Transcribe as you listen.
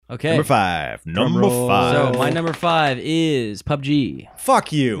Okay. Number 5. Number roll. 5. So my number 5 is PUBG.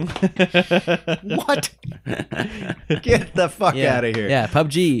 Fuck you. What? Get the fuck out of here. Yeah,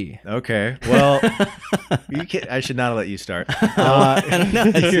 PUBG. Okay. Well, I should not have let you start.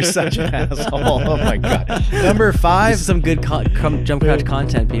 You're such an asshole. Oh my god. Number 5. This is some good jump crouch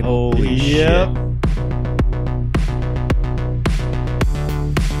content, people. Holy Yep. shit.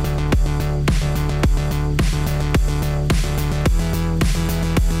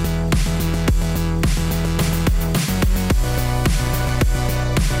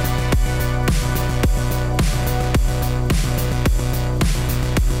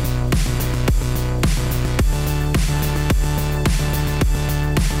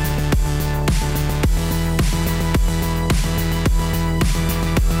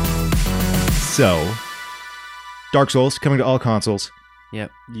 So, Dark Souls coming to all consoles.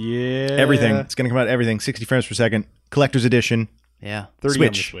 Yep. Yeah. Everything. It's going to come out everything. 60 frames per second. Collector's edition. Yeah. 30 Switch.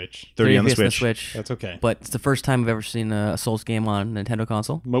 on the Switch. 30 on the FPS Switch. That's okay. But it's the first time I've ever seen a Souls game on a Nintendo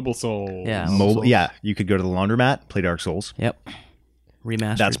console. Mobile Soul. Yeah. Mobile. Yeah, you could go to the laundromat, play Dark Souls. Yep.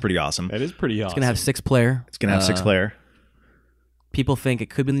 Remastered. That's pretty awesome. That is pretty awesome. It's going to have 6-player. It's going to have 6-player. People think it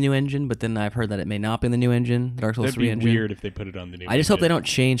could be the new engine, but then I've heard that it may not be the new engine, Dark Souls That'd 3 be engine. weird if they put it on the new I just hope they engine. don't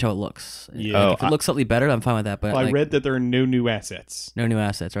change how it looks. Yeah. Like, if it looks slightly better, I'm fine with that. But Well, I like, read that there are no new assets. no new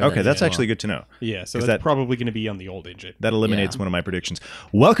assets. Right? Okay, that's actually good to know. Yeah, so Is that's that- probably going to be on the old engine. That eliminates Yeah. one of my predictions.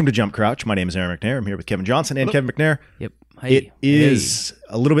 Welcome to Jump Crouch. My name is Aaron McNair. I'm here with Kevin Johnson and Kevin McNair. Yep. Hey. It is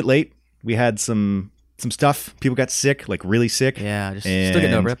a little bit late. We had some stuff. People got sick, like really sick. Yeah, just still getting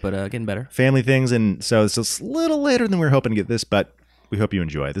And over it, but getting better. family things, and so it's just a little later than we were hoping to get this, but we hope you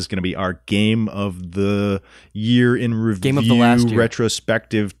enjoy. This is going to be our game of the year in review, Game of the last year.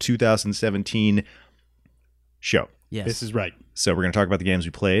 retrospective 2017 show. Yes. This is right. So we're going to talk about the games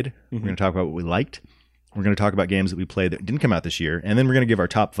we played. We're going to talk about what we liked. We're going to talk about games that we played that didn't come out this year, and then we're going to give our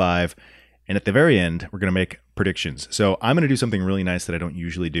top 5. And at the very end, we're going to make predictions. So I'm going to do something really nice that I don't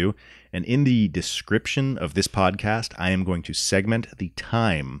usually do. And in the description of this podcast, I am going to segment the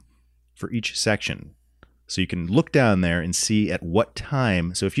time for each section. So you can look down there and see at what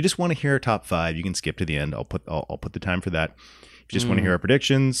time. So if you just want to hear our top 5, you can skip to the end. I'll put the time for that. If you just want to hear our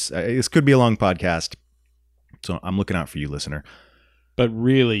predictions, this could be a long podcast. So I'm looking out for you, listener. But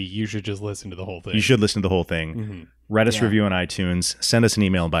really, you should just listen to the whole thing. You should listen to the whole thing. Mm-hmm. Write us a review on iTunes. Send us an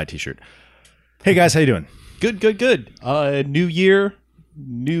email and buy a t-shirt. Hey guys, how you doing? Good. New year,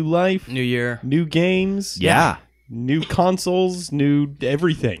 new life, New year. new games. Yeah. New consoles, new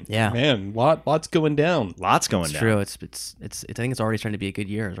everything. Yeah. Man, lots going down. Lots going It's down. true. It's I think it's already starting to be a good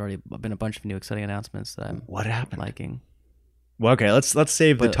year. There's already been a bunch of new exciting announcements that I'm What happened? liking. Well, okay, let's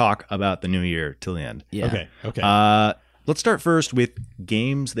save the But- talk about the new year till the end. Yeah. Okay. Let's start first with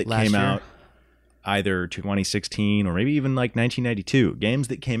games that Last came year. out either 2016 or maybe even like 1992. Games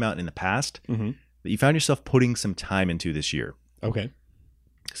that came out in the past Mhm. that you found yourself putting some time into this year. Okay.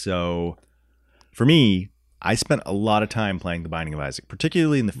 So for me, I spent a lot of time playing The Binding of Isaac,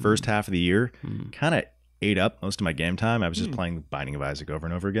 particularly in the first half of the year. Kind of ate up most of my game time. I was just playing The Binding of Isaac over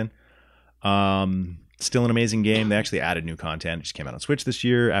and over again. Still an amazing game. They actually added new content. It just came out on Switch this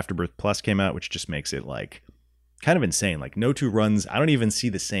year. Afterbirth Plus came out, which just makes it like kind of insane. Like no two runs, I don't even see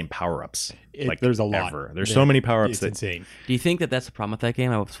the same power-ups. Like there's a lot. ever. There's so many power-ups It's that insane. Do you think that that's the problem with that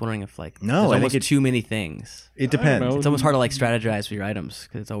game? I was wondering if like No, there's I think almost it- too many things. it depends. know. It's almost hard to like strategize for your items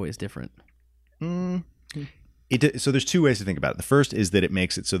because it's always different. So there's two ways to think about it. The first is that it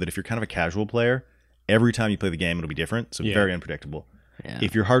makes it so that if you're kind of a casual player, every time you play the game, it'll be different. So Yeah. very unpredictable. Yeah.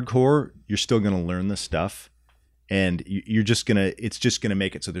 If you're hardcore, you're still going to learn the stuff, and you're just gonna. It's just gonna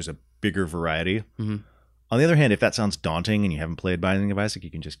make it so there's a bigger variety. Mhm. On the other hand, if that sounds daunting and you haven't played Binding of Isaac, you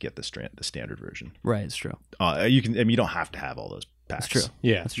can just get the standard version. Right. It's true. You can. I mean, you don't have to have all those packs. It's true.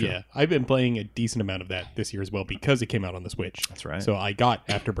 Yeah, That's true. yeah. I've been playing a decent amount of that this year as well because it came out on the Switch. That's right. So I got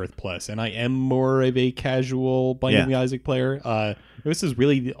Afterbirth Plus, and I am more of a casual Binding of Isaac player. This is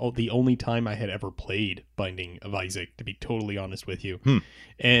really the only time I had ever played Binding of Isaac, to be totally honest with you.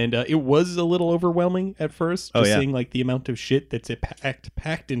 And it was a little overwhelming at first, just seeing like the amount of shit that's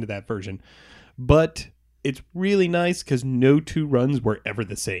packed into that version. But it's really nice because no two runs were ever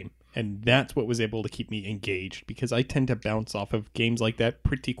the same. And that's what was able to keep me engaged, because I tend to bounce off of games like that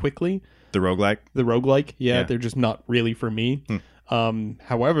pretty quickly. The roguelike. The roguelike, Yeah. they're just not really for me.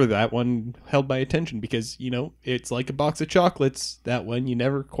 However, that one held my attention because, it's like a box of chocolates. That one, you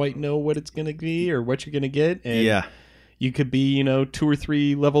never quite know what it's going to be or what you're going to get. And Yeah. you could be, 2 or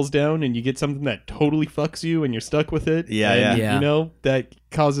 3 levels down and you get something that totally fucks you and you're stuck with it. Yeah, and, yeah. that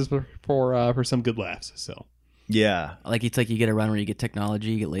causes for some good laughs. So Yeah. Like it's like you get a run where you get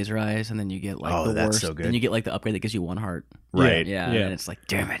technology, you get laser eyes, and then you get like the that's worst. so good. Then you get like the upgrade that gives you 1 heart. Right. Yeah. And it's like,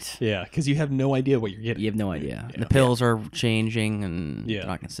 damn it. Yeah, because you have no idea what you're getting. You have no idea. And the pills are changing and Yeah. they're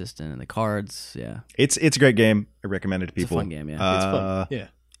not consistent, and the cards, It's a great game. I recommend it to It's a people. fun game, yeah. It's fun. Yeah.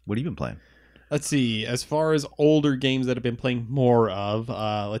 What have you been playing? Let's see. As far as older games that I've been playing more of,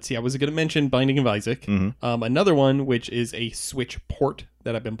 let's see. I was going to mention Binding of Isaac. Another one, which is a Switch port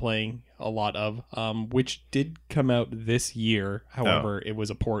that I've been playing a lot of, which did come out this year. However, it was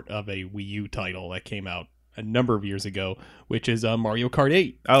a port of a Wii U title that came out a number of years ago, which is Mario Kart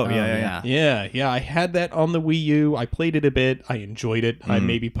 8. Oh, yeah. Yeah. I had that on the Wii U. I played it a bit. I enjoyed it. I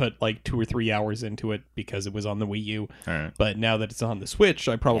maybe put like 2 or 3 hours into it because it was on the Wii U. All right. But now that it's on the Switch,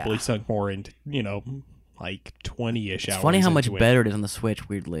 I probably sunk more into, like 20-ish hours. It's funny how much into it. better it is on the Switch,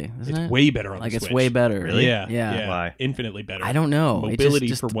 weirdly. Isn't It's it? way better on Like the it's Switch. way better. Really? Yeah. Why? Infinitely better. I don't know. Mobility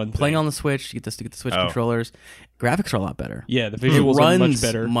just for one playing thing. on the Switch, you get the Switch controllers. Graphics are a lot better. Yeah, the It visuals are runs much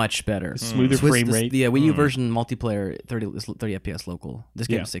better. better. Smoother Switch- frame rate. The Wii U version multiplayer 30 FPS local. This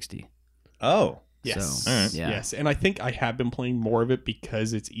game is 60. Oh. Yes. So, All right. yeah. Yes. And I think I have been playing more of it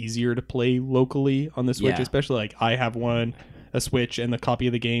because it's easier to play locally on the Switch, Yeah. especially like I have a Switch and the copy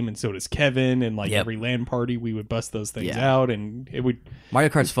of the game, and so does Kevin, and like every LAN party we would bust those things out, and it would Mario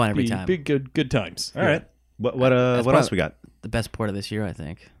Kart's fun every be time. big good times. All right. What else probably- we got? The best port of this year, I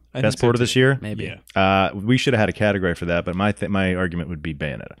think. I Best think so, port of too. this year? Maybe. Yeah. We should have had a category for that, but my argument would be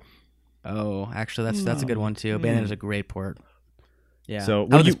Bayonetta. Oh, actually, that's a good one too. Bayonetta's a great port. Yeah. So, How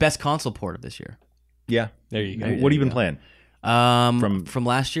what do this you- best console port of this year? Yeah. There you go. What have you been playing? From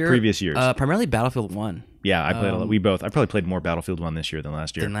last year, previous years. primarily Battlefield 1. Yeah, I played a lot. I probably played more Battlefield 1 this year than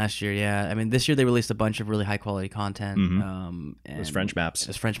last year. Than last year, yeah. I mean, this year they released a bunch of really high quality content. And Those French maps.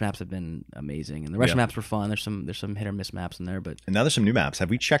 Those French maps have been amazing, and the Russian maps were fun. There's some hit or miss maps in there, but And now there's some new maps. Have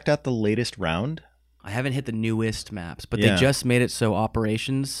we checked out the latest round? I haven't hit the newest maps. But Yeah. they just made it so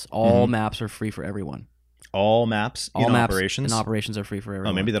operations, all maps are free for everyone. All maps All in maps operations? in operations are free for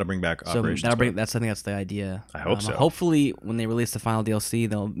everyone. Oh, maybe that'll bring back So operations. that'll bring. That's I think that's the idea. I hope so. Hopefully, when they release the final DLC,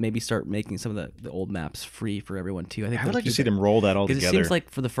 they'll maybe start making some of the old maps free for everyone too. I think I would they'll like to keep see it. them roll that all Because together. it seems like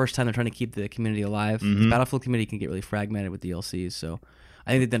for the first time they're trying to keep the community alive. The Battlefield community can get really fragmented with DLCs, so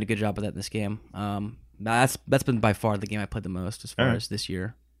I think they've done a good job of that in this game. That's been by far the game I played the most as far as this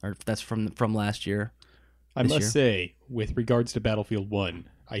year, or that's from last year. I this must year. say, with regards to Battlefield 1,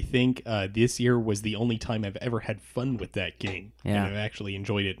 I think this year was the only time I've ever had fun with that game. Yeah. And I actually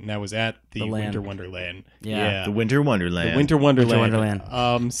enjoyed it, and that was at the LAN. Winter Wonderland. Yeah. the Winter Wonderland. The Winter Wonderland.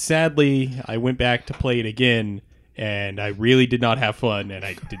 Wonderland. Sadly, I went back to play it again, and I really did not have fun, and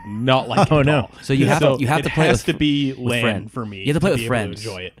I did not like it Oh, at no. all. So you have to play it has with to be with LAN friends. for me. You have to play it with be able to friends.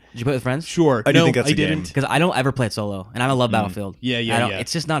 enjoy it. Did you play it with friends? Sure. I do no, think that's I a game. didn't. Because I don't ever play it solo, and I love Battlefield. Yeah, I don't- yeah.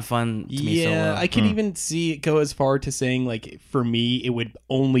 It's just not fun to me solo. I can even see it go as far to saying, like, for me, it would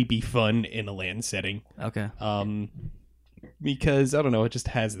only be fun in a LAN setting. Okay. Because I don't know, it just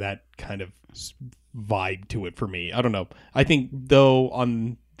has that kind of vibe to it for me. I don't know. I think though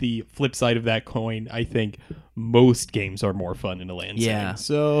on the flip side of that coin, I think most games are more fun in a LAN Yeah. setting.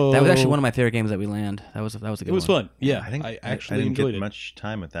 So That was actually one of my favorite games that we landed. That was a good It was one. fun. Yeah, I think I actually didn't enjoyed get it. much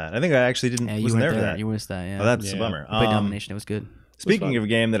time with that. I think I actually didn't. Yeah, you wasn't weren't there for there. that. You missed that. Yeah. Oh, that's a Yeah. bummer. We played Domination. It was good. Speaking of a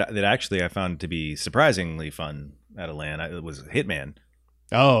game that actually I found to be surprisingly fun at a LAN, it was Hitman.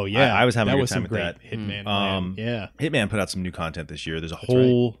 Oh yeah, I was having that a good was time some with great that. Hitman. Um, LAN. Yeah, Hitman put out some new content this year. There's a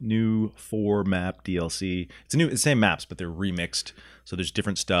whole new 4-map DLC. It's the same maps, but they're remixed. So there's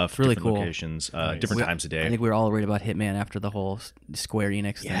different stuff, really different cool. locations, different times a day. I think we were all worried about Hitman after the whole Square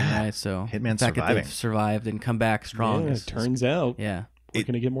Enix thing, right? So Hitman's the fact that surviving. they've survived and come back strong. Yeah, is- it turns out yeah. we're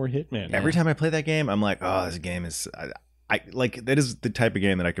gonna get more Hitman. Every time I play that game, I'm like, oh, this game is. I like that is the type of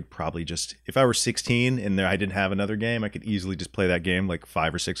game that I could probably just, if I were 16 and I didn't have another game, I could easily just play that game like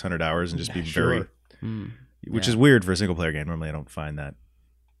 500 or 600 hours and just be very, which is weird for a single player game. Normally, I don't find that.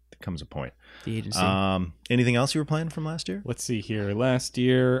 There comes a point. The agency. Anything else you were playing from last year? Let's see here. Last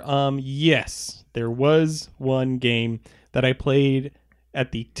year, yes, there was one game that I played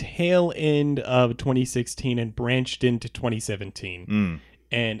at the tail end of 2016 and branched into 2017.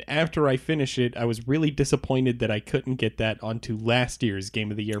 And after I finished it, I was really disappointed that I couldn't get that onto last year's Game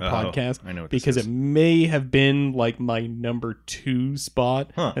of the Year podcast. I know what this because is. it may have been like my number 2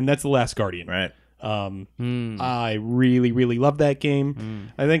 spot, and that's The Last Guardian. Right. I really, really love that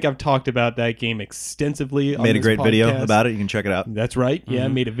game. I think I've talked about that game extensively. Made a this great video podcast. about it. You can check it out. That's right. Yeah, I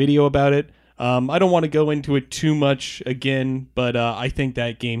made a video about it. I don't want to go into it too much again, but I think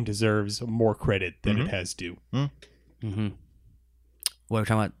that game deserves more credit than it has due. What, we're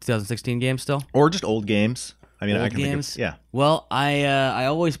talking about 2016 games still? Or just old games. I mean, Old I can games? think of, Well, I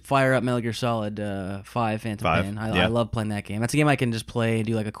always fire up Metal Gear Solid 5 Phantom 5, Pain. yeah. I love playing that game. That's a game I can just play and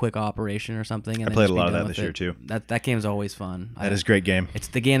do like a quick operation or something. And I then played just a be lot of done that with this year, it. too. That game's always fun. That is a great game. It's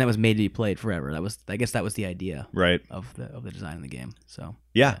the game that was made to be played forever. I guess that was the idea Right. of the design of the game. So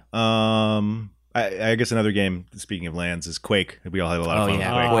Yeah. I guess another game, speaking of lands, is Quake. We all had a lot of fun with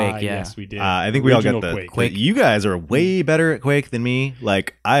Quake. Quake, yeah. Yes, we did. I think we all got Original Quake. You guys are way better at Quake than me.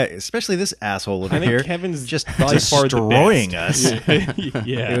 Like especially this asshole over I think here, Kevin's just by far the destroying best. us.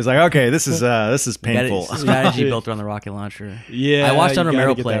 Yeah. It was like, okay, this is painful. Got strategy built around the rocket launcher. Yeah, I watched you Under gotta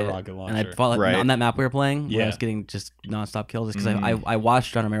Romero get play that it, rocket and I launcher. fought Right. on that map we were playing. Where I Yeah. was getting just nonstop kills because I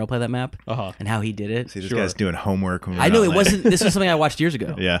watched John Romero play that map Uh-huh. and how he did it. See, this Sure. guy's doing homework. When we're I know not it landing. wasn't. This is something I watched years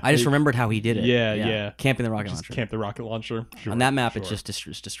ago. Yeah. I just remembered how he did it. Yeah. Camping the rocket Just launcher. camp the rocket launcher. Sure, On that map, sure. it's just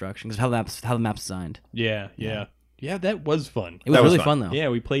destruction. Because how the map's designed. Yeah. Yeah, that was fun. It was That was really fun. fun though. Yeah,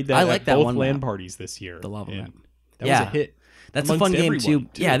 we played that I like at that both one LAN map. parties this year. The lava Yeah. map. That Yeah. was a hit. That's a fun amongst game everyone,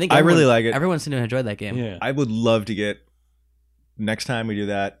 too. Yeah, I think I really like it. Everyone seemed to enjoy that game. Yeah. I would love to get next time we do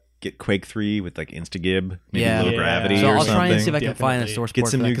that. Get Quake 3 with like Instagib, maybe Yeah. low Yeah. gravity So or I'll something. try and see if I can find a Definitely. source Get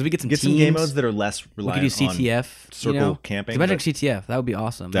port some for that new, because we get some some game teams. modes that are less We could reliant do on CTF. circle camping. Imagine but CTF. That would be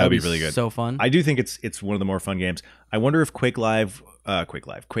awesome. That would be really good. So fun. I do think it's one of the more fun games. I wonder if Quake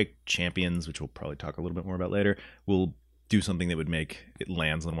Champions, which we'll probably talk a little bit more about later, will do something that would make it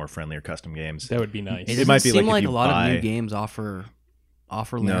lands a little more friendly or custom games. That would be nice. It It doesn't might be seem like if like you a lot buy- of new games offer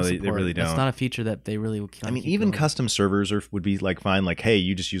land No, they support. really That's don't. not a feature that they really would. I mean, keep even going. custom servers would be like fine. Like, hey,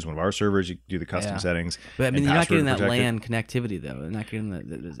 you just use one of our servers. You do the custom Yeah. settings. But I mean, and you're not password getting that protected. LAN connectivity though. You're not getting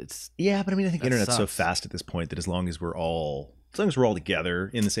that. It's Yeah, but I mean, I think That internet's so sucks. fast at this point that as long as we're all together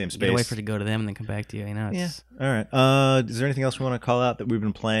in the same you gotta wait space. for it to go to them and then come back to you. You know. Yeah. It's, All right. Is there anything else we want to call out that we've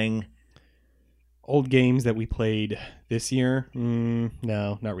been playing? Old games that we played this year?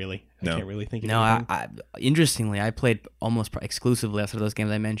 No, not really. No. I can't really think of No, anything. interestingly, I played almost exclusively outside of those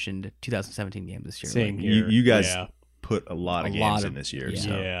games I mentioned. 2017 games this year. Same Like, here. You guys Yeah. put a lot of A games lot in of- this year. yeah. So.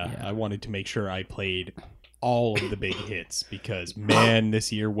 Yeah, Yeah. I wanted to make sure I played all of the big hits because man,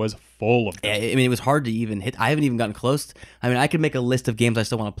 this year was full of them. I mean, it was hard to even hit. I haven't even gotten close. I mean, I could make a list of games I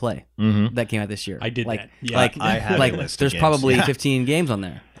still want to play that came out this year. I did like, that. Yeah. Like, I had a like list of there's games. probably Yeah. 15 games on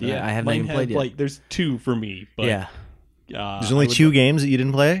there. that I haven't Mine even have, played yet. Like, there's 2 for me, but yeah. There's only 2 games that you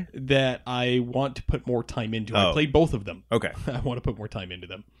didn't play? that I want to put more time into. Oh. I played both of them. Okay. I want to put more time into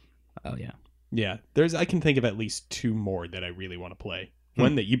them. Oh yeah. Yeah, I can think of at least 2 more that I really want to play.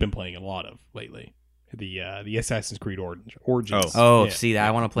 One that you've been playing a lot of lately, the Assassin's Creed Origins. Oh, yeah. see that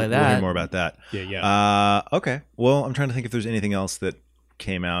I want to play We'll hear that. more about that. Yeah. Okay. Well, I'm trying to think if there's anything else that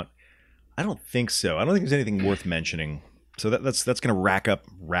came out. I don't think so. I don't think there's anything worth mentioning. So that's going to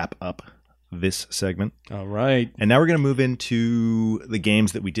wrap up this segment. All right. And now we're going to move into the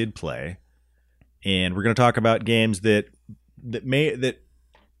games that we did play. And we're going to talk about games that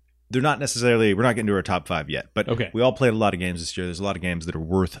they're not necessarily, we're not getting to our top 5 yet, but Okay. we all played a lot of games this year. There's a lot of games that are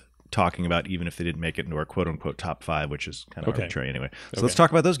worth talking about, even if they didn't make it into our quote unquote top 5, which is kind of Okay. arbitrary anyway. So Okay. let's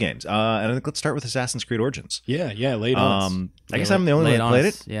talk about those games. And I think let's start with Assassin's Creed Origins. Yeah. Lay it on us. I guess I'm the only one that played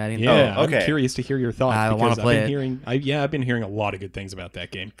it. Yeah, I didn't. Yeah, Oh, okay. I'm curious to hear your thoughts. I because wanna play I've been it. hearing, I've been hearing a lot of good things about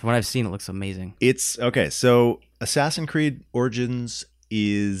that game. From what I've seen, it looks amazing. It's okay. So Assassin's Creed Origins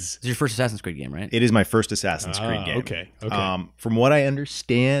is It's your first Assassin's Creed game, right? it is my first Assassin's Creed game. Okay. From what I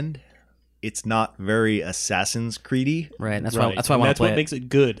understand, it's not very Assassin's Creedy. Right. That's Right. why. That's why I And want to that's play what it. makes it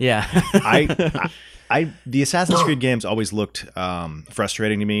good. Yeah. The Assassin's Creed games always looked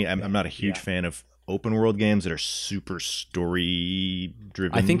frustrating to me. I'm not a huge fan of open world games that are super story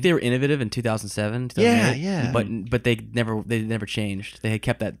driven. I think they were innovative in 2007. Yeah, 2008, yeah. But they never changed. They had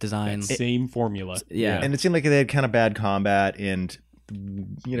kept that design. Same formula. Yeah. and it seemed like they had kind of bad combat and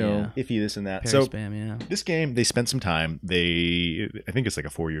iffy this and that. Parry So spam. Yeah. this game, they spent some time. I think it's like a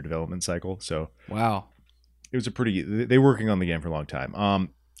 4-year development cycle. So Wow. it was they were working on the game for a long time.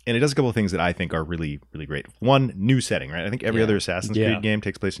 And it does a couple of things that I think are really, really great. One, new setting, right? I think every other Assassin's Creed game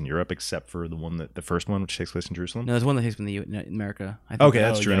takes place in Europe except for the first one, which takes place in Jerusalem. No, there's one that takes in America. I think. Okay,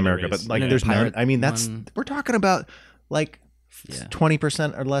 that's true in there America, is. but like Yeah. there's none. Pirate I mean, one. we're talking about like Yeah.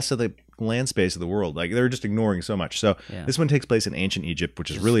 20% or less of the land space of the world. Like they're just ignoring so much. So Yeah. this one takes place in ancient Egypt, which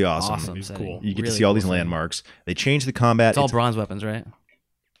is really awesome. It's setting. cool. You get to Really see all cool these setting. landmarks. They changed the combat. It's all bronze weapons, right?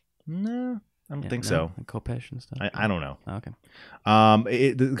 No, I don't Yeah, think no? so. Like Kopesh and stuff. I don't know. Oh, okay.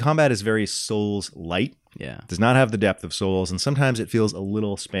 The combat is very Souls light. Yeah. Does not have the depth of Souls, and sometimes it feels a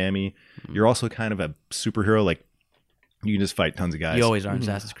little spammy. You're also kind of a superhero, like you can just fight tons of guys. You always are in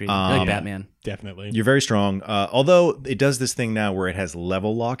Assassin's Creed. You're like Yeah. Batman. Definitely. You're very strong. Although it does this thing now where it has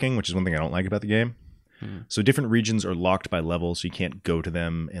level locking, which is one thing I don't like about the game. So different regions are locked by level, so you can't go to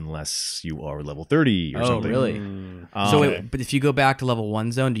them unless you are level 30 or something. Oh, really? So, but if you go back to level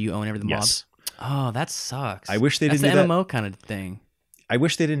 1 zone, do you own every the mobs? Oh, that sucks. I wish they That's didn't do the MMO kind of thing. I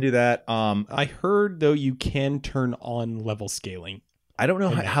wish they didn't do that. I heard though you can turn on level scaling. I don't know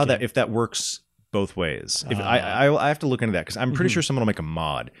how that if that works both ways. If I have to look into that because I'm pretty sure someone will make a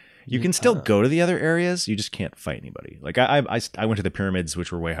mod. You can still go to the other areas. You just can't fight anybody. Like I went to the pyramids,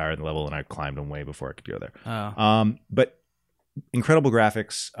 which were way higher than level, and I climbed them way before I could go there. But incredible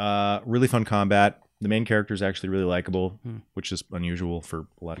graphics, really fun combat. The main character is actually really likable, which is unusual for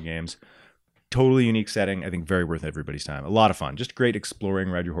a lot of games. Totally unique setting. I think very worth everybody's time. A lot of fun. Just great exploring,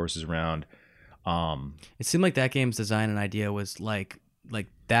 ride your horses around. It seemed like that game's design and idea was like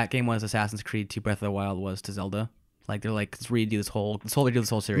that game was Assassin's Creed to Breath of the Wild was to Zelda. Like they're like, let's redo this whole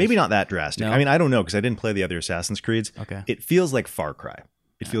series. Maybe not that drastic. No? I mean, I don't know because I didn't play the other Assassin's Creeds. Okay. It feels like Far Cry.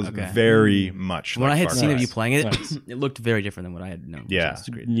 It feels very much when like I had Far seen Cry. of you playing it, it looked very different than what I had known. Yeah.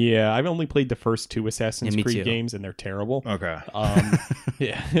 Assassin's Creed. Yeah, I've only played the first 2 Assassin's me Creed too. games, and they're terrible. Okay.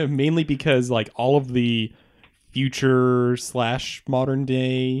 Yeah, mainly because like all of the future / modern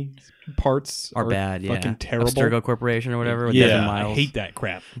day parts Are bad, fucking terrible. Abstergo Corporation or whatever. With Devin I Miles. hate that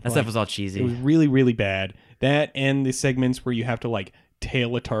crap. That stuff was all cheesy. It was really, really bad. That and the segments where you have to like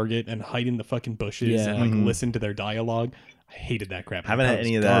tail a target and hide in the fucking bushes and like listen to their dialogue. I hated that crap. Haven't had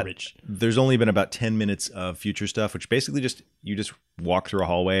any of garbage. that. There's only been about 10 minutes of future stuff, which basically you just walk through a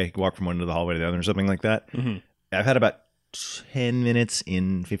hallway, walk from one end of the hallway to the other or something like that. I've had about 10 minutes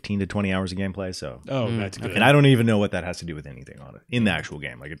in 15 to 20 hours of gameplay. So that's good. And I don't even know what that has to do with anything on it in the actual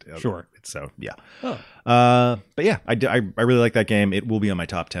game. Like Sure. So yeah. Oh. But yeah, I really like that game. It will be on my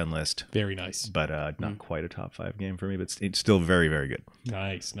top 10 list, Very nice. but not quite a top 5 game for me. But it's still very, very good.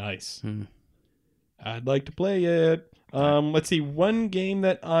 Nice. I'd like to play it. Let's see. One game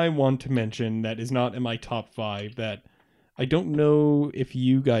that I want to mention that is not in my top 5 that I don't know if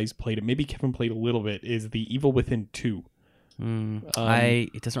you guys played it. Maybe Kevin played a little bit. Is The Evil Within 2.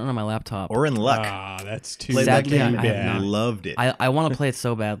 It doesn't run on my laptop. Or in luck. That's too Played that Sadly, game. I have not. Loved it. I want to play it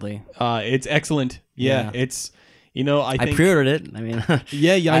so badly. It's excellent. Yeah. It's I think, pre-ordered it. I mean,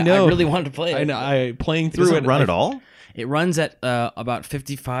 I know. I really wanted to play it. I know. I playing Does through it run at all? It runs at about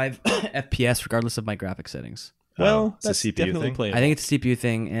 55 FPS, regardless of my graphic settings. Well, it's a that's CPU definitely thing? playable. I think it's a CPU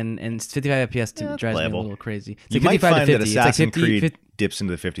thing, and 55 FPS drives me a playable. little crazy. It's You like might 55 find to that 50. Assassin's It's like 50, Creed dips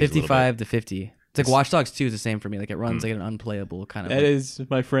into the 50s 55 to 50. It's like Watch Dogs 2 is the same for me. Like it runs like an unplayable kind of. That is,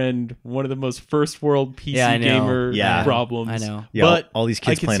 my friend, one of the most first world PC Yeah, I know. gamer problems. I know. Yeah, But all these I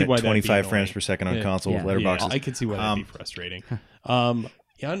kids can playing see at why that'd be 25 frames annoying. per second on console with Yeah. letterboxes. I can see why that'd be frustrating.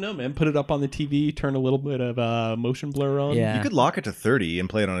 I don't know, man. Put it up on the TV, turn a little bit of motion blur on. Yeah. You could lock it to 30 and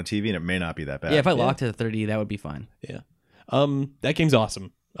play it on a TV, and it may not be that bad. Yeah, if I locked it at 30, that would be fine. Yeah. That game's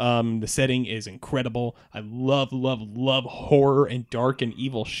awesome. The setting is incredible. I love horror and dark and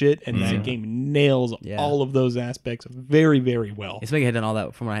evil shit, and that game nails all of those aspects very, very well. It's like it had done all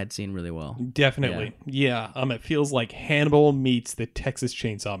that from what I had seen really well. Definitely. Yeah. It feels like Hannibal meets the Texas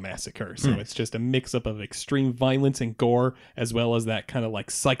Chainsaw Massacre. So it's just a mix up of extreme violence and gore, as well as that kind of like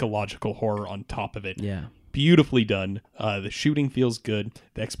psychological horror on top of it. Yeah. Beautifully done. The shooting feels good.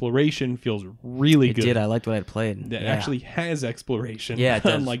 The exploration feels really It good. did. I liked what I had played. That actually has exploration. Yeah, it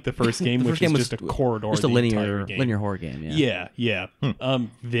does. Unlike the first game, which is just a corridor. Just a the entire linear game. horror game. Yeah. Yeah.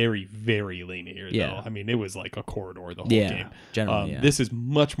 Very, very linear, Yeah. though. It was like a corridor the whole Yeah, game. generally, This is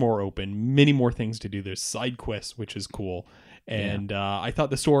much more open, many more things to do. There's side quests, which is cool. And I thought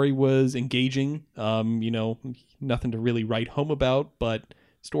the story was engaging. Nothing to really write home about, but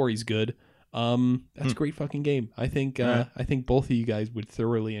story's good. That's a great fucking game. I think both of you guys would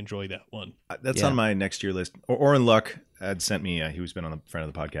thoroughly enjoy that one. That's on my next year list. Or in luck had sent me. He's been on the friend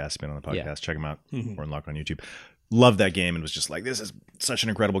of the podcast. Been on the podcast. Yeah. Check him out. Or in luck on YouTube. Loved that game and was just like, this is such an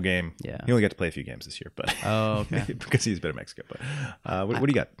incredible game. Yeah. He only got to play a few games this year, but Okay. because he's been in Mexico. But what do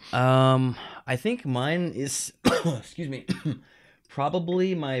you got? I think mine is excuse me.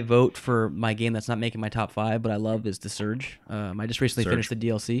 Probably my vote for my game that's not making my top 5, but I love is The Surge. I just recently finished the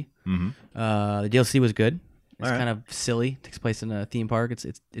DLC. The DLC was good. It's kind of silly. It takes place in a theme park.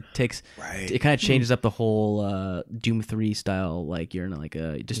 It kind of changes up the whole Doom 3 style. Like you're in like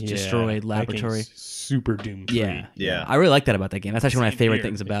a destroyed laboratory. Super Doom 3. Yeah. I really like that about that game. That's actually one of my favorite here.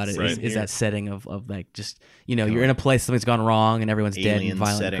 things about it. Same Is here. that setting of like just you're in a place, something's gone wrong, and everyone's dead and Alien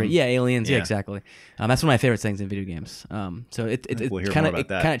violent. setting. Yeah, aliens. Yeah, Yeah. exactly. That's one of my favorite things in video games. So it We'll hear kind more of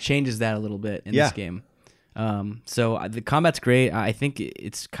about that. changes that a little bit in this game. So the combat's great. I think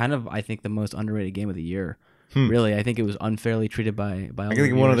it's kind of the most underrated game of the year. Really, I think it was unfairly treated by all I can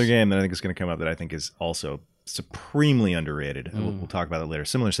think of one other game that I think is going to come up that I think is also supremely underrated. We'll talk about it later.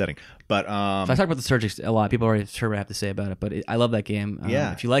 Similar setting, but So I talk about the Surge a lot. People already heard what I have to say about it, but I love that game.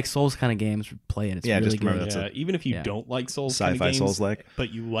 If you like Souls kind of games, play it. It's really just remember good. that's Even if you don't like Souls sci-fi kind of games, Souls-like,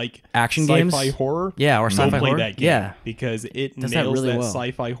 but you like action sci-fi games, horror, or go sci-fi play horror, that game, because it Does nails really that well.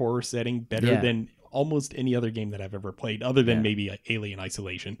 sci-fi horror setting better than almost any other game that I've ever played, other than maybe Alien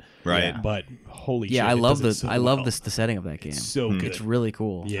Isolation. right? But holy shit! I love the I love the setting of that game. It's so good. It's really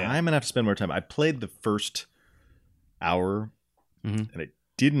cool. Yeah. I'm gonna have to spend more time. I played the first hour, and I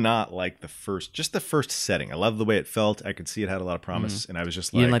did not like the first setting. I loved the way it felt. I could see it had a lot of promise, and I was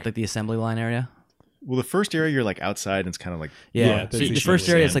just You didn't like the assembly line area? well, the first area you're like outside, and it's kind of like Yeah, So that's the the first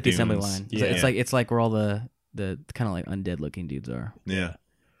area is like the dunes. assembly line. Yeah. It's like where all the kind of like undead looking dudes are. yeah.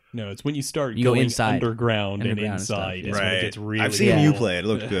 No, it's when you start You go going inside. underground and Underground and stuff, inside. yeah. Is when it gets really I've seen cool. you play it. It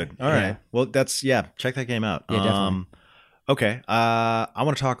looked good. All right. Well, check that game out. Yeah, definitely. Okay. I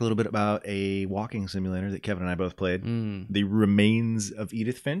want to talk a little bit about a walking simulator that Kevin and I both played. The Remains of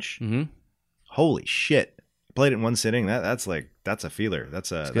Edith Finch. Mm-hmm. Holy shit. Played it in one sitting. That's a feeler.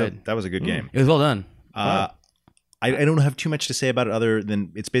 good. That was a good game. It was well done. I don't have too much to say about it other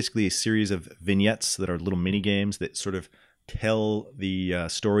than it's basically a series of vignettes that are little mini games that sort of tell the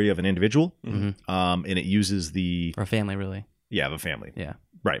story of an individual, and it uses Or a family, really. of a family, Yeah.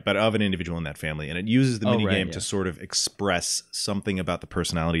 right, but of an individual in that family, and it uses the mini game to sort of express something about the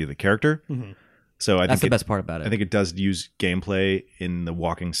personality of the character. So I That's think the best part about it. I think it does use gameplay in the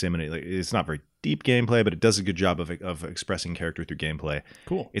walking sim, and it's not very deep gameplay, but it does a good job of expressing character through gameplay.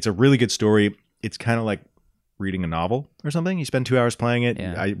 Cool. It's a really good story. It's kind of like reading a novel or something. You spend 2 hours playing it.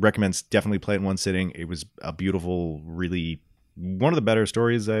 Yeah. I recommend definitely play it in one sitting. It was a beautiful, really one of the better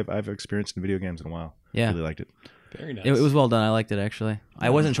stories I've experienced in video games in a while. Yeah. Really liked it. Very nice. It was well done. I liked it, actually.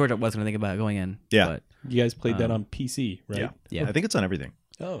 I wasn't sure what I was going to think about going in. Yeah. But, You guys played that on PC, right? Yeah. I think it's on everything.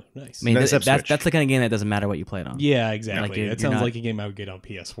 Oh, nice. I mean, Except that's Switch. the kind of game that doesn't matter what you play it on. Yeah, exactly. Like, you're It sounds not- like a game I would get on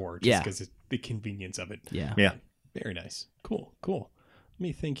PS4 just Yeah. because it's the convenience of it. Yeah. Yeah. Very nice. Cool. Let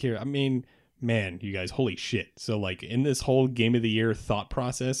me think here. I mean, man, you guys, holy shit. So, like, in this whole game of the year thought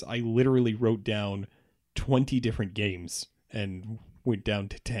process, I literally wrote down 20 different games and went down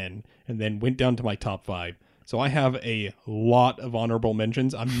to 10 and then went down to my top 5. So I have a lot of honorable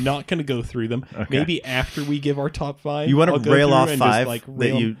mentions. I'm not going to go through them. Okay. Maybe after we give our top 5. You want I'll to go rail through off and 5 just, like,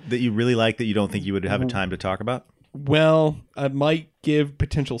 rail- that you really like that you don't think you would have a time to talk about? Well, I might give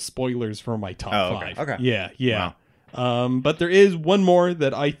potential spoilers for my top Oh, okay. 5. Okay. Yeah. But there is one more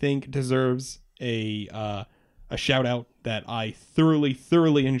that I think deserves a shout out that I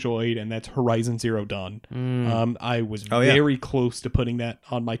thoroughly enjoyed, and that's Horizon Zero Dawn. I was very close to putting that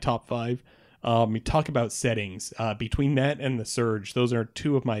on my top 5. We talk about settings. Between that and the Surge, those are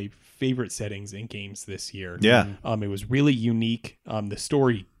two of my favorite settings in games this year. Yeah. It was really unique. The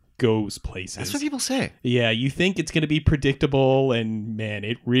story goes places. That's what people say. Yeah, you think it's going to be predictable, and man,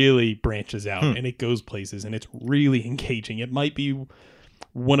 it really branches out and it goes places, and it's really engaging. It might be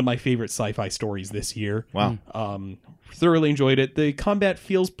one of my favorite sci-fi stories this year. Wow. Thoroughly enjoyed it. The combat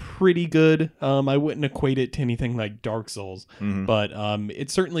feels pretty good. I wouldn't equate it to anything like Dark Souls, but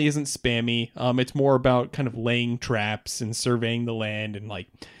it certainly isn't spammy. It's more about kind of laying traps and surveying the land and like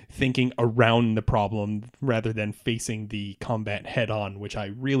thinking around the problem rather than facing the combat head on, which I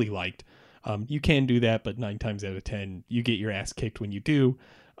really liked. You can do that, but 9 times out of 10, you get your ass kicked when you do.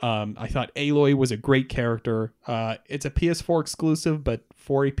 I thought Aloy was a great character. It's a PS4 exclusive, but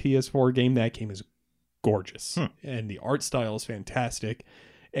for a PS4 game, that game is gorgeous. And the art style is fantastic.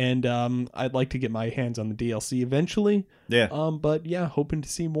 And I'd like to get my hands on the DLC eventually. Yeah. But yeah, hoping to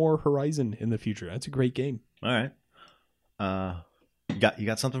see more Horizon in the future. That's a great game. All right. You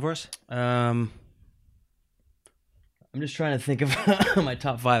got something for us? I'm just trying to think of my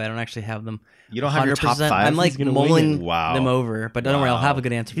top 5. I don't actually have them. You don't have your top 5? I'm like He's gonna wing mulling it. Wow. them over, but don't worry, I'll have a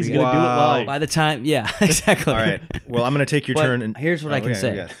good answer He's for you. going to do it live. By the time, yeah, exactly. All right. Well, I'm going to take your But turn. And here's what I can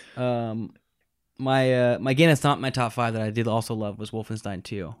say. yeah. My game that's not my top 5 that I did also love was Wolfenstein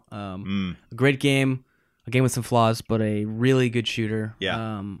 2. A great game, a game with some flaws, but a really good shooter.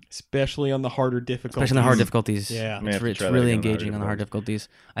 Yeah. Especially on the harder difficulties. Especially on the hard difficulties. Yeah. May have to It's try that really again on the engaging on the hard difficulties.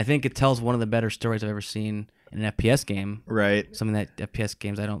 I think it tells one of the better stories I've ever seen in an FPS game. Right. Something that FPS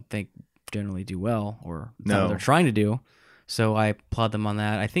games I don't think generally do well, or No. what they're trying to do. So I applaud them on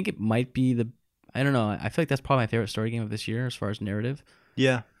that. I think it might be I don't know. I feel like that's probably my favorite story game of this year as far as narrative.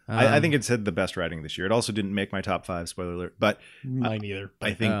 Yeah. I think it's had the best writing this year. It also didn't make my top 5, spoiler alert. But Mine either.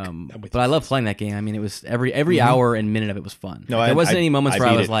 I think but I love playing that game. I mean, it was every hour and minute of it was fun. No, Like, there wasn't I- any moments I where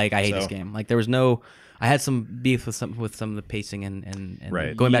I beat was it, like, I hate so- this game. Like there was no. I had some beef with some of the pacing and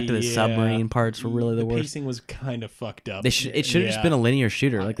Right. going back to the submarine parts were really the worst. Pacing was kind of fucked up. It should have just been a linear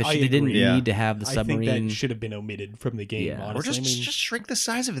shooter. Like they didn't need to have the submarine. I think that should have been omitted from the game. Yeah. Honestly, Or just shrink the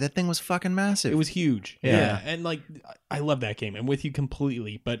size of it. That thing was fucking massive. it was huge. Yeah. And like I love that game. I'm with you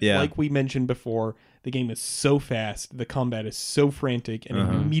completely. But Yeah. like we mentioned before, the game is so fast, the combat is so frantic, and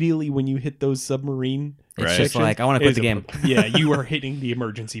Uh-huh. immediately when you hit those submarine It's Right. just like I want to quit it's the game. You are hitting the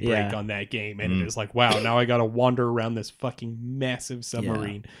emergency brake Yeah. on that game, and Mm. it is like, wow, now I got to wander around this fucking massive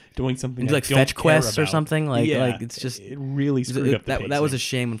submarine doing something Do, like I don't fetch care quests or about. something. Like it's just it really screwed up the pacing. that was a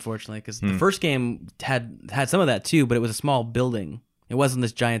shame, unfortunately, because Hmm. the first game had some of that too, but it was a small building. It wasn't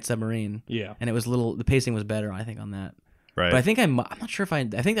this giant submarine. Yeah. And it was the pacing was better, I think, on that. right. But I think I'm not sure if I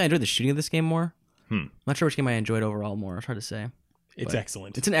think I enjoyed the shooting of this game more. Hmm. I'm not sure which game I enjoyed overall more. It's hard to say. It's But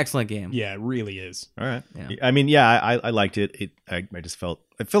excellent. It's an excellent game. Yeah, it really is. All right. Yeah. I mean, yeah, I liked it. I just felt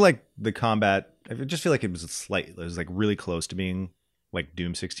I feel like the combat. I just feel like it was it was like really close to being like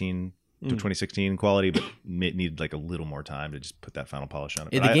Doom 16 to 2016 quality, but it needed like a little more time to just put that final polish on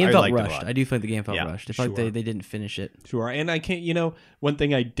it. Yeah, But the game I felt liked it a rushed. lot. I do feel like the game felt Yeah, rushed. I feel like sure. they didn't finish it. Sure. And I can't, one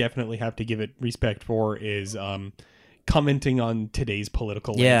thing I definitely have to give it respect for is commenting on today's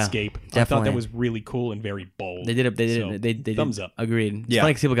political Yeah, landscape. I thought definitely. that was really cool and very bold. They did it. So, They did. thumbs up. Agreed. It's Yeah.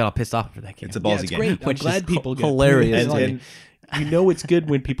 funny 'cause people got all pissed off for that game. It's a Yeah, ballsy it's game. great. I'm Which is glad people get hilarious. And it's good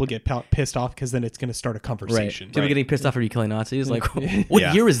when people get pissed off because then it's going to start a Right. conversation. People getting pissed off for you killing Nazis. Like, Yeah. what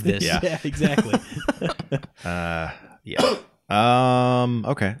Yeah. year is this? Yeah. Yeah, exactly. Yeah.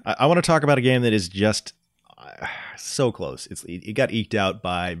 Okay. I want to talk about a game that is just so close. It got eked out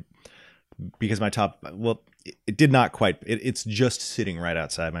because my top. Well, it did not quite. It's just sitting right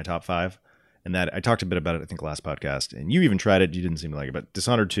outside my top 5, and that I talked a bit about it. I think last podcast, and you even tried it. You didn't seem to like it, but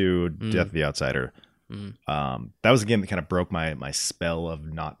Dishonored 2, Death of the Outsider. That was a game that kind of broke my spell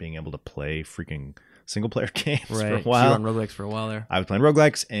of not being able to play freaking single player games for a Right. while. You were on roguelikes for a while there. I was playing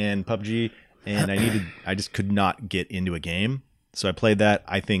roguelikes and PUBG, and I just could not get into a game. So I played that.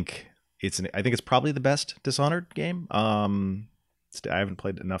 I think it's probably the best Dishonored game. I haven't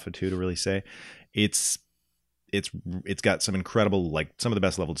played enough of 2 to really say. It's got some incredible, like some of the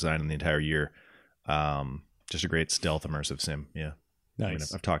best level design in the entire year. Just a great stealth immersive sim. Yeah. Nice. I mean,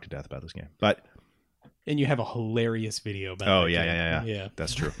 I've talked to death about this game, but And you have a hilarious video about oh that yeah, game. Yeah.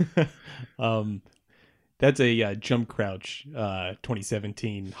 that's true. That's a Jump Crouch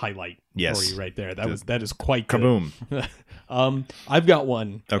 2017 highlight Yes. for you right there. That is quite good. Kaboom. I've got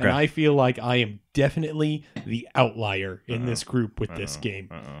one, Okay. and I feel like I am definitely the outlier in this group with this game.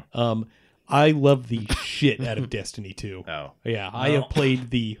 I love the shit out of Destiny 2. Oh Yeah, I have played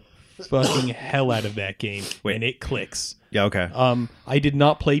the fucking hell out of that game, Wait. and it clicks. yeah. Okay. I did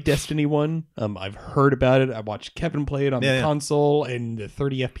not play Destiny 1. I've heard about it. I watched Kevin play it on the console, and the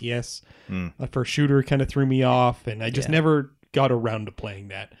 30 FPS for shooter kind of threw me off, and I just never got around to playing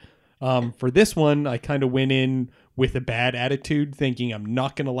that. For this one, I kind of went in with a bad attitude, thinking I'm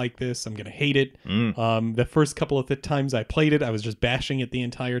not going to like this. I'm going to hate it. The first couple of the times I played it, I was just bashing it the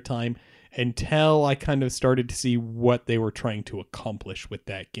entire time until I kind of started to see what they were trying to accomplish with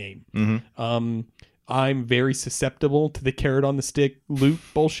that game. I'm very susceptible to the carrot on the stick loot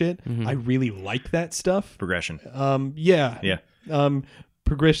bullshit. I really like that stuff. Progression. Yeah.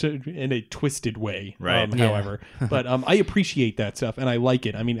 Progression in a twisted way, Right. However, but I appreciate that stuff and I like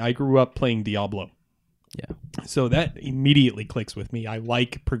it. I mean, I grew up playing Diablo. Yeah. So that immediately clicks with me. I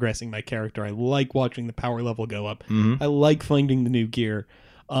like progressing my character. I like watching the power level go up. I like finding the new gear.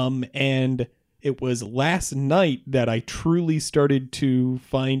 And it was last night that I truly started to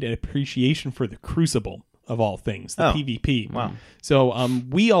find an appreciation for the Crucible of all things, the PvP. Wow. So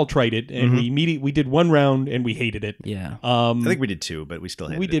we all tried it, and we did one round, and we hated it. Yeah. I think we did 2, but we still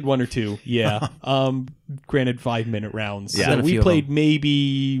hated We did 1 or 2, yeah. Granted, 5-minute rounds. Yeah. So Done a we few of played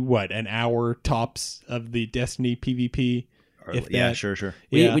maybe an hour tops of the Destiny PvP. If yeah, that. sure.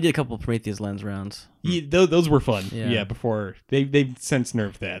 We Yeah. did a couple of Prometheus lens rounds. Yeah, those were fun. Yeah. Yeah, before they've since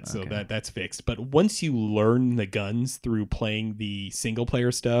nerfed that, so that's fixed. But once you learn the guns through playing the single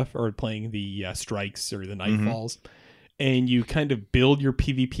player stuff or playing the strikes or the nightfalls, and you kind of build your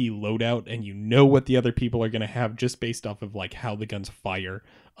PvP loadout, and you know what the other people are going to have just based off of like how the guns fire,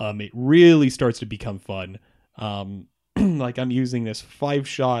 it really starts to become fun. Like I'm using this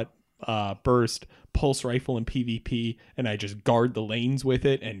 5-shot burst pulse rifle in PvP, and I just guard the lanes with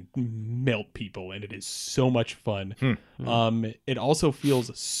it and melt people, and it is so much fun. It also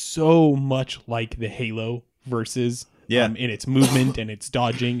feels so much like the Halo versus in its movement and its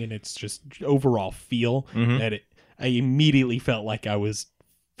dodging and its just overall feel that I immediately felt like I was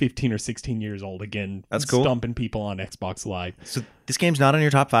 15 or 16 years old again. That's cool. Stomping people on Xbox Live. So this game's not on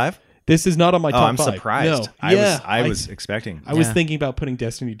your top 5? This is not on my top I'm 5. surprised. No. I was expecting. I was thinking about putting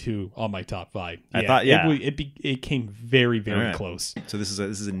Destiny 2 on my top 5. I thought, it came very, very right. close. So this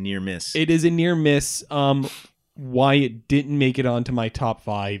is a near miss. It is a near miss. Why it didn't make it onto my top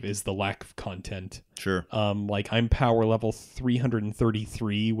 5 is the lack of content. Sure. Like I'm power level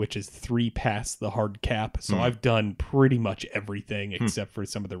 333, which is 3 past the hard cap. So I've done pretty much everything except for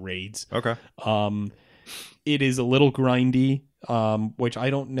some of the raids. Okay. It is a little grindy, which I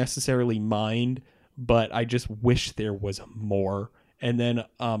don't necessarily mind, but I just wish there was more. And then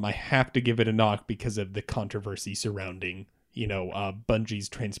I have to give it a knock because of the controversy surrounding, Bungie's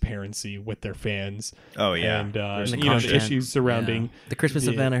transparency with their fans. Oh yeah, and the issues surrounding the Christmas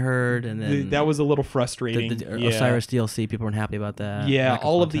event. I heard, and then that was a little frustrating. The Osiris DLC, people weren't happy about that. Yeah,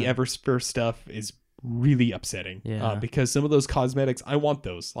 all of the Eversphere stuff is really upsetting. Yeah. Because some of those cosmetics, I want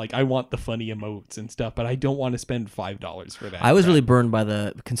those. Like I want the funny emotes and stuff, but I don't want to spend $5 for that. I was really burned by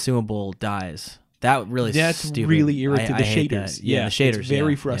the consumable dyes. That's stupid. Really irritating. The hate shaders. that. Yeah, the shaders. It's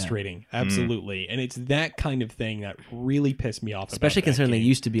very frustrating. Absolutely. And it's that kind of thing that really pissed me off. Especially about considering that they game.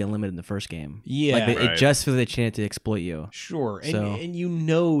 used to be unlimited in the first game. Yeah. Like it just for the chance to exploit you. Sure. And, So- and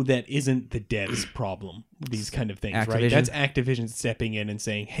that isn't the devs' problem, these kind of things, right? Activision. That's Activision stepping in and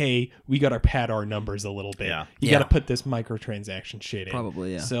saying, hey, we got to pad our numbers a little bit. Yeah. You got to put this microtransaction shit in.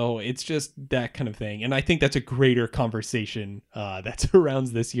 Probably, yeah. So it's just that kind of thing. And I think that's a greater conversation that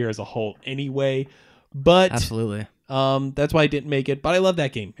surrounds this year as a whole anyway. But Absolutely. that's why I didn't make it. But I love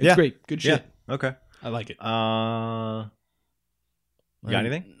that game. It's great. Good shit. Yeah. Okay. I like it. You got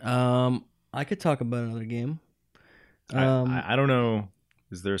anything? I could talk about another game. I don't know.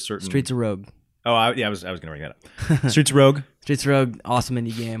 Is there a certain Streets of Rogue. Oh, I was going to bring that up. Streets of Rogue. Streets of Rogue, awesome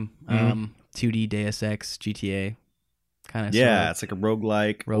indie game. 2D Deus Ex GTA. Kind of. Yeah, it's like a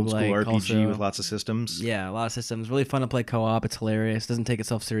roguelike, old school Roguelike RPG also. with lots of systems. Yeah, a lot of systems. Really fun to play co-op. It's hilarious. Doesn't take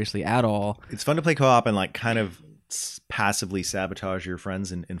itself seriously at all. It's fun to play co-op and like kind of passively sabotage your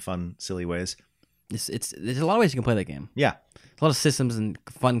friends in fun, silly ways. There's a lot of ways you can play that game. Yeah, A lot of systems and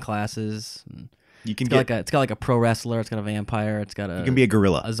fun classes. you can It's got like a pro wrestler. It's got a vampire. It's got you can be a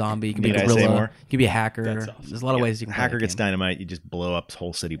gorilla. a zombie. You can be Need a I say gorilla. more? You can be a hacker. That's awesome. There's a lot of ways you can play Hacker that gets game. dynamite. You just blow up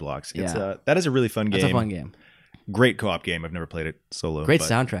whole city blocks. It's, Yeah. that is a really fun game. That's a fun game. Great co-op game. I've never played it solo. Great but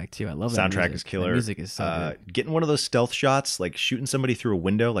soundtrack too. I love that. Soundtrack music. is killer. The music is so good. Getting one of those stealth shots, like shooting somebody through a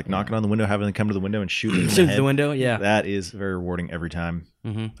window, like knocking on the window, having them come to the window and shoot them in Shoot the head. the window. Yeah. That is very rewarding every time.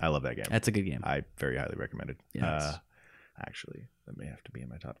 Mm-hmm. I love that game. That's a good game. I very highly recommend it. Yeah, Actually, that may have to be in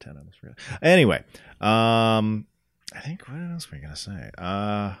my top 10. I almost forgot. Anyway, I think what else were you gonna say?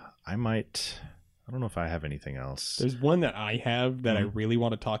 I don't know if I have anything else. There's one that I have that I really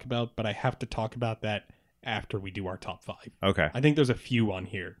want to talk about, but I have to talk about that after we do our top 5. Okay. I think there's a few on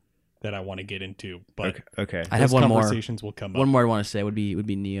here that I want to get into, but Okay. I have those one more. conversations will come up. One more I want to say would be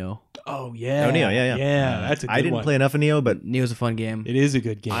Nioh. Oh yeah. Oh, Nioh, yeah. Yeah, that's a good I didn't one. play enough of Nioh, but Nioh's a fun game. It is a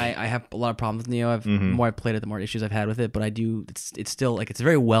good game. I have a lot of problems with Nioh. The more I played it, the more issues I've had with it. But I do. It's still like it's a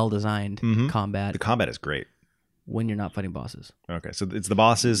very well designed combat the combat is great. when you're not fighting bosses. Okay, so it's the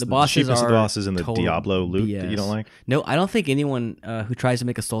bosses, The bosses cheapness of are the bosses, and the total Diablo loot that you BS. don't like. No, I don't think anyone who tries to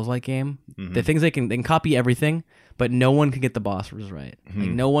make a Souls-like game, the things they can copy everything, but no one can get the bosses right. Like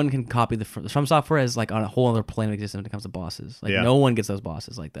no one can copy the From Software is like on a whole other plane of existence when it comes to bosses. Like no one gets those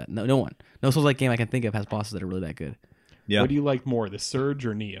bosses like that. No one. No Souls-like game I can think of has bosses that are really that good. Yeah. What do you like more, the Surge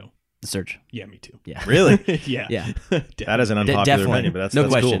or Nioh? The Surge. Yeah, me too. Yeah. Really? Yeah. Yeah. That is an unpopular definitely. opinion, but that's No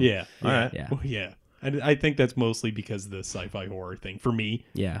that's question. cool. Yeah. All right. Yeah. Well, yeah. I think that's mostly because of the sci-fi horror thing for me.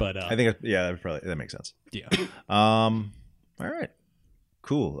 Yeah. But I think that makes sense. yeah. All right.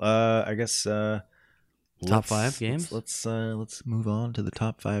 Cool. I guess Top 5 games? Let's move on to the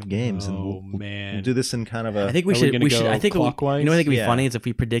top 5 games, and Oh, we'll man. do this in kind of a. I think we Are we should. gonna We should. go I think. clockwise? You know, what I think would be Yeah. funny is if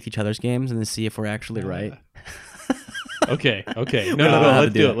we predict each other's games and then see if we're actually right. Okay. No, We'll no. have Let's to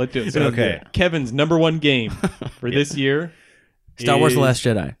do do it. it. Let's do it. Okay. Kevin's number 1 game for this year. Star Wars: is- The Last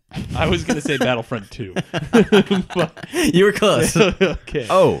Jedi. I was going to say Battlefront 2. But- You were close. okay.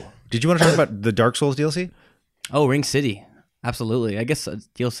 Oh, did you want to talk about the Dark Souls DLC? Oh, Ring City. Absolutely. I guess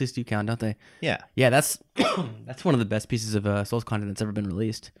DLCs do count, don't they? Yeah. Yeah, that's that's one of the best pieces of Souls content that's ever been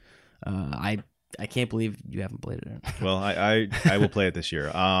released. I can't believe you haven't played it. Well, I will play it this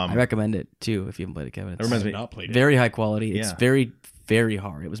year. I recommend it too if you haven't played it, Kevin. It's reminds I me- have not played it. very high quality. It's Yeah. very, very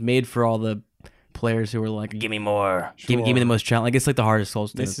hard. It was made for all the players who were like, "Give me more. Give me Sure. the most challenge." Like it's like the hardest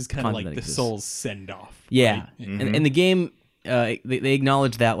Souls. This is kind of content like that the exists. Souls send-off. Yeah, right? and the game they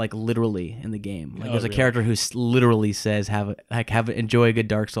acknowledge that like literally in the game. Like there's a really? character who literally says enjoy a good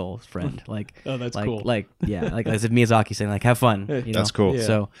Dark Souls friend. Like that's like, cool. Like like as if Miyazaki saying like have fun. You know? That's cool. Yeah,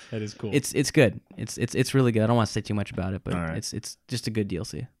 So that is cool. It's good. It's really good. I don't want to say too much about it, but All right. it's just a good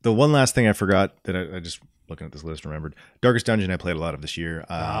DLC. The one last thing I forgot that I just looking at this list remembered. Darkest Dungeon I played a lot of this year.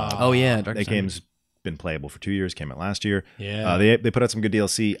 Oh yeah, that Darkest game's been playable for 2 years. Came out last year. Yeah. They put out some good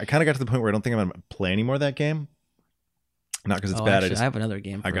DLC. I kind of got to the point where I don't think I'm gonna play any more of that game. Not because it's bad. Actually, I have another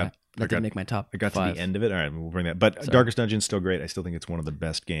game. That didn't make my top. I got 5. to the end of it. All right, we'll bring that. But Darkest Dungeon's still great. I still think it's one of the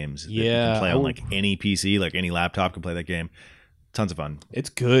best games. That you can play on like any PC, like any laptop can play that game. Tons of fun. It's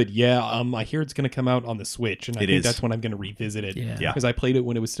good. Yeah. I hear it's going to come out on the Switch, and I think that's when I'm going to revisit it. Yeah. Because I played it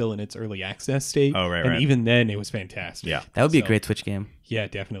when it was still in its early access state. Oh, right, and right. even then, it was fantastic. Yeah. That would be a great Switch game. Yeah,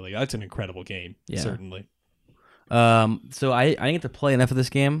 definitely. That's an incredible game. Yeah. Certainly. So I didn't get to play enough of this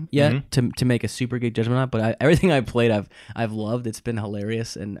game yet to make a super good judgment on it, but everything I've played I've loved. It's been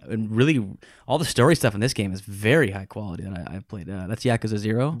hilarious and really all the story stuff in this game is very high quality that I've played. That's Yakuza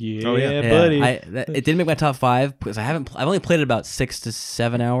 0. Yeah, Oh, yeah. buddy. It didn't make my top 5 because I've only played it about 6 to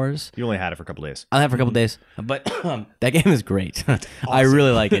 7 hours. You only had it for a couple days. I'll have it for a couple days, but that game is great. I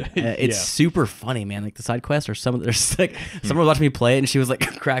really like it. It's super funny, man. Like the side quests or someone was watching me play it and she was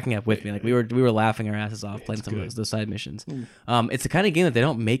like cracking up with me. Like we were laughing our asses off playing some of those side missions. It's the kind of game that they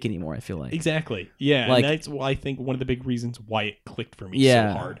don't make anymore, I feel like. Exactly. Yeah. Like, and that's why I think one of the big reasons why it clicked for me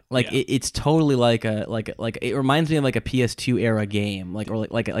so hard. Like it's totally like it reminds me of like a PS2 era game, like a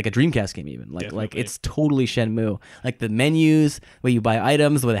Dreamcast game even. Like it's totally Shenmue. Like the menus, where you buy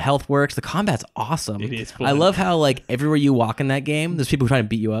items, the way the health works, the combat's awesome. It is fun. I love how like everywhere you walk in that game, there's people trying to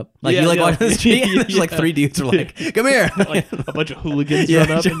beat you up. Like you walk down the street and there's like 3 dudes who are like, come here. Like a bunch of hooligans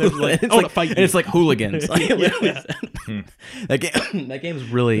run up and they're like, it's oh, like, fight you. and it's like hooligans. Like, that game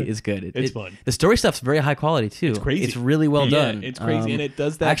is good. It's fun. The story stuff's very high quality too. It's crazy. It's really well done. It's crazy, and it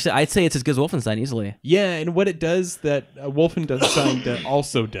does that. Actually, I'd say it's as good as Wolfenstein easily. Yeah, and what it does that Wolfenstein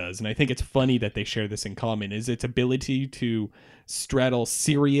also does, and I think it's funny that they share this in common, is its ability to straddle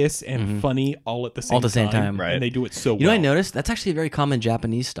serious and funny all at the same time. Right. And they do it so well. You know what I noticed? That's actually a very common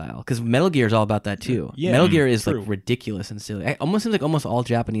Japanese style because Metal Gear is all about that too. Yeah, Metal Gear is true. like ridiculous and silly. It almost seems like almost all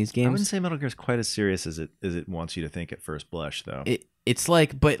Japanese games. I wouldn't say Metal Gear is quite as serious as it wants you to think at first blush, though. It's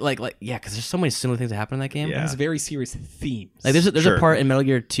like, but yeah, because there's so many similar things that happen in that game. It has very serious themes. Like there's a part in Metal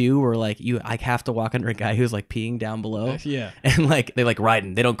Gear 2 where like you have to walk under a guy who's like peeing down below. Yeah. And like they like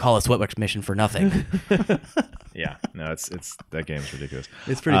Raiden, they don't call a sweatworks mission for nothing. Yeah, no, it's that game is ridiculous.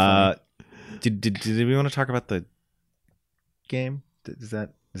 It's pretty funny. Did we want to talk about the game?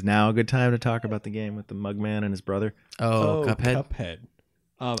 Is now a good time to talk about the game with the Mugman and his brother? Oh, Cuphead. Cuphead.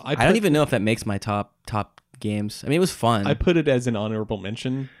 I don't even know if that makes my top games. I mean, it was fun. I put it as an honorable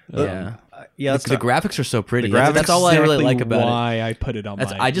mention. Yeah. Yeah, The graphics are so pretty. The graphics- That's all I really like about it. Why I put it on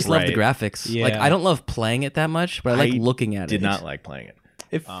mine. I just love the graphics. Yeah. Like I don't love playing it that much, but I like looking at it. Did not like playing it.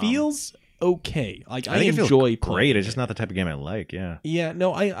 It feels okay. Like I think it feels enjoy great. playing It's just not the type of game I like. Yeah. Yeah,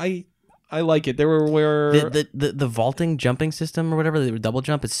 no, I like it. There were the vaulting jumping system or whatever, the double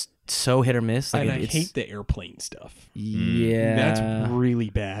jump is so hit or miss. Like and I it's, hate the airplane stuff. Yeah, That's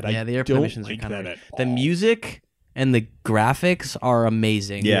really bad. Yeah, the I airplane don't missions like are kind that of at the all. music and the graphics are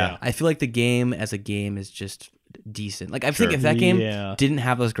amazing. Yeah. I feel like the game as a game is just decent. Like I think if that game didn't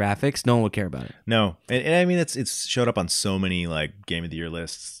have those graphics, no one would care about it. No, and I mean it's showed up on so many like Game of the Year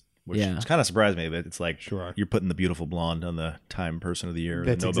lists, which kind of surprised me. But it's like you're putting the beautiful blonde on the Time Person of the Year,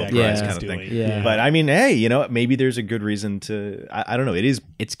 That's the Nobel exactly Prize what kind of it's thing. doing. Yeah. But I mean, hey, maybe there's a good reason to. I don't know.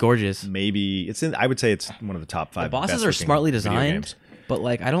 It's gorgeous. Maybe it's in. I would say it's one of the top 5. The bosses best are looking smartly video designed, games. but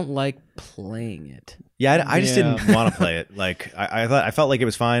like I don't like playing it. Yeah, I just didn't want to play it. Like I felt like it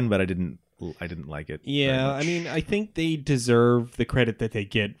was fine, but I didn't like it. Yeah, I mean, I think they deserve the credit that they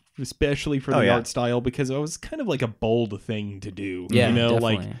get, especially for the art style, because it was kind of like a bold thing to do. Yeah,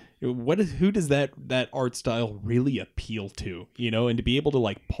 definitely. like who does that art style really appeal to? And to be able to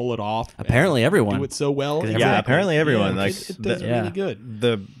like pull it off. Apparently, everyone do it so well. Yeah, apparently everyone like it does really good.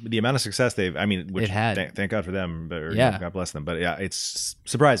 The amount of success which it had. Thank God for them. But God bless them. But yeah, it's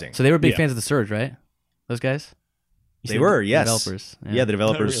surprising. So they were big fans of the Surge, right? Those guys. They were, yes. Developers. Yeah, the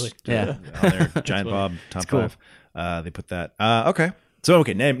developers. Really? Yeah. On their Giant Bob top 5. They put that. Okay. So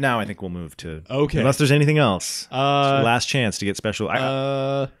now I think we'll move to unless there's anything else. Last chance to get special.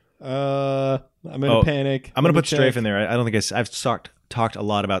 I'm gonna panic. I'm gonna put Strafe in there. I don't think I've talked a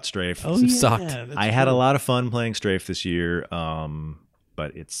lot about Strafe. Oh, yeah, sucked. I had a lot of fun playing Strafe this year,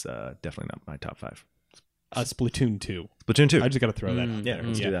 but it's definitely not my top 5. Splatoon 2. Splatoon 2. I just gotta throw that. Yeah,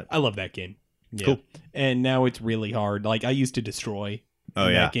 let's do that. I love that game. Yeah. Cool. And now it's really hard. Like I used to destroy Oh,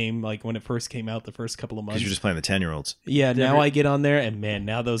 in yeah. that game, like when it first came out, the first couple of months. Because you're just playing the 10-year-olds. Yeah, now I get on there, and man,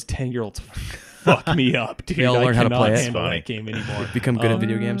 now those 10-year-olds fuck me up, dude. They all learn I how to cannot play it. handle Funny. that game anymore. Become good at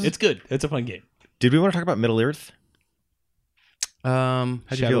video games. It's good. It's a fun game. Did we want to talk about Middle Earth? How'd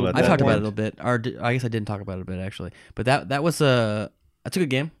you feel about I've that? talked about it a little bit. I guess I didn't talk about it a bit actually, but that's a good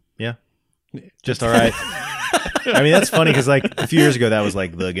game. Yeah. Just all right. I mean, that's funny because like a few years ago that was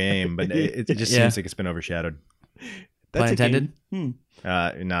like the game, but it just seems like it's been overshadowed. Pun intended.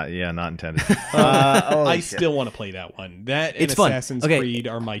 Not intended. I still want to play that one. That and It's fun. Assassin's Okay. Creed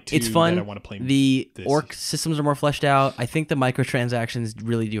are my two It's fun. that I want to play. The this. orc systems are more fleshed out. I think the microtransactions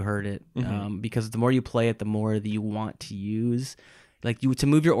really do hurt it because the more you play it, the more that you want to use. Like to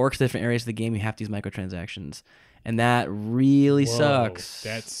move your orcs to different areas of the game, you have to use microtransactions, and that really sucks.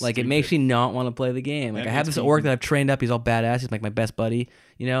 That's like stupid. it makes me not want to play the game. Like That I have makes this me- orc that I've trained up. He's all badass. He's like my best buddy.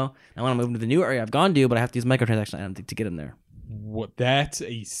 You know, I want to move him to the new area I've gone to, but I have to use microtransactions items to get him there. What? That's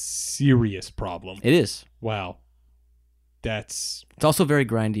a serious problem. It is. Wow. That's It's also very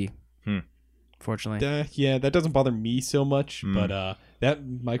grindy. Fortunately. yeah. That doesn't bother me so much, but that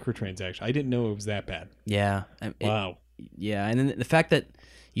microtransaction, I didn't know it was that bad. Yeah. Wow. Yeah, and then the fact that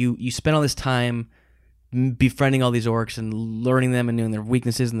you spend all this time befriending all these orcs and learning them and knowing their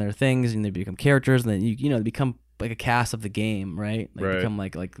weaknesses and their things, and they become characters, and then you they become like a cast of the game, right? Like Right. become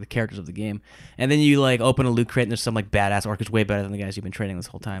like the characters of the game, and then you like open a loot crate and there's some like badass orc who's way better than the guys you've been training this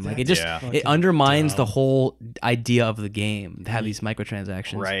whole time. Like it just it undermines the whole idea of the game to have these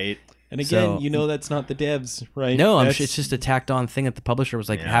microtransactions, Right. And again, So- that's not the devs, right? No, That's- it's just a tacked on thing that the publisher was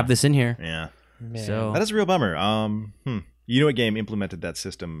like, Yeah. have this in here. Yeah. Man. So That is a real bummer. You know what game implemented that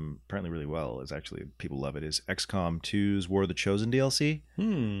system apparently really well is actually people love it is XCOM 2's War of the Chosen DLC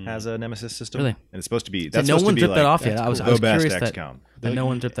has a nemesis system. Really? And it's supposed to be so that's no supposed one to be ripped like that off yet. I was the best curious XCOM. that no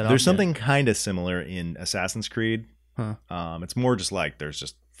one ripped that off. There's yet. something kind of similar in Assassin's Creed. Huh. It's more just like there's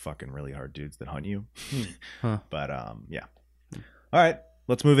just fucking really hard dudes that hunt you. Huh. But yeah. All right,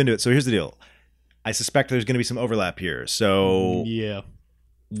 let's move into it. So here's the deal. I suspect there's going to be some overlap here. So yeah.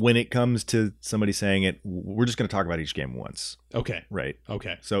 when it comes to somebody saying it, we're just going to talk about each game once, Okay. right?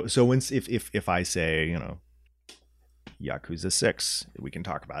 Okay. So if I say Yakuza 6, we can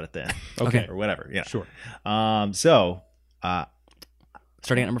talk about it then. Okay. Or whatever. Yeah. Sure. So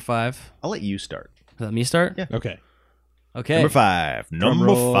Starting at number 5. I'll let you start. Let me start. Yeah. Okay. Okay. Number 5. Number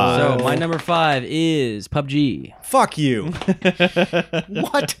roll. 5. So my number 5 is PUBG. Fuck you.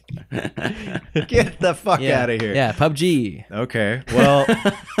 What? Get the fuck out of here. Yeah, PUBG. Okay. Well,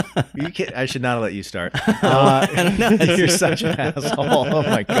 I should not have let you start. You're such an asshole. Oh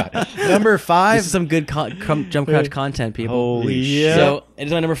my god. Number 5. This is some good Jump Crouch content, people. Holy Yeah. shit. So it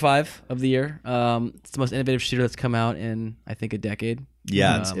is my number 5 of the year. It's the most innovative shooter that's come out in I think a decade.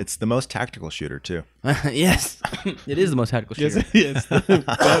 Yeah, it's the most tactical shooter too. Yes, it is the most tactical shooter. Yes.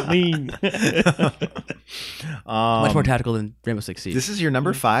 That mean. Much more tactical than Rainbow Six Siege. This is your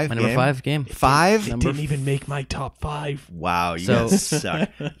number 5 my number 5 game. 5? Number Didn't even make my top 5. Wow, you So- guys suck.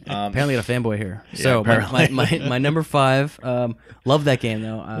 Apparently, got a fanboy here. So my number 5. Love that game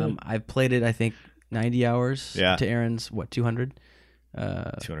though. I've played it. I think 90 hours. Yeah. To Aaron's 200.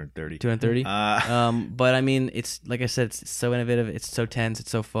 230. 230. But I mean, it's like I said, it's so innovative. It's so tense.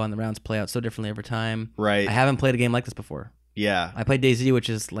 It's so fun. The rounds play out so differently every time. Right. I haven't played a game like this before. Yeah. I played DayZ, which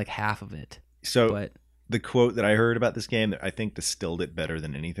is like half of it. So But the quote that I heard about this game that I think distilled it better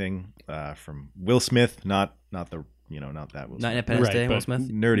than anything from Will Smith, not the not that Will not Smith, Independence Right, Day, Will but-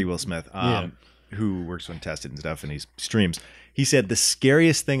 Smith. nerdy Will Smith, Yeah. who works on Tested and stuff, and he streams. He said the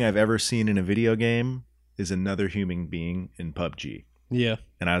scariest thing I've ever seen in a video game is another human being in PUBG. Yeah.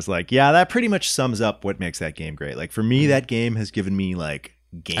 And I was like, yeah, that pretty much sums up what makes that game great. Like for me, that game has given me like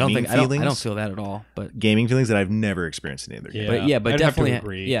gaming feelings. I don't feel that at all. But gaming feelings that I've never experienced in any other game. but I'd have to definitely,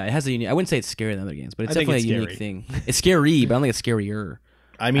 agree. yeah, it has a unique. I wouldn't say it's scarier than other games, but it's I think definitely a it's unique thing. It's scary, but I don't think it's scarier.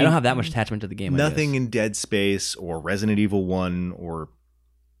 I mean, I don't have that much attachment to the game. nothing in Dead Space or Resident Evil 1 or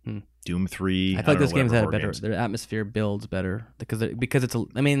Doom 3. I feel like those games had a horror better. games. Their atmosphere builds better because it's a.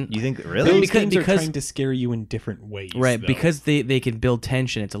 I mean, You think Those really? games are because- trying to scare you in different ways. right, though. because they can build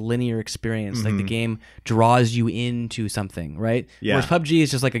tension. It's a linear experience. Like the game draws you into something, right? Yeah. Whereas PUBG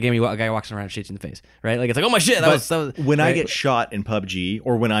is just like a game. A guy walks around and shoots you in the face, right? Like it's like, oh my shit, that was. When I right? get shot in PUBG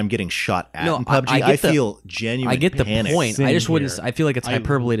or when I'm getting shot at No, in PUBG, I I, get the- feel genuine I get the panic. point. Same I just wouldn't. here. I feel like it's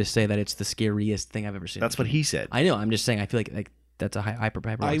hyperbole to say that it's the scariest thing I've ever seen. That's what he said. I know. I'm just saying. I feel like that's a hyper.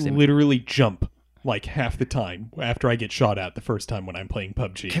 I statement. literally jump like half the time after I get shot at the first time when I'm playing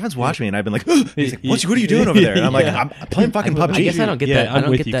PUBG. Kevin's watching me and I've been like, he's like what are you doing over there? And I'm like, Yeah. I'm playing fucking PUBG. I guess I don't get Yeah, that. I I'm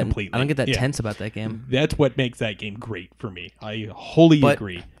don't with get you that. completely. I don't get that Yeah. tense about that game. That's what makes that game great for me. I wholly But-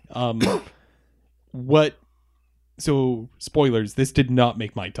 agree. What so spoilers, this did not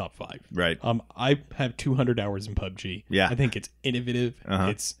make my top 5. Right. I have 200 hours in PUBG. Yeah. I think it's innovative.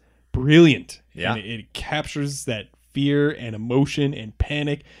 It's brilliant. Yeah. And it captures that fear and emotion and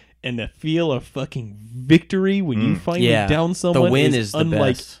panic and the feel of fucking victory when you finally down someone. The win is the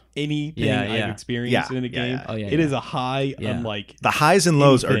unlike best. anything I've experienced in a game. Oh, yeah, It is a high unlike the highs and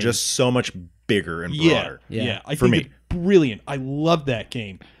lows anything. are just so much bigger and broader. Yeah. I For think me. it's brilliant. I love that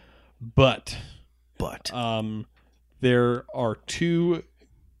game. But there are 2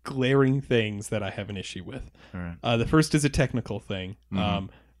 glaring things that I have an issue with. All right. The first is a technical thing.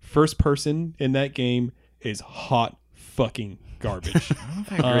 First person in that game is hot fucking garbage.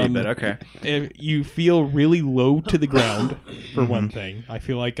 I agree, but okay. You feel really low to the ground, for one thing. I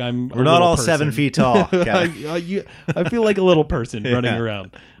feel like We're not all 7 feet tall. I feel like a little person running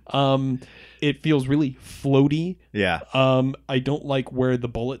around. It feels really floaty. Yeah. I don't like where the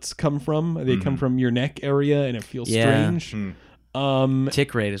bullets come from. They come from your neck area, and it feels strange.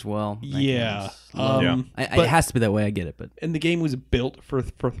 Tick rate as well. Yeah. It has to be that way. I get it, but and the game was built for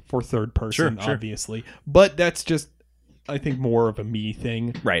third person, Sure. obviously. But that's just, I think, more of a me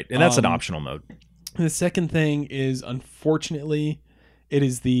thing. Right, and that's an optional mode. The second thing is, unfortunately, it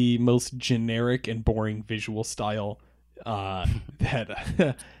is the most generic and boring visual style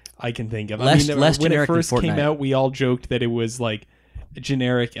that I can think of. Less when it generic than first came Fortnite. out, we all joked that it was like a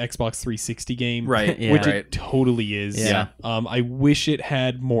generic Xbox 360 game, Right, which it totally is. Yeah. I wish it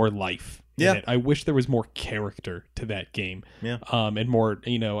had more life. Yeah. In it. I wish there was more character to that game. Yeah. And more,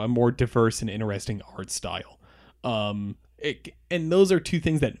 a more diverse and interesting art style. And those are 2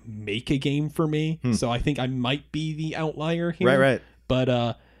 things that make a game for me. So I think I might be the outlier here. Right.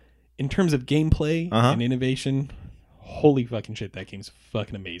 But in terms of gameplay and innovation, holy fucking shit, that game's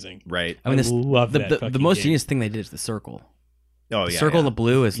fucking amazing. Right. I mean, love that. the most genius thing they did is the circle. Oh, The yeah. circle in the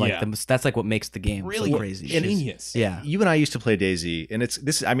blue is like Yeah. that's like what makes the game Really so crazy. genius. Yeah. You and I used to play DayZ, and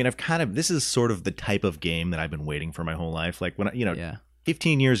this is sort of the type of game that I've been waiting for my whole life. Like when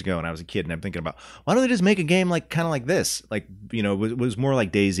 15 years ago when I was a kid, and I'm thinking about, why don't they just make a game like kind of like this? Like, was more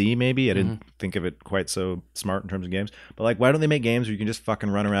like DayZ maybe. I didn't think of it quite so smart in terms of games. But like, why don't they make games where you can just fucking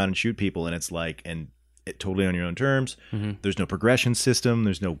run around and shoot people, and it's like, and it totally on your own terms. There's no progression system.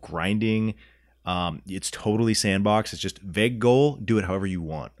 There's no grinding. It's totally sandbox. It's just vague goal. Do it however you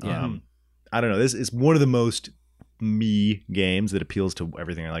want. Yeah. I don't know. This is one of the most me games that appeals to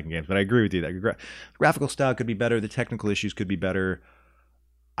everything I like in games. But I agree with you. That graphical style could be better. The technical issues could be better.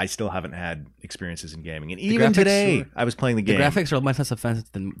 I still haven't had experiences in gaming. And even today, I was playing the game. The graphics are much less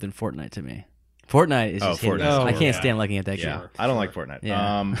offensive than Fortnite to me. Fortnite is just hideous. Fortnite. I can't stand looking at that game. Yeah, I don't like Fortnite.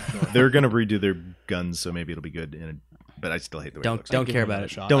 Yeah. They're going to redo their guns, so maybe it'll be good. But I still hate the way it looks. Don't Give care it about a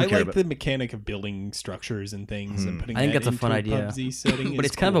it. shot. Don't I care like about- the mechanic of building structures and things and putting I think that that's a fun into idea. PUBG setting. But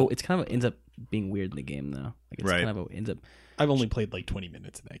is it's kind cool. of ends up being weird in the game though. Like it's Right. kind of ends up. I've only played like 20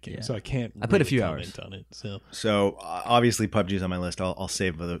 minutes of that game, Yeah. so I can't. I put a really few comment hours. on it. So So obviously PUBG's on my list. I'll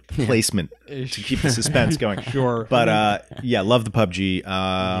save the placement to keep the suspense going. Sure, But love the PUBG.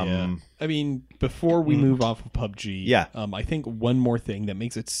 yeah. I mean, before we move off of PUBG, Yeah. I think one more thing that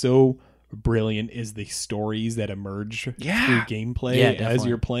makes it so brilliant is the stories that emerge through gameplay Yeah, as definitely.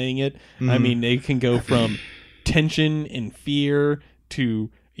 you're playing it. I mean, they can go from tension and fear to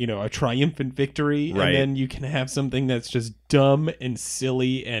a triumphant victory, Right. and then you can have something that's just dumb and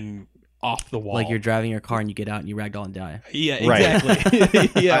silly and off the wall. Like you're driving your car and you get out and you ragdoll and die. Yeah, Right. exactly.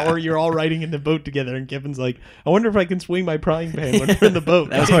 Yeah, or you're all riding in the boat together, and Kevin's like, "I wonder if I can swing my frying pan when we're in the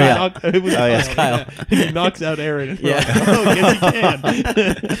boat." That's And Kyle. it was Oh, yeah, it's Kyle. Yeah. He knocks out Aaron. And Yeah. yeah. Like, oh, yes, he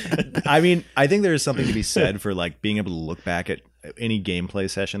can. I mean, I think there is something to be said for like being able to look back at any gameplay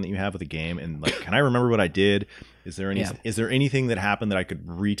session that you have with a game and like, can I remember what I did? Is there anything that happened that I could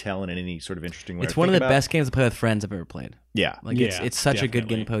retell in any sort of interesting way? It's one of the best games to play with friends I've ever played. Yeah. Like Yeah, it's such a good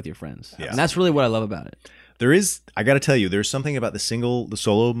game definitely. to play with your friends. Yeah. And that's really what I love about it. There is, I got to tell you, there's something about the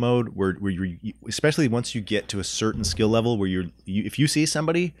solo mode where you, especially once you get to a certain skill level where if you see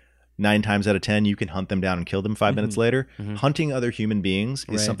somebody 9 times out of 10, you can hunt them down and kill them 5 minutes later. Hunting other human beings is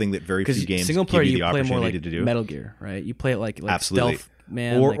Right. something that very few games single player give you you the play more opportunity like to do. Metal Gear, right? You play it like Absolutely. Stealth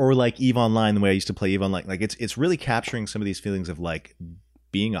Man, or like EVE Online, the way I used to play EVE Online. Like it's really capturing some of these feelings of like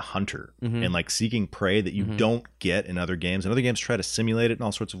being a hunter and like seeking prey that you don't get in other games. And other games try to simulate it in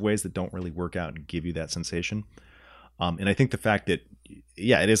all sorts of ways that don't really work out and give you that sensation. And I think the fact that,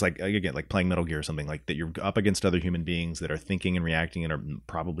 it is like, again, like playing Metal Gear or something, like that you're up against other human beings that are thinking and reacting and are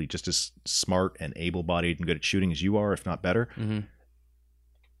probably just as smart and able-bodied and good at shooting as you are, if not better.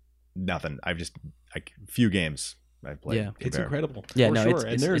 Nothing. Few games I've played. Yeah. It's incredible. Yeah, for no, sure. it's-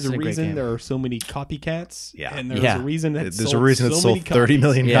 and it's- there's it's a a great reason game. there are so many copycats. Yeah. And there's Yeah. a reason that There's a reason so it sold many 30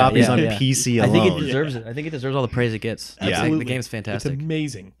 million copies. copies on PC I think it alone. deserves it. I think it deserves all the praise it gets. Yeah. Absolutely. The game's fantastic. It's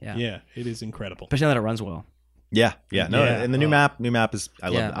amazing. Yeah. Yeah, it is incredible. Especially now that it runs well. Yeah. No, Yeah. and the new map is I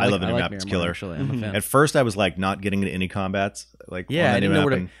love the new map. It's killer. Actually, I'm a fan. At first, I was like not getting into any combats. Like Yeah, on I the didn't new know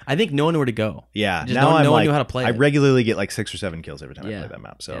where map, to. I think no one knew where to go. Yeah, Just now no I'm one like, knew how to play I it. regularly get like 6 or 7 kills every time I Yeah. play that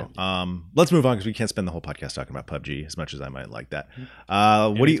map. So, let's move on because we can't spend the whole podcast talking about PUBG as much as I might like that.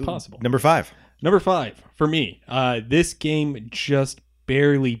 What do you? possible. Number 5. Number 5 for me. This game just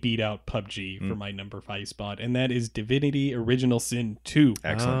barely beat out PUBG for my number 5 spot, and that is Divinity Original Sin 2.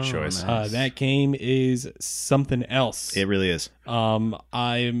 Excellent choice. nice. That game is something else. It really is. I'm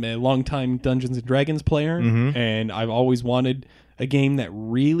a longtime Dungeons and Dragons player, Mm-hmm. and I've always wanted a game that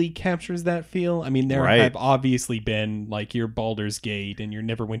really captures that feel. I mean, there Right. have obviously been like your Baldur's Gate and your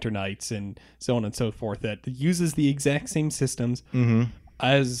Neverwinter Nights and so on and so forth that uses the exact same systems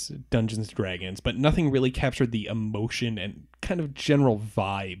as Dungeons and Dragons, but nothing really captured the emotion and kind of general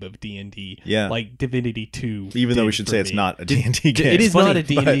vibe of D&D. Yeah. Like Divinity 2. Even though we did should for say it's me. not a D&D game. It is funny, not a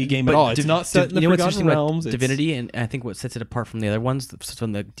D&D game at all. It's not set in the what's Forgotten interesting Realms. about Divinity, and I think what sets it apart from the other ones,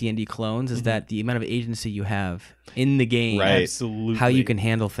 from the D&D clones, is that the amount of agency you have in the game, Right. Absolutely. how you can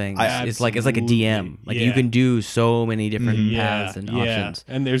handle things. It's like a Absolutely. DM. Like Yeah. you can do so many different paths and options.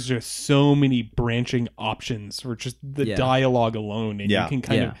 And there's just so many branching options for just the Yeah. dialogue alone. And Yeah. you can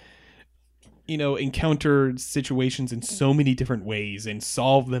kind of, encounter situations in so many different ways and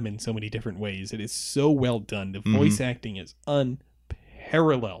solve them in so many different ways. It is so well done. The voice acting is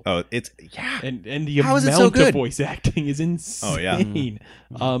unparalleled. Oh, it's And the How is amount it so of good? voice acting is insane.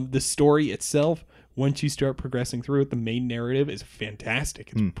 The story itself, once you start progressing through it, the main narrative is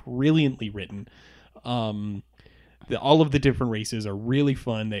fantastic. It's brilliantly written. All of the different races are really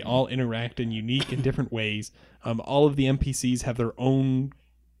fun. They all interact in unique and different ways. All of the NPCs have their own,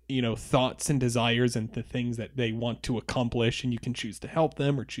 thoughts and desires and the things that they want to accomplish, and you can choose to help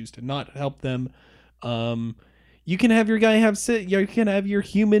them or choose to not help them. You can have your guy you can have your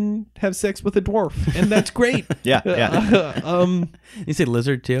human have sex with a dwarf, and that's great. yeah. You say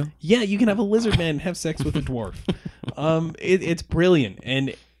lizard too? Yeah, you can have a lizard man have sex with a dwarf. It's brilliant,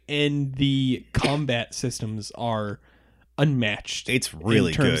 and the combat systems are unmatched. It's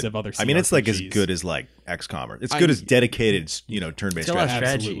really in terms good. of other. I mean, it's like as CRPGs. good as like XCOM. It's good as dedicated, turn-based It's got a lot of strategy. strategy.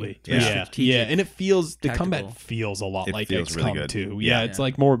 Absolutely. It's very Yeah, strategic, and it feels the tactical. combat feels a lot It like feels XCOM really good. too. Yeah. Yeah, it's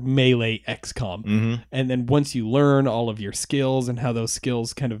like more melee XCOM. And then once you learn all of your skills and how those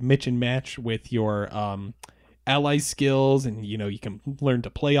skills kind of mix and match with your ally skills, and you can learn to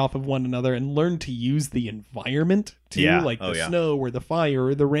play off of one another and learn to use the environment too, Yeah. like Oh, the yeah. snow or the fire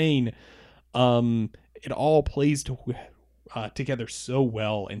or the rain. It all plays together so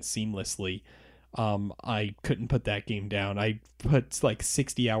well and seamlessly. I couldn't put that game down. I put like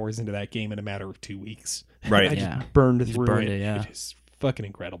 60 hours into that game in a matter of 2 weeks. Right. I Yeah. just burned just through burned it. it, yeah. It is fucking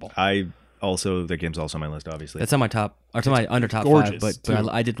incredible. That game's also on my list, obviously. That's on my top, or to my under top gorgeous, 5. But too.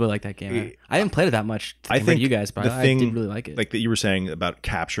 I did really like that game. I didn't play it that much. Compared to you guys, but I did really like it. Like that you were saying about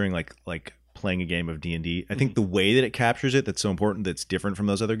capturing, like playing a game of D&D. I think the way that it captures it, that's so important. That's different from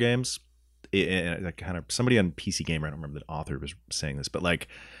those other games. Somebody on PC Gamer, I don't remember the author was saying this, but like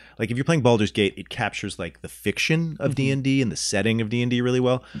if you're playing Baldur's Gate, it captures like the fiction of D&D and the setting of D&D really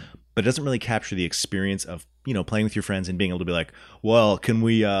well, but it doesn't really capture the experience of playing with your friends and being able to be like, well, can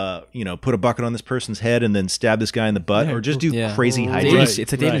we put a bucket on this person's head and then stab this guy in the butt, or just do crazy The hijinks. agency.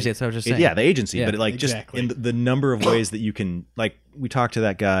 It's like the agency. That's what I was just saying. Yeah, the agency, Yeah. but like Exactly. just in the number of ways that you can, like we talked to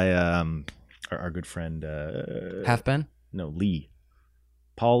that guy, our good friend, Half Ben? no, Lee.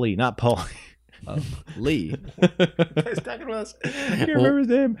 Paul Lee, not Paul. Lee. He's talking to us. I can't remember his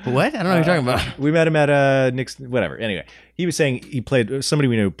name. What? I don't know what you're talking about. We met him at Nick's, whatever. Anyway, he was saying he played, somebody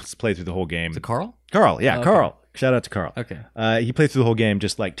we know played through the whole game. Is it Carl? Carl, yeah, Okay. Carl. Shout out to Carl. Okay. He played through the whole game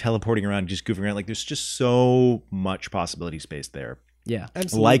just like teleporting around, just goofing around. Like there's just so much possibility space there. Yeah.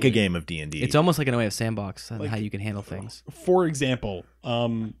 Absolutely. Like a game of D&D. It's almost like in a way of sandbox and how you can handle things. For example,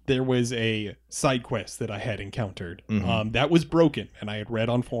 there was a side quest that I had encountered that was broken, and I had read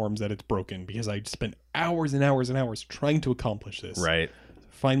on forums that it's broken because I spent hours and hours and hours trying to accomplish this. Right.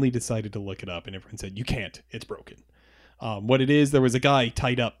 Finally decided to look it up, and everyone said, you can't, it's broken. What it is, there was a guy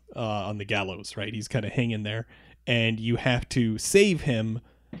tied up on the gallows, right? He's kind of hanging there, and you have to save him,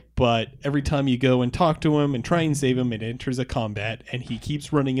 but every time you go and talk to him and try and save him, it enters a combat, and he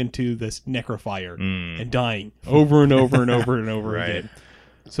keeps running into this necrofire and dying over and over and over and over Right. again.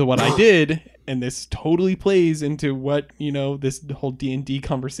 So what I did, and this totally plays into what, this whole D&D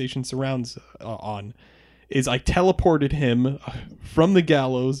conversation surrounds on, is I teleported him from the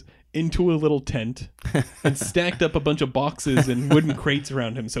gallows into a little tent and stacked up a bunch of boxes and wooden crates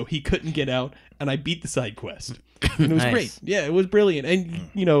around him so he couldn't get out, and I beat the side quest. And it was great. Yeah, it was brilliant. And,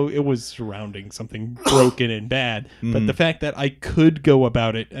 it was surrounding something broken and bad, but the fact that I could go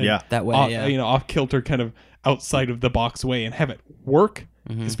about it that way, off kilter, kind of outside of the box way, and have it work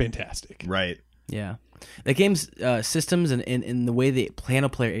is fantastic. Right. Yeah. The game's systems and the way they plan a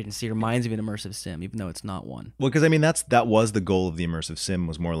player agency reminds me of an immersive sim, even though it's not one. Well, because I mean that was the goal of the immersive sim,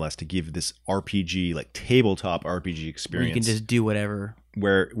 was more or less to give this RPG, like tabletop RPG experience. Where you can just do whatever.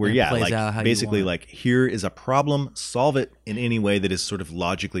 Where like basically like, here is a problem, solve it in any way that is sort of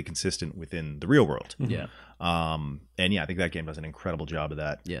logically consistent within the real world. Yeah. And yeah, I think that game does an incredible job of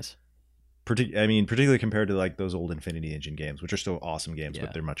that. Yes. Particularly compared to like those old Infinity Engine games, which are still awesome games,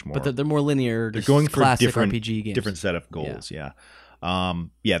 but they're much more. But they're more linear. They're going for classic different RPG games. Different set of goals. Yeah.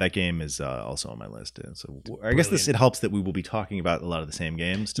 That game is also on my list. So I guess it helps that we will be talking about a lot of the same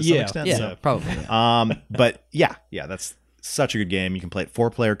games to some extent. Yeah, so. Probably. Yeah. But yeah, that's such a good game. You can play it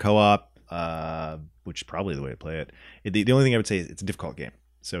 4-player co-op, which is probably the way to play it. The only thing I would say is it's a difficult game.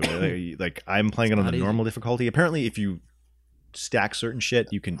 So like I'm playing it on the normal difficulty. Apparently, if you stack certain shit,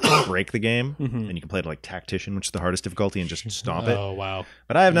 you can break the game, and you can play it like Tactician, which is the hardest difficulty, and just stomp it. Oh wow!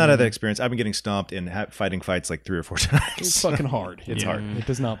 But I have not had that experience. I've been getting stomped and fighting fights like 3 or 4 times. It's fucking hard. It's hard. It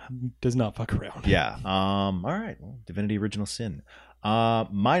does not fuck around. Yeah. All right. Well, Divinity Original Sin.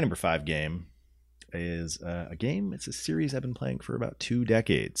 My number 5 game is a game. It's a series I've been playing for about 2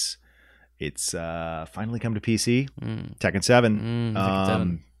 decades. It's finally come to PC. Tekken 7. Tekken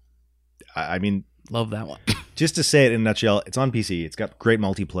 7. I mean, love that one. Just to say it in a nutshell, it's on PC. It's got great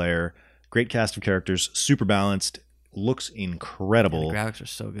multiplayer, great cast of characters, super balanced, looks incredible. Yeah, the graphics are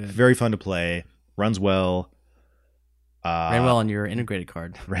so good. Very fun to play, runs well. Ran well on your integrated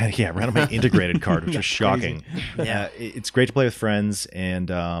card. Ran on my integrated card, which was shocking. Yeah, it's great to play with friends, and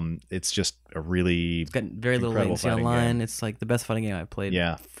it's just a really it's got very little latency online. Game. It's like the best fighting game I've played.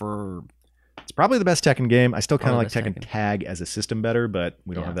 Yeah. For it's probably the best Tekken game. I still kind of like Tekken Tag as a system better, but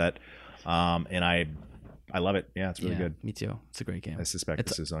we don't have that. And I love it. Yeah, it's really good. Me too. It's a great game. I suspect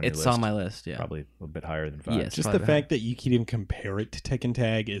this is on your list. It's on my list, yeah. Probably a little bit higher than 5. Yes, just the fact that you can even compare it to Tekken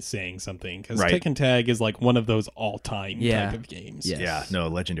Tag is saying something. Because Tekken Tag is like one of those all-time type of games. Yes. Yeah, no,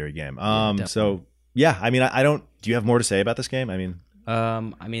 legendary game. So, yeah, I mean, I don't... Do you have more to say about this game? I mean,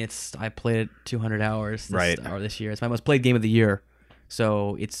 I played it 200 hours this year. It's my most played game of the year.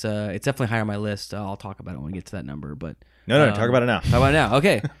 So it's definitely higher on my list. I'll talk about it when we get to that number. But No, talk about it now. Talk about it now.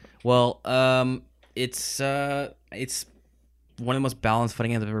 Okay. Well, it's one of the most balanced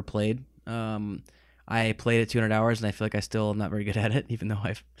fighting games I've ever played. I played it 200 hours, and I feel like I still am not very good at it, even though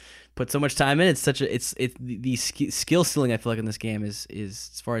I've put so much time in. It's the skill ceiling I feel like in this game is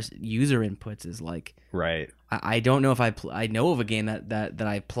as far as user inputs is like right. I don't know if I know of a game that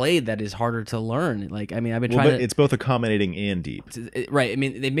I played that is harder to learn. Like I mean, I've been trying. But it's both accommodating and deep. Right. I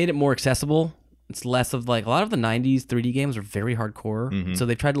mean, they made it more accessible. It's less of like a lot of the 90s 3D games are very hardcore. So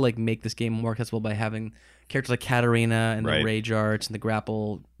they've tried to like make this game more accessible by having characters like Katarina and the rage arts and the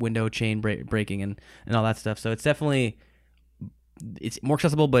grapple window chain breaking and all that stuff. So it's definitely more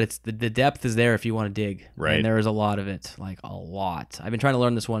accessible, but it's the depth is there if you want to dig. Right. And there is a lot of it, like a lot. I've been trying to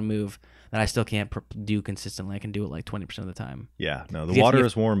learn this one move that I still can't do consistently. I can do it like 20% of the time. Yeah. No, the water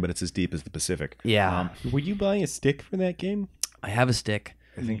is warm, but it's as deep as the Pacific. Yeah. Were you buying a stick for that game? I have a stick.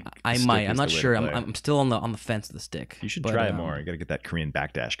 I think I might. I'm not sure. I'm still on the fence of the stick. You should try it more. You got to get that Korean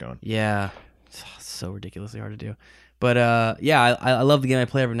backdash going. Yeah, it's so ridiculously hard to do. But I love the game. I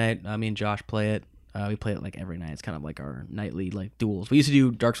play every night. Me and Josh play it. We play it like every night. It's kind of like our nightly like duels. We used to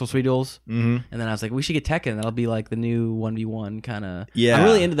do Dark Souls 3 duels, and then I was like, we should get Tekken. That'll be like the new 1v1 kind of. Yeah, I'm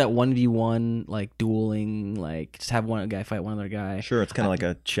really into that 1v1 like dueling. Like just have one guy fight one other guy. Sure, it's kind of like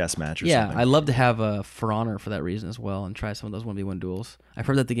a chess match or something. Yeah, I love to have a For Honor for that reason as well, and try some of those 1v1 duels. I've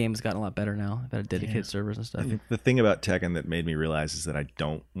heard that the game has gotten a lot better now. They've had dedicated servers and stuff. I think the thing about Tekken that made me realize is that I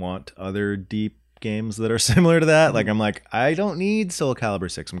don't want other deep games that are similar to that. Like I'm like, I don't need Soul Calibur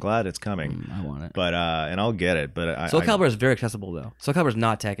 6. I'm glad it's coming. I want it. But and I'll get it. But Soul Calibur is very accessible though. Soul Calibur is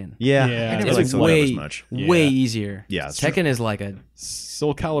not Tekken. Yeah. I never liked Soul Calibur as much. Way easier. Yeah. Tekken is like a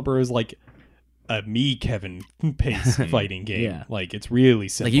Soul Calibur is like a Kevin pace fighting game. Yeah. Like it's really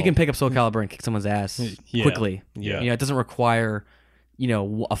simple. Like you can pick up Soul Calibur and kick someone's ass quickly. Yeah. It doesn't require,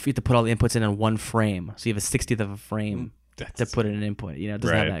 you have to put all the inputs in one frame. So you have a 60th of a frame to put in an input. It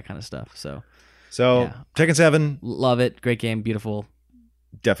doesn't have that kind of stuff. So Tekken 7. Love it. Great game. Beautiful.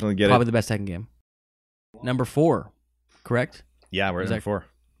 Definitely get Probably the best Tekken game. Number 4. Correct? Yeah, we're at number 4.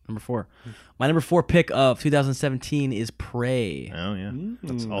 Number 4. My number 4 pick of 2017 is Prey. Oh, yeah.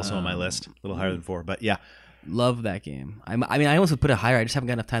 That's also on my list. A little higher than 4. But yeah. Love that game. I mean, I almost would put it higher. I just haven't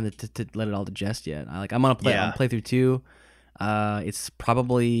got enough time to let it all digest yet. I'm on playthrough 2. It's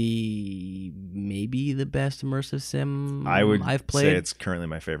probably maybe the best immersive sim I've played. Say it's currently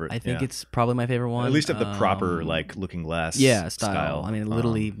my favorite. I think it's probably my favorite one. At least of the proper like Looking Glass style. I mean, it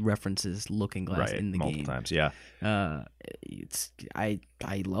literally references Looking Glass in the multiple game times. Yeah, I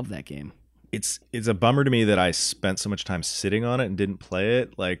love that game. It's a bummer to me that I spent so much time sitting on it and didn't play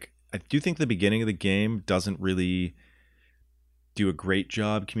it. Like, I do think the beginning of the game doesn't really do a great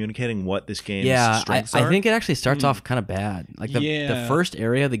job communicating what this game's strengths are. I think it actually starts off kind of bad. Like the first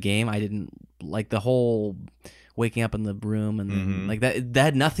area of the game, I didn't like the whole waking up in the room and then, like that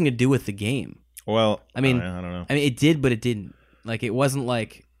had nothing to do with the game. Well, I mean, I don't know. I mean, it did, but it didn't. Like, it wasn't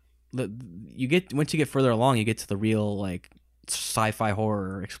like once you get further along, you get to the real like sci-fi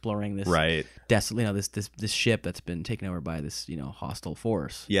horror exploring this this ship that's been taken over by this hostile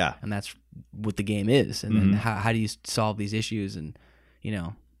force. Yeah, and that's what the game is. And then how do you solve these issues? And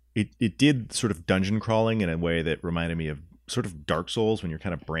it did sort of dungeon crawling in a way that reminded me of sort of Dark Souls when you're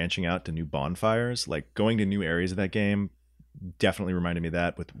kind of branching out to new bonfires. Like, going to new areas of that game definitely reminded me of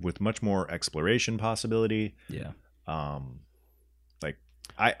that with much more exploration possibility. Yeah. Like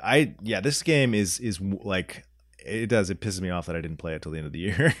this game is like. It pisses me off that I didn't play it till the end of the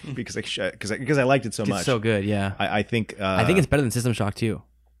year because I liked it so much. It's so good, yeah. I think it's better than System Shock 2.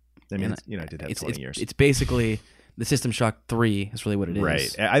 I mean, I did have 20 years. It's basically the System Shock 3 is really what it is.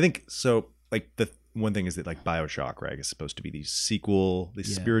 Right. I think so. Like, the one thing is that like BioShock, right, is supposed to be the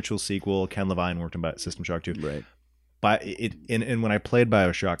spiritual sequel. Ken Levine worked on System Shock 2. Right. But and when I played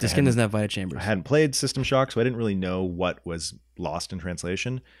BioShock, this game doesn't have Vita Chambers. I hadn't played System Shock, so I didn't really know what was lost in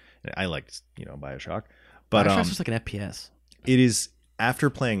translation. I liked BioShock. But BioShock's just like an FPS. It is. After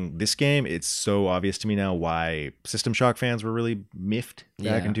playing this game, it's so obvious to me now why System Shock fans were really miffed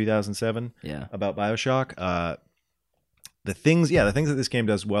back in 2007 about BioShock. The things that this game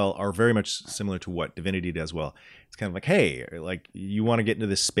does well are very much similar to what Divinity does well. It's kind of like, hey, like, you want to get into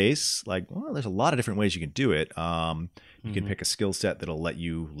this space? Like, well, there's a lot of different ways you can do it. You can pick a skill set that'll let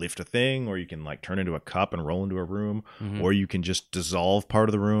you lift a thing, or you can like turn into a cup and roll into a room, or you can just dissolve part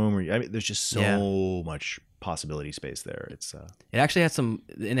of the room. I mean, there's just so much possibility space there. It actually has some,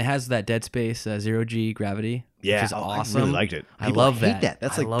 and it has that Dead Space 0G gravity. Yeah, which is awesome. I really liked it. I love that.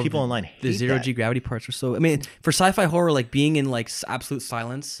 That's like people online hate the 0G gravity parts are so. I mean, for sci-fi horror, like being in like absolute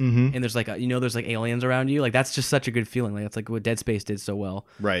silence, and there's like there's like aliens around you, like that's just such a good feeling. Like that's like what Dead Space did so well.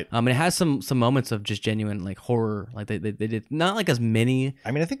 Right. And it has some moments of just genuine like horror. Like they did not like as many. I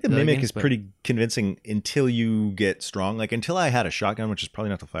mean, I think the mimic is pretty convincing until you get strong. Like, until I had a shotgun, which is probably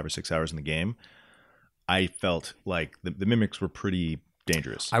not till 5 or 6 hours in the game, I felt like the mimics were pretty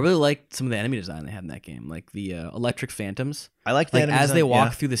dangerous. I really liked some of the enemy design they had in that game, like the electric phantoms. I like the enemy as design, they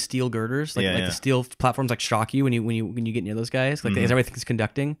walk through the steel girders, like the steel platforms like shock you when you get near those guys. Like as everything's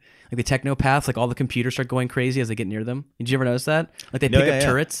conducting, like the technopaths, like all the computers start going crazy as they get near them. Did you ever notice that? Like they pick up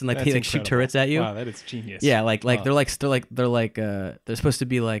turrets and like they shoot turrets at you. Wow, that is genius. Yeah, they're supposed to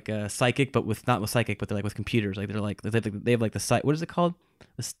be like psychic, but not with psychic, but they're like with computers. Like they have like the what is it called?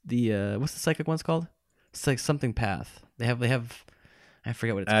 What's the psychic one's called? It's like something path. They have I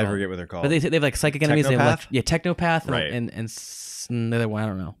forget what it's called. I forget what they're called. But they have like psychic enemies. Technopath? They have Technopath Right. and another one, I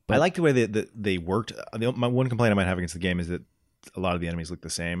don't know. But I like the way they worked. My one complaint I might have against the game is that a lot of the enemies look the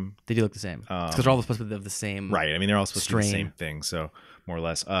same. They do look the same. Because they're all supposed to be of the same. Right. I mean, they're all supposed to be the same thing, so more or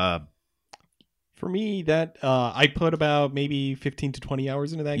less. For me, that I put about maybe 15 to 20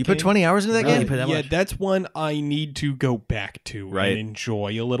 hours into that game. You put 20 hours into that Really? game? You put that Yeah, much? that's one I need to go back to and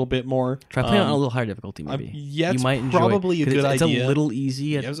enjoy a little bit more. Try playing on a little higher difficulty, maybe. Yeah, you it's might enjoy probably it. a good It's idea. a little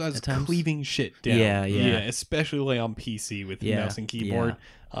easy at, I was at times. cleaving shit down. Yeah. Especially on PC with mouse and keyboard.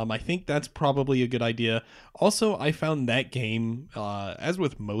 I think that's probably a good idea. Also, I found that game, as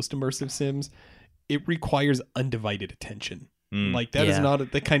with most immersive sims, it requires undivided attention. Like that is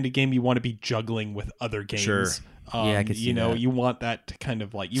not the kind of game you want to be juggling with other games. Sure. I could see that. You want that to kind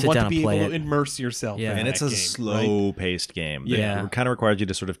of like Sit want down to be and play able to it. immerse yourself. Yeah. in And that it's a game, slow-paced game. Yeah. It kind of requires you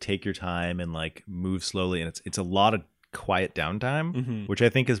to sort of take your time and like move slowly, and it's a lot of quiet downtime, which I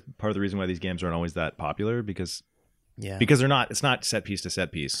think is part of the reason why these games aren't always that popular because they're not. It's not set piece to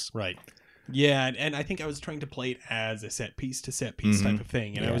set piece. Right. Yeah, and I think I was trying to play it as a set piece to set piece type of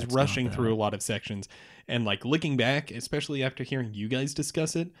thing, and I was rushing through a lot of sections. And like looking back, especially after hearing you guys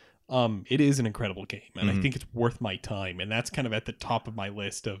discuss it, it is an incredible game, and I think it's worth my time. And that's kind of at the top of my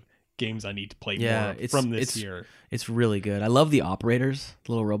list of games I need to play more from this year. It's really good. I love the operators,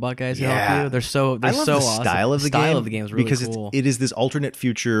 the little robot guys who Yeah. help you. They're so I love so the awesome. style of the game. Style of the game is really because cool. it is this alternate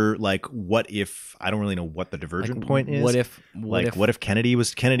future. Like, what if I don't really know what the divergent point is? What if Kennedy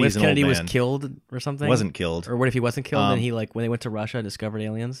was Kennedy was killed or something? Wasn't killed. Or what if he wasn't killed and he when they went to Russia discovered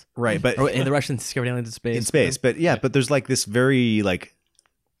aliens? Right, but and the Russians discovered aliens in space. But there's like this very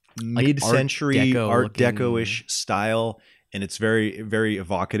mid-century Art Deco-ish style, and it's very, very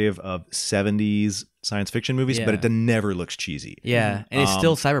evocative of 70s science fiction movies, but it never looks cheesy. Yeah, and it's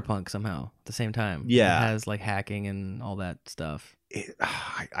still cyberpunk somehow at the same time. Yeah. It has like hacking and all that stuff.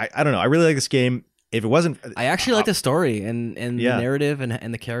 I don't know. I really like this game. If it wasn't... I actually like the story and the narrative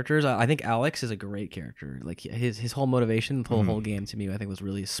and the characters. I think Alex is a great character. Like his whole motivation, the whole game to me, I think was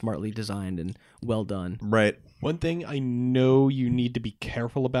really smartly designed and well done. Right. One thing I know you need to be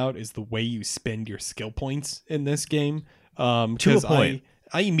careful about is the way you spend your skill points in this game. To a point.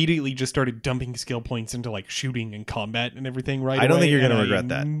 I immediately just started dumping skill points into like shooting and combat and everything right away. I don't think you're going to regret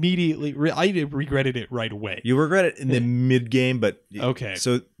that. I regretted it right away. You regret it in the mid-game, but... Okay.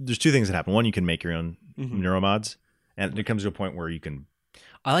 So there's two things that happen. One, you can make your own neuromods, and it comes to a point where you can...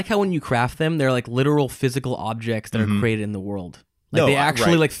 I like how when you craft them, they're like literal physical objects that are created in the world. Like they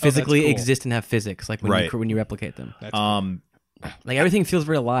actually like physically exist and have physics, like when you replicate them. That's cool. Like everything feels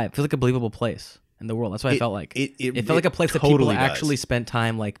very alive. It feels like a believable place in the world. That's what I felt like. It felt like a place that people actually spent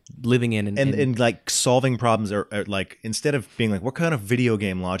time like living in and like solving problems or like instead of being like, what kind of video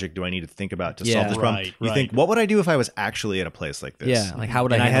game logic do I need to think about to solve this problem? You think, what would I do if I was actually at a place like this? Yeah, like how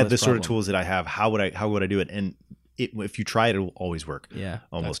would and I had the sort of tools that I have, how would I do it? And if you try it, it'll always work. Yeah.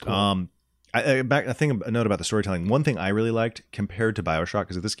 Almost. Cool. I think a note about the storytelling. One thing I really liked compared to BioShock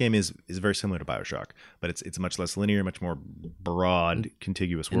is that this game is very similar to BioShock, but it's much less linear, much more broad,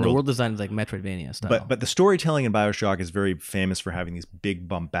 contiguous world. And the world design is like Metroidvania style. But the storytelling in BioShock is very famous for having these big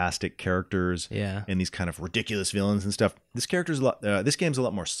bombastic characters and these kind of ridiculous villains and stuff. This game's a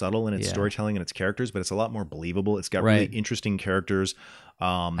lot more subtle in its storytelling and its characters, but it's a lot more believable. It's got really interesting characters.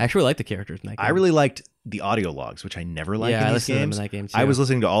 I actually like the characters in that game. I really liked the audio logs, which I never liked in these games. In that game too. I was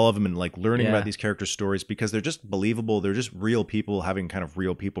listening to all of them and like learning about these characters' stories because they're just believable. They're just real people having kind of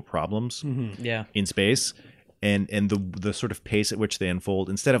real people problems in space. And the sort of pace at which they unfold,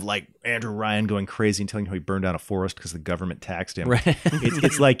 instead of like Andrew Ryan going crazy and telling you how he burned down a forest because the government taxed him,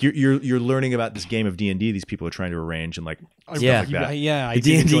 it's like you're learning about this game of D&D these people are trying to arrange and like stuff like that. I the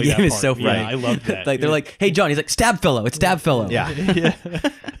D&D game is so funny. Yeah, I love that. Like they're like, hey John, he's like stab fellow, it's stab fellow. Yeah.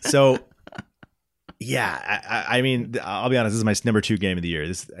 So yeah, I mean, I'll be honest, this is my number 2 game of the year.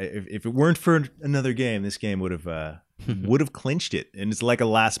 This if it weren't for another game, this game would have clinched it, and it's like a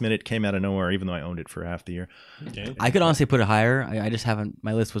last minute came out of nowhere, even though I owned it for half the year. Okay. I could honestly put it higher. I just haven't.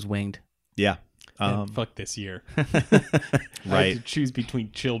 My list was winged. Yeah. Fuck this year. Right. I had to choose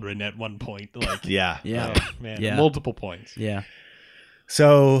between children at one point. Like Yeah. Multiple points. Yeah.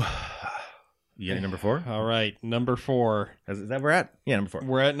 So you got number 4? All right, number 4. Is that where we're at? Yeah, number 4.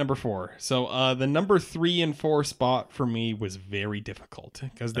 We're at number 4. So the number 3 and 4 spot for me was very difficult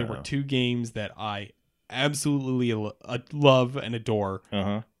because there were two games that I absolutely love and adore.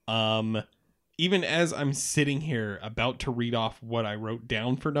 Even as I'm sitting here about to read off what I wrote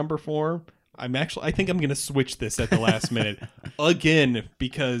down for number 4, I think I'm gonna switch this at the last minute again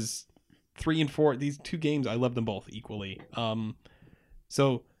because 3 and 4, these two games, I love them both equally.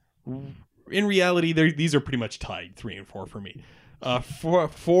 So in reality, these are pretty much tied, 3 and 4 for me.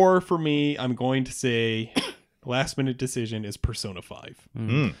 4 for me, I'm going to say last minute decision is Persona 5.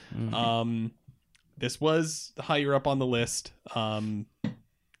 This was higher up on the list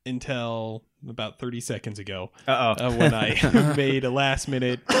until about 30 seconds ago when I made a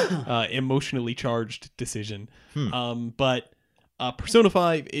last-minute emotionally charged decision. But Persona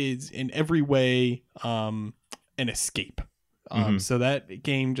 5 is in every way an escape. So that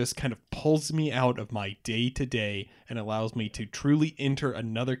game just kind of pulls me out of my day-to-day and allows me to truly enter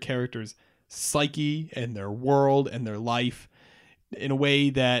another character's psyche and their world and their life in a way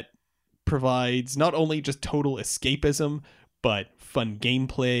that provides not only just total escapism, but fun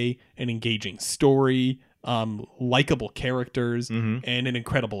gameplay, an engaging story, likable characters, and an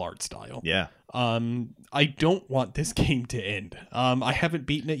incredible art style. Yeah. I don't want this game to end. I haven't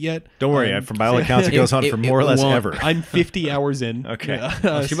beaten it yet. Don't worry. From by all accounts, it goes on for more or less ever. I'm 50 hours in. Okay.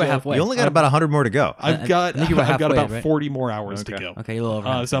 You're about halfway. You only got about 100 more to go. I've got about 40 more hours to go. Okay, you're a little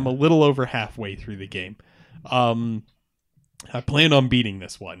over. So I'm a little over halfway through the game. I plan on beating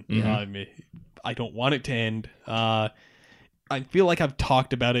this one. I don't want it to end. I feel like I've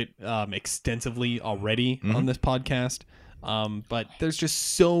talked about it extensively already on this podcast. But there's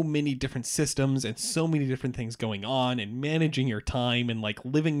just so many different systems and so many different things going on, and managing your time and like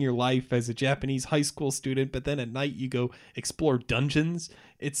living your life as a Japanese high school student. But then at night you go explore dungeons.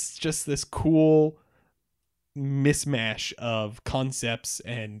 It's just this cool mismatch of concepts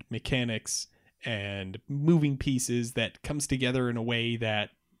and mechanics and moving pieces that comes together in a way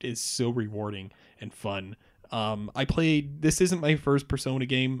that is so rewarding and fun. This isn't my first Persona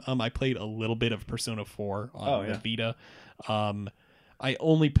game. I played a little bit of Persona 4 on the Vita. I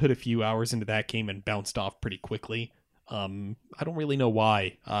only put a few hours into that game and bounced off pretty quickly. I don't really know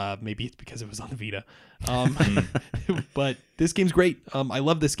why. Maybe it's because it was on the Vita. But this game's great. I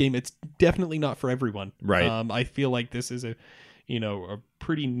love this game. It's definitely not for everyone. Right. I feel like this is a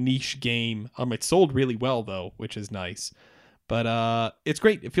pretty niche game. It sold really well though, which is nice. But it's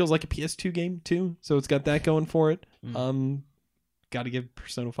great. It feels like a PS2 game too, so it's got that going for it. Got to give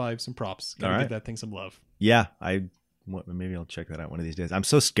Persona 5 some props. Got to give that thing some love. Yeah, maybe I'll check that out one of these days. I'm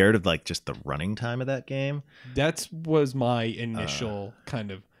so scared of like just the running time of that game. That was my initial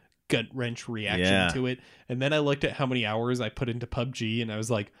kind of gut wrench reaction to it, and then I looked at how many hours I put into PUBG, and I was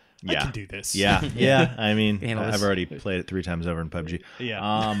like, I can do this. Yeah. I mean, I've already played it 3 times over in PUBG.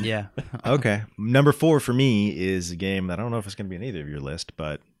 Yeah. Okay. Number 4 for me is a game that I don't know if it's going to be in either of your list,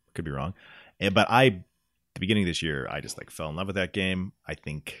 but could be wrong. But at the beginning of this year, I just like fell in love with that game. I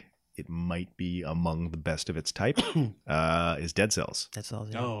think it might be among the best of its type. Is Dead Cells. Dead Cells.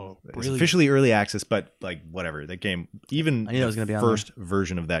 Yeah. Oh, it's officially early access, but like whatever. That game, even I knew it was gonna be on first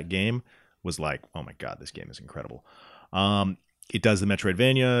version of that game was like, oh my god, this game is incredible. It does the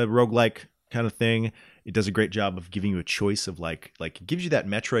Metroidvania roguelike kind of thing. It does a great job of giving you a choice of like it gives you that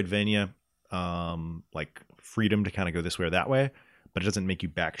Metroidvania like freedom to kind of go this way or that way, but it doesn't make you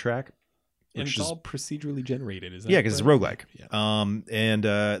backtrack. And it's all procedurally generated, is that? Yeah, because it's roguelike. Yeah. And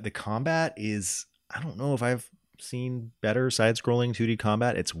the combat is, I don't know if I've seen better side-scrolling 2D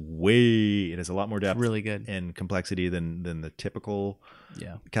combat. It has a lot more depth, really good, and complexity than the typical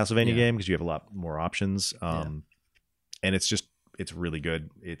Castlevania game, because you have a lot more options. And it's really good.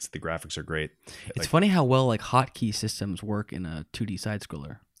 The graphics are great. It's funny how well like hotkey systems work in a 2D side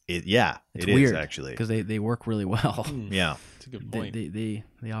scroller. It's weird, is actually, because they work really well. Yeah, it's a good point.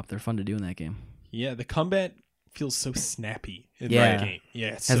 They're fun to do in that game. Yeah, the combat feels so snappy in that game. Yeah,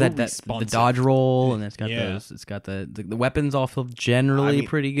 it's has so the dodge roll, and it's got the weapons all feel generally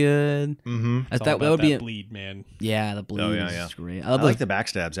pretty good. Mm-hmm. That would be bleed, man. Yeah, the bleed is great. I like the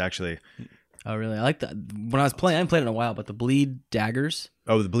backstabs actually. Oh really? I like that. When I was playing, I haven't played it in a while, but the bleed daggers.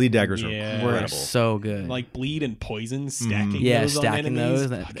 Oh, the bleed daggers are incredible. So good. Like bleed and poison stacking. Mm-hmm. Yeah, stacking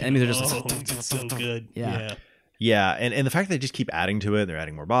those. Enemies are just it's so good. Yeah, and the fact that they just keep adding to it, they're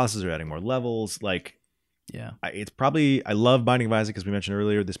adding more bosses, they're adding more levels. Like, it's probably, I love Binding of Isaac, as we mentioned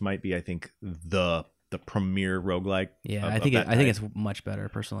earlier. This might be, I think, the premier roguelike. Yeah, I think it's much better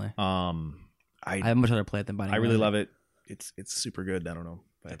personally. I'd much rather play it than Binding. I really love it. It's super good. I don't know.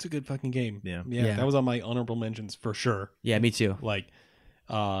 It's a good fucking game. Yeah. That was on my honorable mentions for sure. Yeah, me too. Like,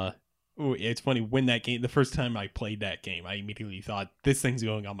 it's funny, when the first time I played that game, I immediately thought this thing's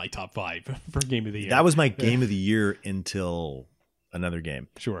going on my top 5 for game of the year. That was my game of the year until another game.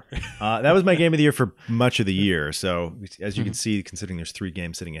 Sure. That was my game of the year for much of the year. So as you can see, considering there's 3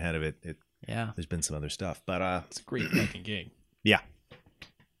 games sitting ahead of it, there's been some other stuff. But it's a great fucking game. Yeah.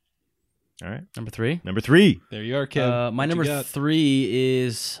 All right. Number 3. There you are, Kev. My number 3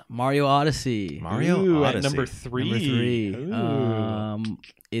 is Mario Odyssey. Odyssey. At number 3.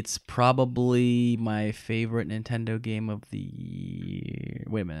 It's probably my favorite Nintendo game of the year.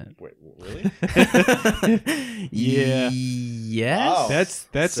 Wait a minute. Wait, really? Yeah. Yes. Oh,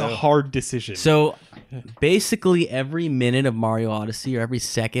 that's a hard decision. So basically every minute of Mario Odyssey, or every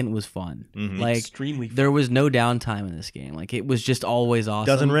second, was fun. Mm-hmm. Like, extremely fun. There was no downtime in this game. Like, it was just always awesome.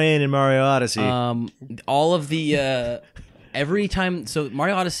 Doesn't rain in Mario Odyssey. All of the every time, so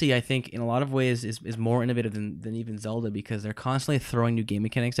Mario Odyssey, I think, in a lot of ways is more innovative than even Zelda, because they're constantly throwing new game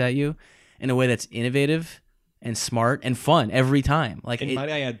mechanics at you in a way that's innovative and smart and fun every time. Like, might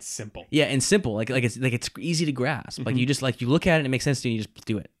I add simple? Yeah, and simple. Like it's easy to grasp. Mm-hmm. Like, you just you look at it and it makes sense to you. You just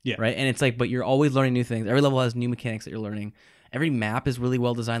do it. Yeah. Right. And it's like, but you're always learning new things. Every level has new mechanics that you're learning. Every map is really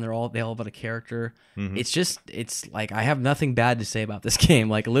well designed. They all have a character. Mm-hmm. It's like, I have nothing bad to say about this game.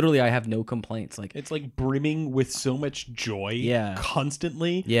 Like, literally, I have no complaints. Like, it's like brimming with so much joy.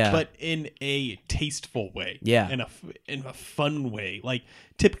 Constantly. Yeah. But in a tasteful way. Yeah. In a fun way. Like,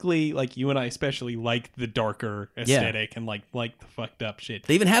 typically, like, you and I especially like the darker aesthetic and like the fucked up shit.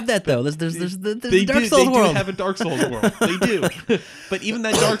 They even have that though. There's the Dark They Souls world. do have a Dark Souls world. They do. But even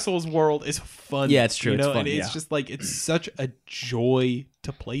that Dark Souls world is fun. Yeah, it's true. You know? It's fun, and it's just like, it's such a joy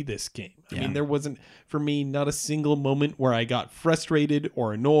to play this game. I mean, there wasn't, for me, not a single moment where I got frustrated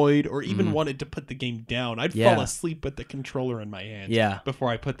or annoyed or even wanted to put the game down. I'd fall asleep with the controller in my hand before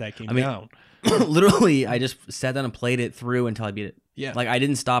I put that game down. Literally, I just sat down and played it through until I beat it. Yeah. Like, I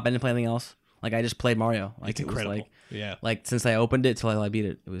didn't stop. I didn't play anything else. Like, I just played Mario. Like, It's incredible. Like, since I opened it till I beat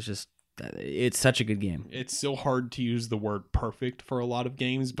it, it was just, it's such a good game. It's so hard to use the word perfect for a lot of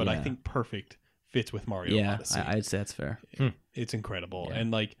games, but I think perfect fits with Mario Odyssey. I'd say that's fair. It's incredible.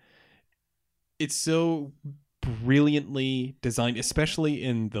 And, like, it's so brilliantly designed, especially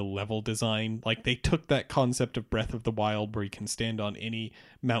in the level design. Like, they took that concept of Breath of the Wild where you can stand on any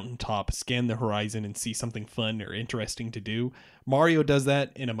mountaintop, scan the horizon, and see something fun or interesting to do. Mario does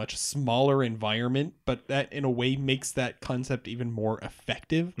that in a much smaller environment, but that in a way makes that concept even more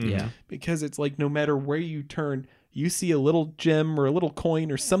effective. Yeah. Because it's like, no matter where you turn, you see a little gem or a little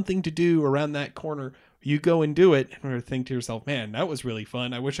coin or something to do around that corner. You go and do it and think to yourself, man, that was really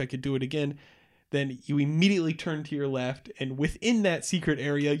fun. I wish I could do it again. Then you immediately turn to your left, and within that secret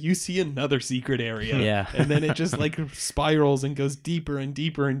area, you see another secret area. Yeah. And then it just like spirals and goes deeper and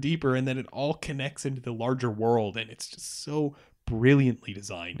deeper and deeper, and then it all connects into the larger world, and it's just so brilliantly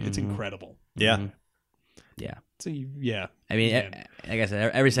designed. It's incredible. Yeah. Yeah. So yeah. I mean, like I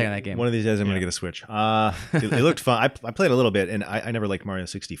said, every second of that game. One of these days I'm going to get a Switch. It looked fun. I played a little bit, and I never liked Mario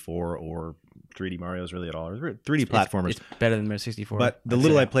 64 or 3D Marios really at all. 3D platformers. It's better than Mario 64. But the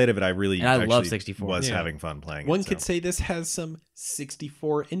little I played of it, I really and I love actually 64. was having fun playing One it. could say this has some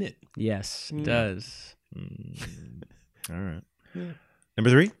 64 in it. Yes, it does. All right. Number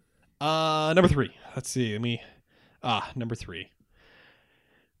 3? Number 3. Let's see. Number 3.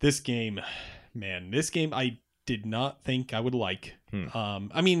 This game I did not think I would like.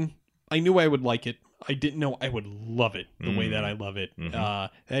 I mean, I knew I would like it. I didn't know I would love it the way that I love it.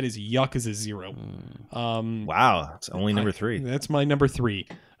 That is Yakuza 0. Wow, it's only number 3. That's my number 3.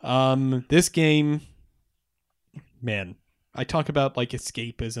 This game, man, I talk about like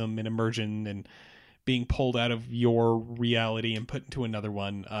escapism and immersion and being pulled out of your reality and put into another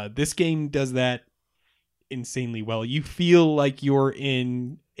one. This game does that insanely well. You feel like you're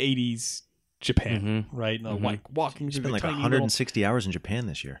in 80s Japan, right? Like walking You through spent the like tiny 160 hours in Japan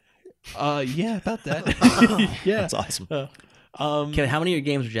this year. yeah, about that. Yeah, That's awesome. Kevin, how many of your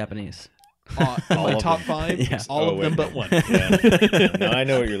games are Japanese? My top 5, all of them but one. No, I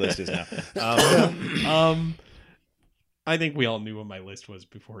know what your list is now. I think we all knew what my list was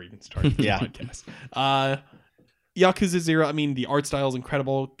before we even started the podcast. Yakuza 0, I mean, the art style is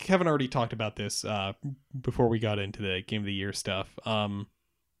incredible. Kevin already talked about this before we got into the Game of the Year stuff,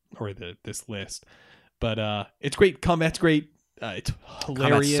 or this list. But it's great. Combat's great. It's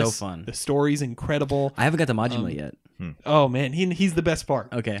hilarious. Combat's so fun. The story's incredible. I haven't got to Majima yet. Oh man, he's the best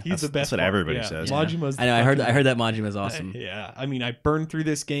part. Okay, he's the best. That's what part. everybody says. Majima's I know. I heard that Majima is awesome. Yeah, I mean, I burned through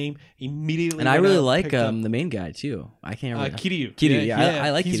this game immediately, and I really like the main guy too. I can't remember. Kiryu. Kiryu,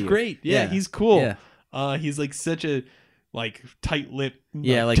 I like He's Kiryu. great. Yeah, he's cool. Yeah. He's like such a tight-lipped,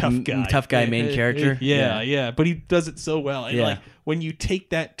 like tough guy main character. Yeah, but he does it so well. And like when you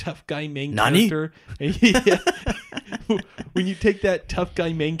take that tough guy main Nani? character, when you take that tough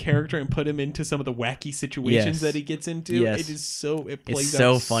guy main character and put him into some of the wacky situations that he gets into, it plays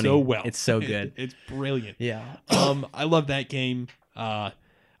so out funny. so well. It's so good. It's brilliant. Yeah. I love that game. I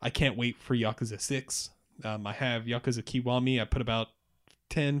can't wait for Yakuza 6. I have Yakuza Kiwami. I put about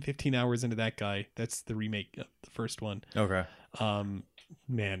 10-15 hours into that guy. That's the remake of the first one. Okay.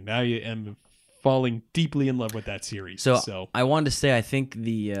 Man, now I am falling deeply in love with that series. So I wanted to say I think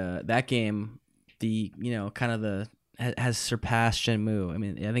the that game, has surpassed Shenmue. I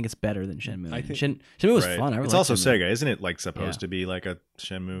mean, I think it's better than Shenmue. I think Shenmue was fun. I really it's liked also Shenmue. Sega, isn't it? Like supposed to be like a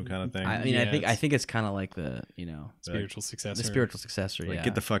Shenmue kind of thing. I mean, I think it's kind of like the spiritual successor. The spiritual successor. Like, Yeah.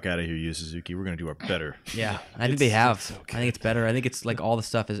 get the fuck out of here, Yu Suzuki. We're gonna do our better. Yeah, I think they have. So I think it's better. I think it's like all the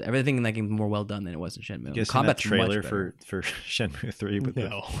stuff is everything in that game is more well done than it was in Shenmue. Guess Combat that trailer for Shenmue 3 with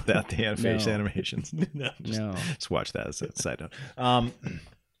without the face animations. No. Just watch that as a side note.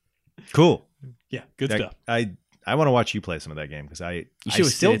 Cool. Yeah, good stuff. I want to watch you play some of that game because I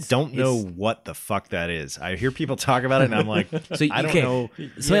still don't know what the fuck that is. I hear people talk about it and I'm like, I don't know.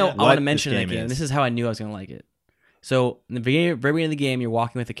 Something I want to mention in that game. This is how I knew I was going to like it. So in the very beginning of the game, you're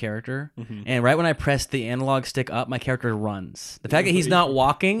walking with a character, and right when I press the analog stick up, my character runs. The fact that he's not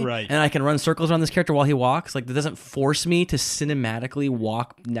walking, and I can run circles around this character while he walks, like that doesn't force me to cinematically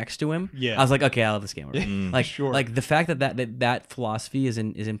walk next to him. Yeah. I was like, okay, I love this game already. Like, Sure. like the fact that philosophy is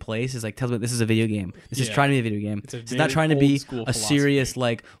in place is like tells me this is a video game. This is trying to be a video game. It's not trying to be a serious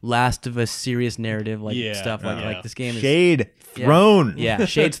like Last of Us serious narrative like stuff like this game is Shade thrown. Yeah,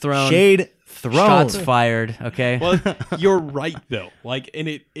 shades thrown. Shade thrown. Shots fired. Okay. Well, you're right though. Like, and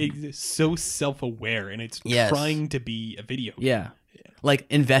it is so self-aware, and it's trying to be a video game. Yeah. Like,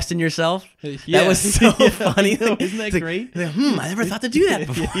 invest in yourself. Yeah. That was so funny. Isn't that great? Like, I never thought to do that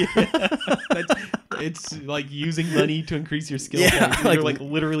before. It's like using money to increase your skill Yeah, points. like You're like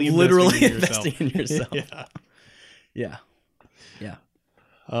literally investing in yourself. Yeah. Yeah.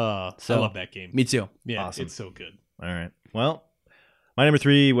 I love that game. Me too. Yeah, Awesome. it's so good. All right. Well, my number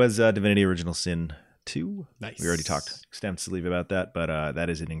 3 was Divinity Original Sin 2. Nice. We already talked extensively about that, but that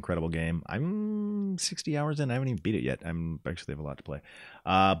is an incredible game. I'm 60 hours in. I haven't even beat it yet. I'm actually have a lot to play.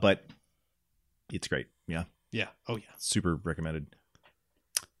 But it's great. Yeah. Yeah. Oh, yeah. Super recommended.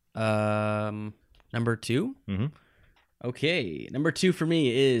 Number 2? Mm-hmm. Okay. Number 2 for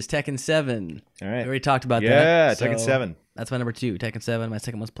me is Tekken 7. All We right. already talked about that. Yeah, so Tekken 7. That's my number 2. Tekken 7, my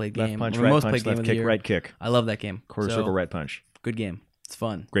second most played game. Left punch, My right most punch, played game left of the kick, year. right kick. I love that game. Quarter So, circle, right punch. Good game. It's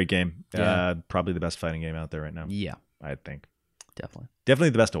fun. Great game. Yeah. Probably the best fighting game out there right now. Yeah, I think. definitely.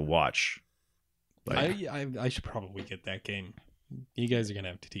 Definitely the best to watch. Like, I should probably get that game. You guys are gonna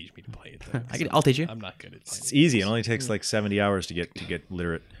have to teach me to play it. Though, I'll teach you. I'm not good at playing. it's easy. It only takes like 70 hours to get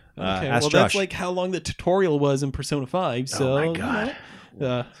literate. Okay, Ask well, Josh. that's like how long the tutorial was in Persona 5. So, Oh my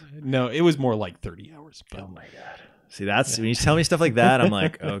God. No, it was more like 30 hours. But Oh my God. See, that's when you tell me stuff like that, I'm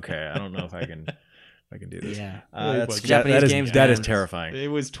like, okay, I don't know if I can do this. Yeah. That's, Japanese that is, games, that man. is terrifying. it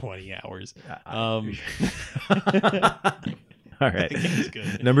was 20 hours. All right. It's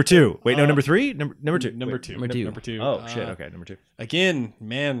good. Number 2. Wait, no, number 3? Number 2. Number Wait. two. Number two. Number 2. Oh, shit. Okay, number 2. Again,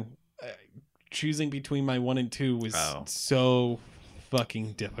 man, choosing between my 1 and 2 was so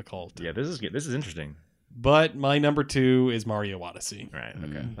fucking difficult. Yeah, this is good. This is interesting. But my number 2 is Mario Odyssey. All right.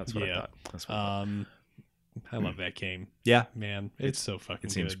 Okay. That's what I Yeah. thought. That's what I thought. I love that game. Yeah. Man, it's so fucking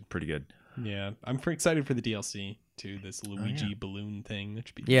It seems good. pretty good. Yeah, I'm excited for the DLC to this Luigi balloon thing. That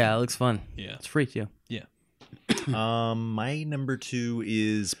should be Yeah, it looks fun. Yeah. It's free too. Yeah. My number 2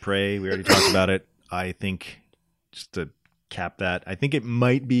 is Prey. We already talked about it. I think, just to cap that, I think it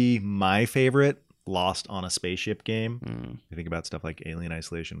might be my favorite Lost on a Spaceship game. You think about stuff like Alien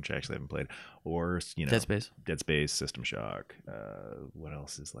Isolation, which I actually haven't played, or Dead Space, System Shock. What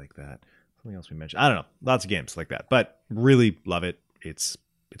else is like that? Something else we mentioned. I don't know. Lots of games like that, but really love it. It's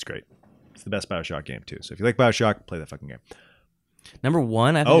great. It's the best BioShock game too. So if you like BioShock, play that fucking game. Number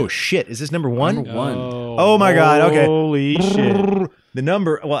 1. I think Oh shit! Is this number 1? Number 1. Oh my God! Okay. Holy shit! The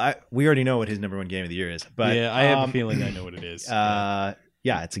number. Well, we already know what his number 1 game of the year is, but Yeah, I have a feeling I know what it is. yeah,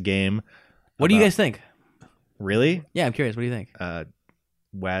 it's a game. What do you guys think? Really? Yeah, I'm curious. What do you think?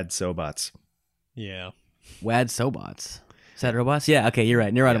 Wad Sobots. Yeah. WAD Sobots. Is that robots? Yeah. Okay, you're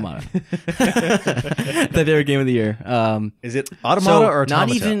right. Near Automata. The favorite game of the year. Is it Automata or Automata?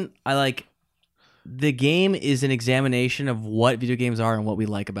 Not even. I like. The game is an examination of what video games are and what we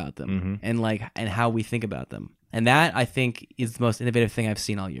like about them, and how we think about them. And that, I think, is the most innovative thing I've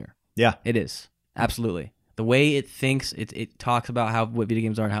seen all year. Yeah. It is. Absolutely. The way it thinks, it talks about what video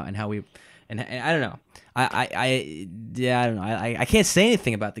games are and how we, and I don't know. I don't know. I can't say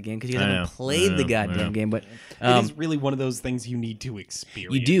anything about the game because you guys haven't played the goddamn game. But it is really one of those things you need to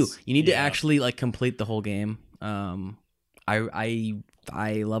experience. you do. You need to actually like complete the whole game.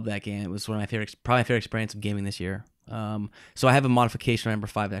 I love that game. It was one of my favorite, probably my favorite experience of gaming this year. So I have a modification on number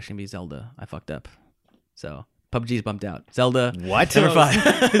 5 that actually be Zelda. I fucked up. So PUBG's bumped out. Zelda. What? Number 5.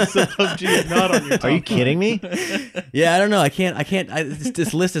 So PUBG is not on your top Are you kidding me? Yeah, I don't know. I can't.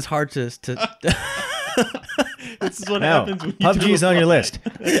 This list is hard to. This is what No. happens when you PUBG's do on your list.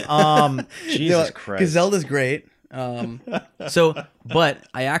 Jesus Christ. Because Zelda's great. But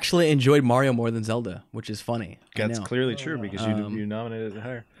I actually enjoyed Mario more than Zelda, which is funny. I That's know. clearly true because you nominated it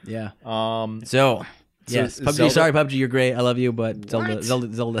higher. Yeah. So Yes, PUBG. Zelda- Sorry, PUBG. You're great. I love you, but Zelda.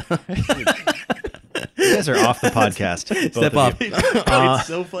 You guys are off the podcast. both Step of off. you. It's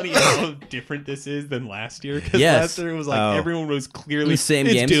so funny how different this is than last year. Because Yes. last year it was like everyone was clearly The same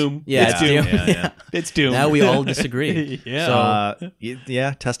it's games. Doom. Yeah, it's Doom. Yeah. It's Doom. Now we all disagree. Yeah. So,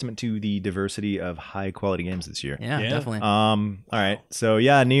 Yeah, testament to the diversity of high quality games this year. yeah, Yeah. definitely. All right. So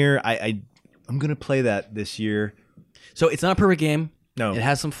yeah, Nier. I'm gonna play that this year. So it's not a perfect game. No. It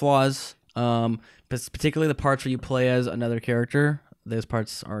has some flaws. But particularly the parts where you play as another character. those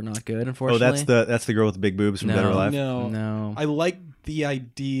parts are not good. Oh, Unfortunately. that's the girl with the big boobs from No. Dead or Alive. No. I like the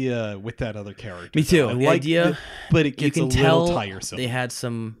idea with that other character. Me too. I The like idea, but it gets you a can little tell tiresome. they had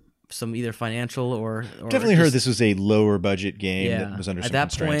some either financial or Definitely just, heard this was a lower budget game Yeah. that was under At some that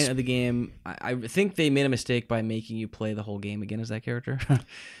constraints. point of the game, I think they made a mistake by making you play the whole game again as that character.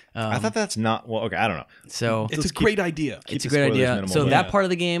 I thought that's not well. Okay, I don't know. So It's a great idea. it's the a great spoilers idea. minimal, So but- that part of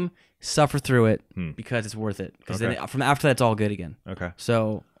the game, suffer through it Hmm. because it's worth it. Because Okay. then from after that, it's all good again. Okay,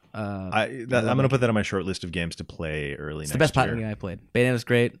 So I'm gonna put that on my short list of games to play early it's next the best year. platform game I played. Bayonetta's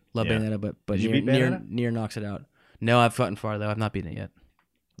great. Love Yeah. Bayonetta, but Did you Nier, beat Bayonetta? Nier knocks it out. No, I've gotten far though. I've not beaten it yet.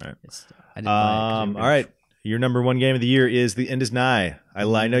 All right. I didn't buy it 'cause you were All right. Your number one game of the year is Nigh.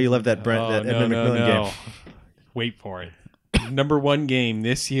 I know you love that Brent, that Edmund McMillan game. Wait for it. Number one game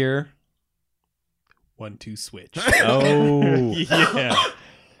this year. 1-2 Switch. Oh, Yeah.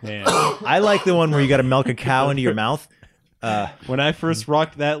 Man. I like the one where you got to milk a cow into your mouth. When I first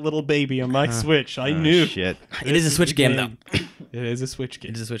rocked that little baby on my Switch, I knew. Shit. It is a Switch game though. It is a Switch game.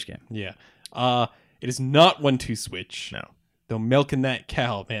 It is a Switch game. Yeah. It is not 1-2 Switch. No. Though milking that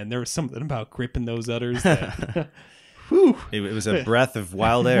cow, man, there was something about gripping those udders that. Whew. It was a breath of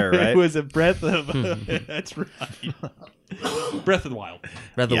wild air, right? It was a breath of. That's right. Breath of the Wild.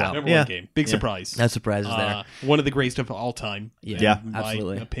 Breath of the Yeah. Wild. Number Yeah. one game. Big surprise. That surprise is there. One of the greatest of all time. Yeah, in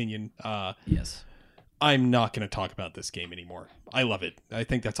absolutely. My opinion. Yes. I'm not going to talk about this game anymore. I love it. I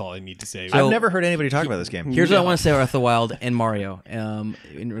think that's all I need to say. I've never heard anybody talk about this game. Here's what I want to say about Breath of the Wild and Mario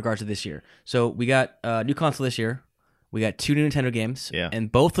in regards to this year. So we got a new console this year. We got 2 new Nintendo games, Yeah.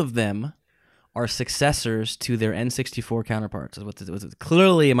 and both of them are successors to their N64 counterparts.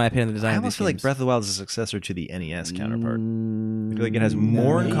 Clearly, in my opinion, the design I of these almost feel like games. Breath of the Wild is a successor to the NES counterpart. I feel like it has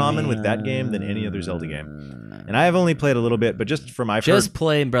more in common with that game than any other Zelda game. And I have only played a little bit, but just from I've Just heard,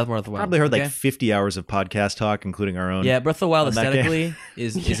 play Breath of the Wild. probably heard okay? like 50 hours of podcast talk, including our own. Yeah, Breath of the Wild on that aesthetically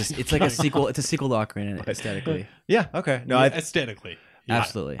is it's like a sequel. It's a sequel to Ocarina aesthetically. Yeah. Okay. No, Yeah, I aesthetically.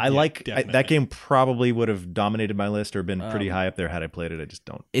 Absolutely. I like definitely. that game. Probably would have dominated my list or been pretty high up there had I played it. I just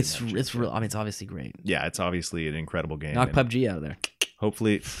don't. It's didn't have a chance. real. I mean, it's obviously great. Yeah, it's obviously an incredible game. Knock and PUBG out of there.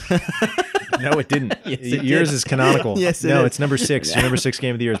 Hopefully. No, it didn't. Yes, it Yours did. is canonical. Yes, it no, is. it's number 6. Your number 6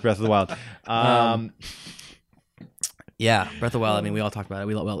 game of the year is Breath of the Wild. Yeah, Breath of the Wild. I mean, we all talked about it.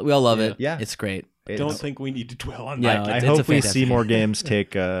 We all love it. Yeah. it's great. Don't think we need to dwell on Yeah, that. I it's hope a we fantastic see more game. games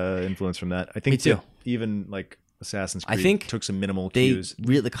take influence from that. I think Me too. that even like Assassin's I Creed think took some minimal They cues.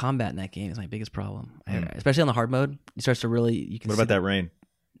 really the combat in that game is my biggest problem, especially on the hard mode. It starts to really you can. What see about that rain?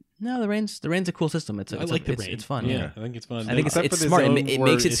 No, the rain's a cool system. It's I like the it's, rain. It's fun. Yeah, Yeah. I think it's fun. I think Except it's for the smart. zone It where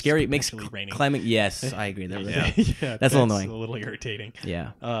makes it it's scary. It makes potentially raining. climbing. Yes, I agree. There. Yeah, That's a little annoying. A little irritating.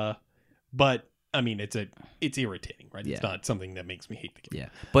 Yeah. But I mean, it's irritating, right? Yeah. It's not something that makes me hate the game. Yeah,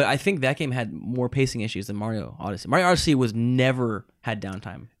 but I think that game had more pacing issues than Mario Odyssey. Mario Odyssey was never had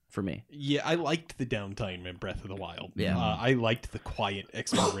downtime for me. Yeah, I liked the downtime in Breath of the Wild. Yeah. I liked the quiet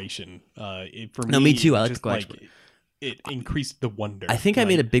exploration. For No, me too. I liked just the quiet it increased the wonder. I think I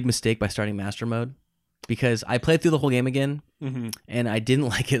made a big mistake by starting Master Mode because I played through the whole game again, and I didn't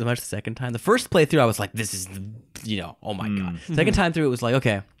like it as much the second time. The first playthrough, I was like, "This is, oh my god." Second time through, it was like,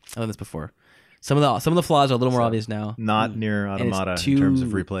 "Okay, I've done this before." Some of the flaws are a little more obvious now. Not near it's Automata too- in terms of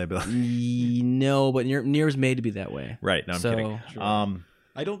replayability. No, but Nier is made to be that way. Right. No, I'm So- kidding. Sure.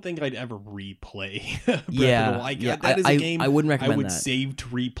 I don't think I'd ever replay Breath Yeah, of the Wild. yeah, That is a game I wouldn't I recommend would that. save to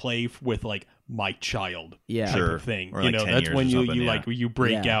replay with like my child Yeah. type Sure. of thing. Or You like know, 10 that's years when or you something, you yeah. like you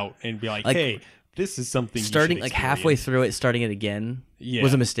break Yeah. out and be like, Like, hey, this is something Starting you like should halfway experience. through it, starting it again Yeah.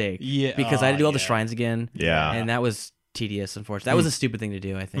 was a mistake. Yeah, because I had to do all the yeah. shrines again. Yeah. and that was tedious. Unfortunately, that was a stupid thing to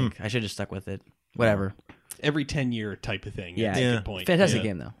do. I think I should have just stuck with it. Whatever. Every 10-year type of thing. Yeah. That's a Yeah. good point. Fantastic Yeah.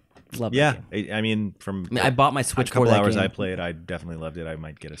 game though. Love Yeah. that game. I mean, from I bought my a Switch couple for that hours game. I played, I definitely loved it. I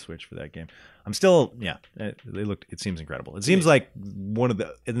might get a Switch for that game. I'm still, it seems incredible. It seems like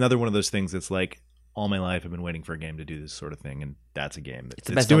another one of those things that's like all my life I've been waiting for a game to do this sort of thing, and that's a game It's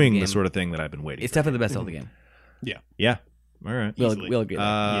the that's best doing Zelda the game. sort of thing that I've been waiting It's for. definitely the best Zelda game. Yeah. All right. We'll agree.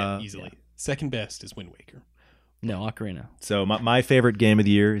 Yeah, easily. Second best is Wind Waker. No, Ocarina. So my favorite game of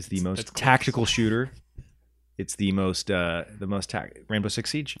the year is the That's most close. tactical shooter. It's the most Rainbow Six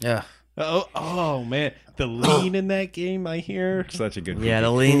Siege. Yeah. Oh man, the lean in that game I hear. Such a good Yeah, the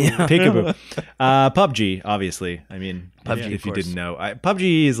lean. peekaboo. PUBG, obviously. I mean, PUBG, if you of course. didn't know,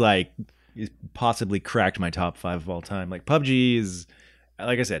 PUBG is possibly cracked my top 5 of all time. Like PUBG is,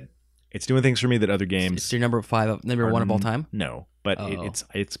 like I said, it's doing things for me that other games. It's your number one of all time. No, but Oh.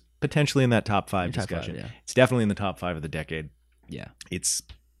 it's potentially in that top 5 Your top five, discussion. yeah. It's definitely in the top 5 of the decade. Yeah, It's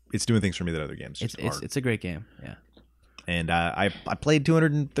doing things for me that other games just aren't. it's a great game. Yeah. And I played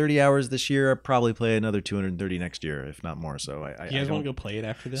 230 hours this year. I'll probably play another 230 next year, if not more. So you guys want to go play it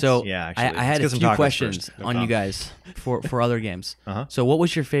after this? So yeah, actually, I had a few questions on you guys for other games. So what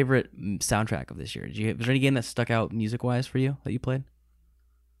was your favorite soundtrack of this year? Was there any game that stuck out music-wise for you that you played?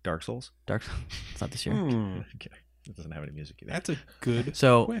 Dark Souls? It's not this year. Okay. It doesn't have any music either. That's a good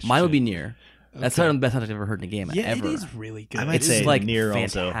question. Mine would be Nier. That's not the best soundtrack I've ever heard in a game ever. It is really good. I might say like Nier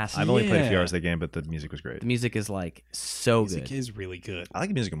fantastic. also. I've only played a few hours of the game, but the music was great. The music is like so music good. is really good. I like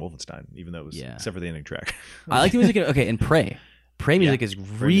the music in Wolfenstein, even though it was except for the ending track. I like the music in Prey. Prey music is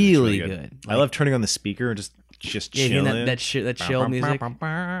really good. I love turning on the speaker and just chilling. That chill music.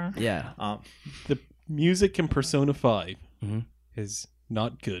 Yeah. The music in Persona 5 is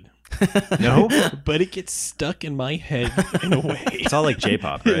not good. No? But it gets stuck in my head in a way. It's all like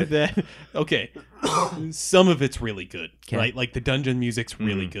J-pop, right? Okay. Some of it's really good, right? Like the dungeon music's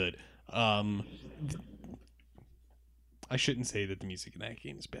really good. I shouldn't say that the music in that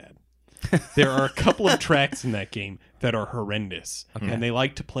game is bad. There are a couple of tracks in that game that are horrendous. And they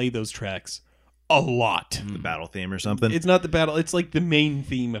like to play those tracks a lot. The battle theme or something? It's not the battle. It's like the main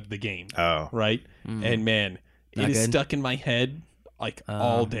theme of the game. Oh. Right? And man, it is stuck in my head like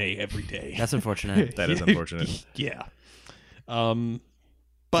all day, every day. That's unfortunate. That is unfortunate. Yeah.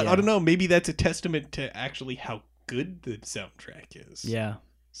 But I don't know. Maybe that's a testament to actually how good the soundtrack is. Yeah.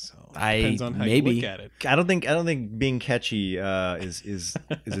 So depends on how you look at it. I don't think being catchy is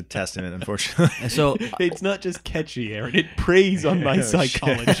a testament, unfortunately. And so it's not just catchy, Aaron. It preys on my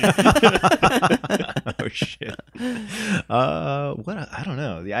psychology. Oh shit. What? I don't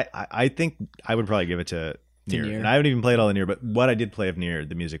know. I think I would probably give it to Nier. And I haven't even played all the Nier, but what I did play of Nier,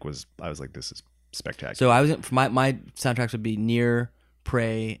 the music was. I was like, this is spectacular. So I was my soundtracks would be Nier,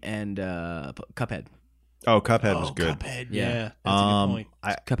 Prey, and Cuphead. Oh, Cuphead was good. Cuphead, yeah. That's a good point.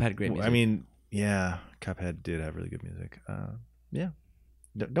 Cuphead, great music. I mean, yeah, Cuphead did have really good music. Yeah.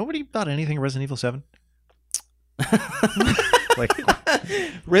 Nobody bought anything Resident Evil 7? Like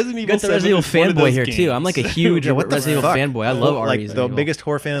Resident Evil 7 Resident Evil fanboy here games. too. I'm like a huge Resident Evil fanboy. I love like RE's the biggest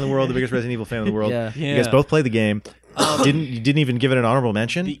horror fan in the world, the biggest Resident Evil fan in the world. Yeah. You guys both played the game. You didn't even give it an honorable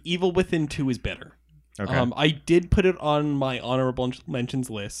mention? The Evil Within 2 is better. Okay. I did put it on my honorable mentions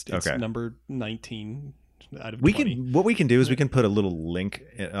list. It's Okay. number 19 out of 20. What we can do is we can put a little link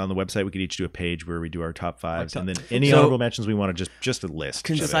on the website. We could each do a page where we do our top fives, and then any honorable mentions we want to just a list.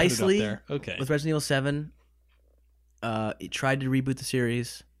 Concisely, okay. With Resident Evil 7, it tried to reboot the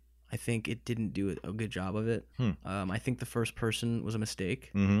series. I think it didn't do a good job of it. I think the first person was a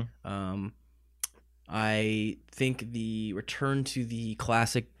mistake. Mm-hmm. I think the return to the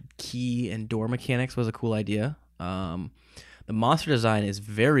classic key and door mechanics was a cool idea. The monster design is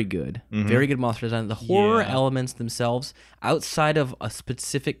very good. Very good monster design. The horror elements themselves, outside of a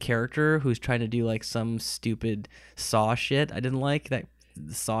specific character who's trying to do like some stupid Saw shit, I didn't like that.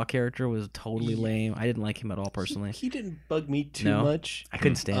 The Saw character was totally lame. I didn't like him at all personally. He didn't bug me too much. I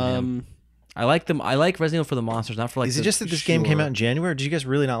couldn't stand him. I like them. I like Resident Evil for the monsters, not for like. Is it just that this game came out in January? Or did you guys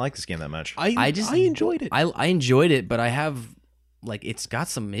really not like this game that much? I enjoyed it. I enjoyed it, but I have like it's got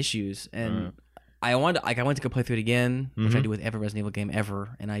some issues, and I went to go play through it again, which I do with every Resident Evil game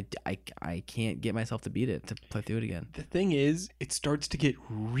ever, and I can't get myself to beat it to play through it again. The thing is, it starts to get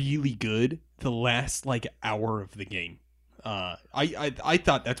really good the last like hour of the game. I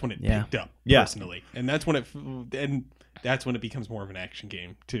thought that's when it picked up personally, and that's when it becomes more of an action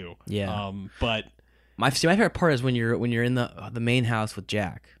game too. Yeah. But my favorite part is when you're in the main house with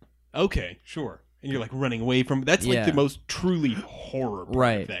Jack. Okay, sure, and you're like running away from. That's like the most truly horror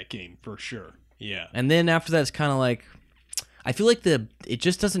part of that game for sure. Yeah. And then after that, it's kind of like, I feel like it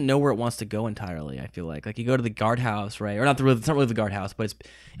just doesn't know where it wants to go entirely. I feel like you go to the guardhouse, right? Or not it's not really the guardhouse, but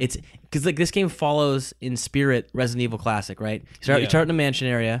it's because like this game follows in spirit Resident Evil Classic, right? You start in a mansion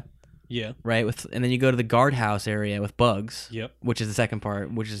area, right, and then you go to the guardhouse area with bugs, which is the second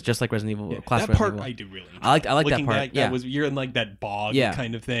part, which is just like Resident Evil Classic. That part Resident Evil. I do really enjoy. I like that part. That was you're in like that bog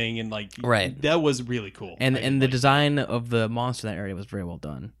kind of thing, and like that was really cool. And the design of the monster in that area was very well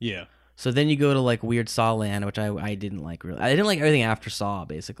done. Yeah. So then you go to like Weird Saw Land, which I didn't like really. I didn't like everything after Saw,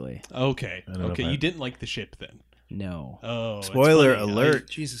 basically. Okay. You didn't like the ship then? No. Oh. Spoiler alert!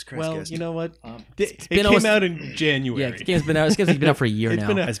 Jesus Christ. Well, guys. you know what? It came out in January. Yeah, this game's been out for a year now.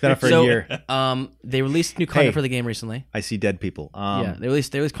 It's been out for a year. They released new content for the game recently. I see dead people. They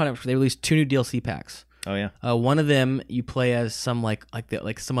released content. They released 2 new DLC packs. Oh yeah. One of them you play as some like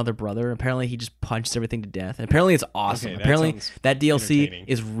some other brother. Apparently he just punched everything to death. And apparently it's awesome. Okay, apparently that DLC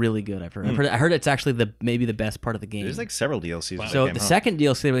is really good. I've heard. I heard it's actually maybe the best part of the game. There's like several DLCs. Wow. So the second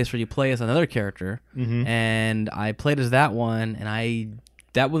DLC they released where you play as another character, and I played as that one, and I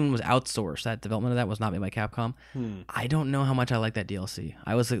that one was outsourced. That development of that was not made by Capcom. I don't know how much I like that DLC.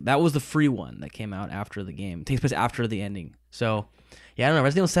 That was the free one that came out after the game. It takes place after the ending. So, yeah, I don't know.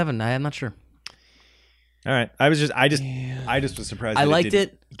 Resident Evil 7, I'm not sure. All right. I just was surprised. I liked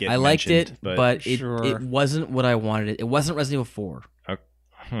it. I liked it, but it wasn't what I wanted. It wasn't Resident Evil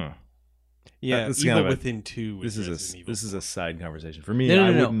 4. Yeah, Evil Within 2. This is a side conversation for me. No. I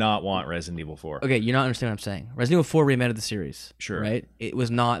would not want Resident Evil 4. Okay, you're not understanding what I'm saying. Resident Evil 4 remade the series. Sure. Right? It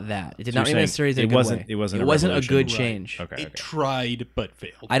was not that. It did So not you're remake the saying series in a it good wasn't- way. it wasn't a wasn't a revolution. good Right. change. Okay. It tried but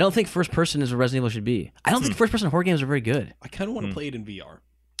failed. I don't think first person is what Resident Evil should be. I don't think first person horror games are very good. I kind of want to play it in VR.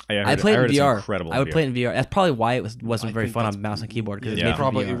 I played it in VR. Incredible. I would play it in VR. That's probably why it wasn't very think fun that's- on mouse and keyboard because Yeah.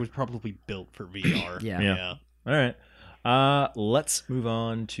 It was probably built for VR. Yeah. All right. Let's move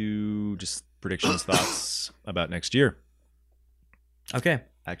on to just predictions, thoughts about next year. Okay.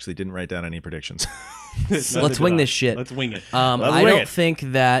 Actually, didn't write down any predictions. Let's wing this shit. Let's wing it. I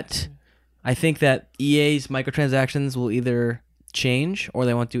think that EA's microtransactions will either change or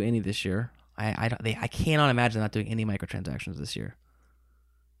they won't do any this year. I cannot imagine not doing any microtransactions this year.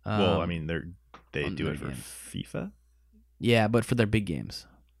 Well, I mean, they on do their it for game. FIFA. Yeah, but for their big games.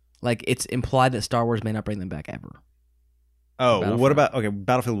 Like, it's implied that Star Wars may not bring them back ever. Oh, well, what Battlefront. about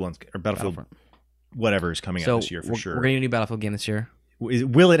Battlefield 1 or Battlefield Battlefront. whatever is coming out this year for sure? We're getting a new Battlefield game this year.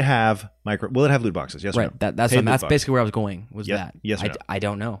 Will it have loot boxes? Yes or Right. no? That's Paid loot that's boxes. basically where I was going. Was Yes- that? yes or no? I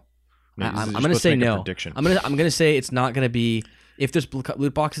don't know. No, I'm you're going to supposed say make a no. prediction. I'm gonna say it's not going to be. If there's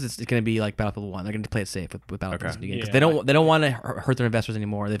loot boxes, it's going to be like Battlefield 1. They're going to play it safe with Battlefield Okay. new game because Yeah. they don't want to hurt their investors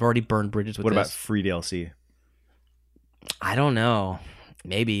anymore. They've already burned bridges with What this. about free DLC? I don't know.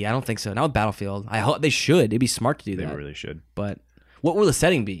 Maybe. I don't think so. Not with Battlefield. I hope they should. It'd be smart to do They that. really should. But what will the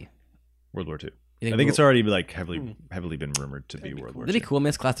setting be? World War II. You I think it's already like heavily been rumored to be World War That'd II. be cool. I mean,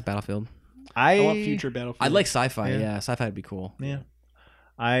 it's classic Battlefield. I want future Battlefield. I'd like sci-fi. Yeah. Yeah, sci-fi would be cool. Yeah.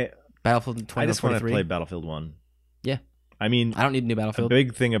 Battlefield I just want to 2043. play Battlefield 1. Yeah. I mean, I don't need a new a Battlefield.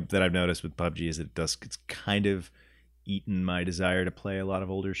 big thing that I've noticed with PUBG is it's kind of eaten my desire to play a lot of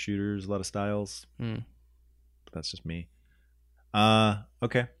older shooters, a lot of styles. But that's just me.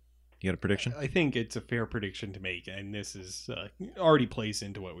 Okay. You got a prediction? I think it's a fair prediction to make, and this is already plays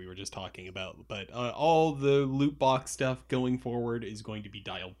into what we were just talking about. But all the loot box stuff going forward is going to be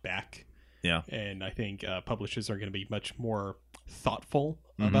dialed back. Yeah. And I think publishers are going to be much more thoughtful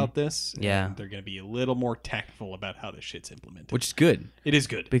about this. Yeah. And they're going to be a little more tactful about how this shit's implemented. Which is good. It is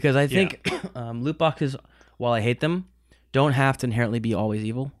good. Because I think loot boxes, while I hate them, don't have to inherently be always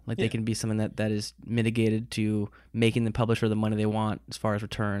evil. Like they can be something that is mitigated to making the publisher the money they want as far as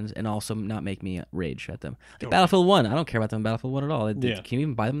returns, and also not make me rage at them. Like Battlefield 1, I don't care about them in Battlefield 1 at all. Can you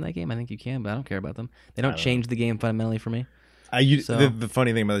even buy them in that game? I think you can, but I don't care about them. They don't change the game fundamentally for me. The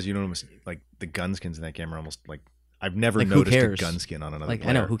funny thing about this, almost like the gun skins in that game are almost like I've never Like, who noticed a cares? gun skin on another Like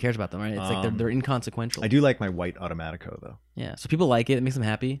player. I know who cares about them, right? It's like they're inconsequential. I do like my white Automatico though, Yeah, so people like it. It makes them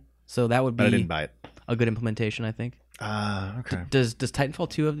happy. So that would but I be didn't buy it. a good implementation, I think. Okay. Does Titanfall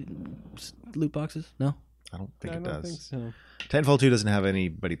 2 have loot boxes? No. I don't think I it don't does. think so. Titanfall 2 doesn't have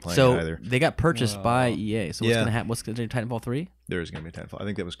anybody playing So it either. they got purchased by EA. So what's Yeah. gonna happen? What's gonna do Titanfall 3 There is going to be a Titanfall. I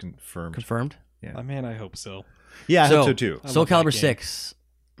think that was confirmed. confirmed? Yeah. Man, I hope so. Yeah, I hope so too. Soul love that Calibur game. 6.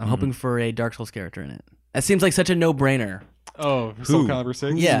 I'm hoping for a Dark Souls character in it. That seems like such a no-brainer. Oh, Soul Who? Calibur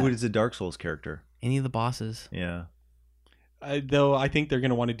 6? Yeah. Who is a Dark Souls character? Any of the bosses. Yeah. Though I think they're going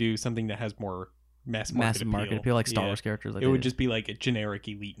to want to do something that has more massive Market appeal, like Star Wars characters. Like It would they- just be like a generic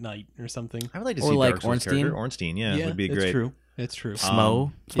Elite Knight or something. I would like to Or see like Dark Souls Ornstein. character. Ornstein, yeah, would be it's great. true. It's true.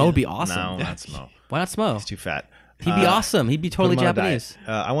 Smo. Smo would be awesome. No, not Smo. Why not Smo? He's too fat. He'd be awesome. He'd be totally Put him on a diet. Japanese.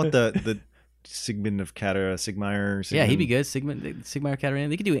 I want the Sigmund of Catara, Sigmire. Yeah, he'd be good. Sigmar Katarina.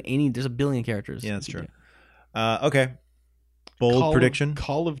 They could do any. There's a billion characters. Yeah, that's true. Okay. Bold prediction.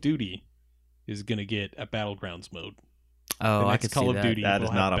 Call of Duty is going to get a Battlegrounds mode. Oh, The I next could Call see of that. Duty. That will is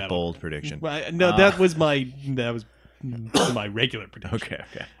have not a battle- bold prediction. Well, no, that was my regular prediction.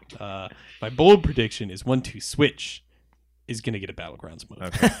 Okay. My bold prediction is 1-2 Switch is going to get a Battlegrounds mode.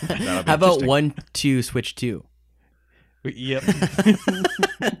 Okay. That'll be How about interesting. 1-2 Switch 2? Yep.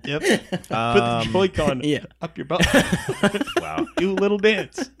 Yep. Put the Joy-Con up your butt. Wow. Do a little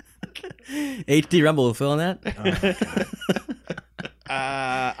dance. HD Rumble will fill in that.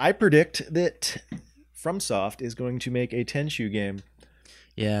 I predict that FromSoft is going to make a Tenchu game.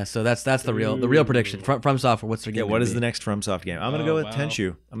 Yeah, so that's the real prediction from Software. What's their game? Yeah, what gonna is be? the next FromSoft game? I'm going to go with wow. Tenchu.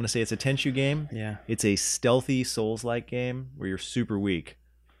 I'm going to say it's a Tenchu game. Yeah. It's a stealthy Souls-like game where you're super weak.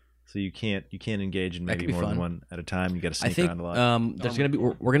 So you can't engage in That maybe could be more than fun. one at a time. You got to I sneak think around a lot. there's gonna be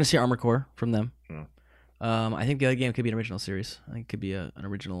we're gonna see Armor Core from them. Yeah. I think the other game could be an original series. I think it could be an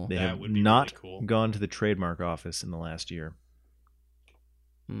original. They That have would be not really cool. gone to the trademark office in the last year.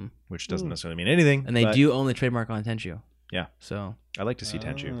 which doesn't necessarily mean anything. And they do own the trademark on Tenchu. Yeah. So I like to see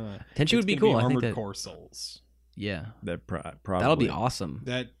Tenchu. Tenchu would be cool. I think Armored that, Core Souls. Yeah. That probably That'll be awesome.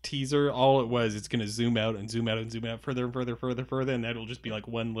 That teaser, all it was, it's going to zoom out and zoom out and zoom out further and further, and that'll just be like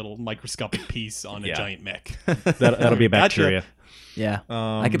one little microscopic piece on a giant mech. That'll be a bacteria. Yeah,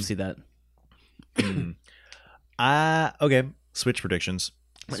 I could see that. Okay. Switch predictions.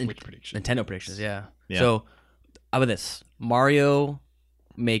 Nintendo predictions, yeah. Yeah. So, how about this? Mario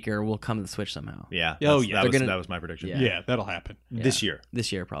Maker will come to the Switch somehow. Yeah. That was my prediction. Yeah, that'll happen. Yeah. This year.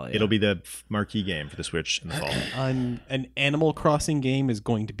 This year, probably. It'll be the marquee game for the Switch in the fall. An Animal Crossing game is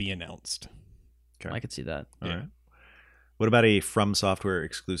going to be announced. Okay. I could see that. All right. What about a From Software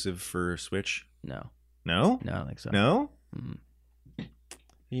exclusive for Switch? No. No? No, I don't think so. No?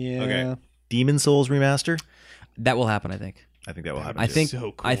 Yeah. Okay. Demon Souls remaster? That will happen, I think. I think that will happen. I too. think. So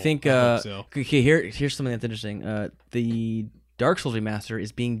cool. I think. I hope so. Okay, here's something that's interesting. The Dark Souls remaster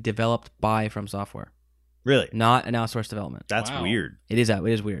is being developed by From Software, Really? not an outsourced development. That's Wow. weird. It is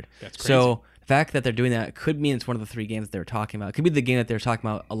weird. That's crazy. So the fact that they're doing that could mean it's one of the 3 games that they were talking about. It could be the game that they're talking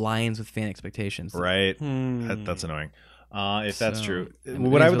about aligns with fan expectations. Right. That's annoying. If that's So, true. I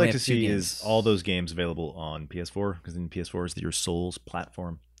mean, What I they would only like to have 2 see games. is all those games available on PS4, because then PS4 is your Souls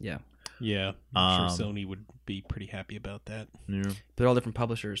platform. Yeah. Yeah. I'm sure Sony would be pretty happy about that. Yeah. They're all different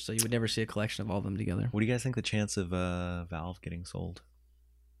publishers, so you would never see a collection of all of them together. What do you guys think the chance of Valve getting sold?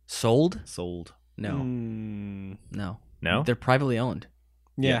 Sold? Sold. No. Mm. No. No? They're privately owned.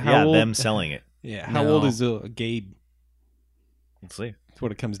 Yeah. How old, them selling it. Yeah. How No. old is Gabe? Let's see. That's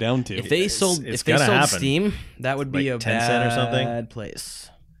what it comes down to. If they sold gonna happen. Steam, that would be Like a 10 cent or something? bad place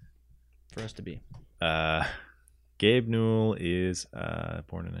for us to be. Gabe Newell is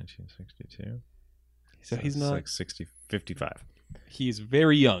born in 1962. So he's not. like 55. He's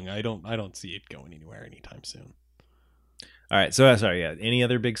very young. I don't see it going anywhere anytime soon. All right. So sorry. Yeah. Any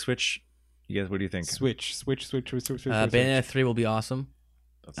other big Switch? You guys, what do you think? Switch. Bayonetta 3 will be awesome.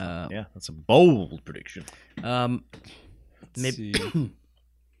 That's a bold prediction. Maybe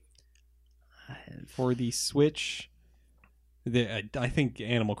For the Switch, I think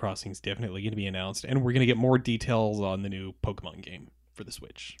Animal Crossing is definitely going to be announced, and we're going to get more details on the new Pokemon game for the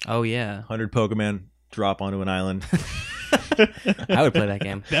Switch. Oh yeah, 100 Pokemon drop onto an island. I would play that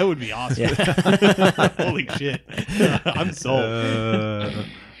game. That would be awesome. Yeah. Holy shit. I'm sold.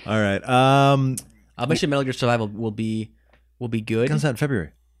 All right. I'll bet you Metal Gear Survival will be good. It comes out in February.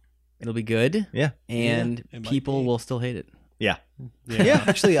 It'll be good. Yeah. And Yeah, it might people be. will still hate it. Yeah. Yeah.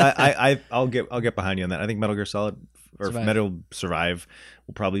 Actually, I'll get behind you on that. I think Metal Gear Metal Survive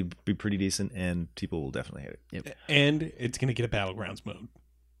will probably be pretty decent, and people will definitely hate it. Yep. And it's going to get a Battlegrounds mode.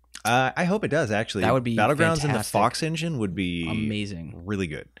 I hope it does. Actually, That would be Battlegrounds in the fantastic. Fox engine would be Amazing. really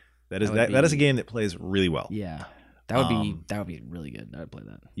good. That would is a be- game that plays really well. Yeah. That would be really good. I would play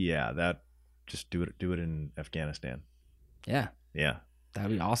that. Yeah, that just do it in Afghanistan. Yeah. Yeah. That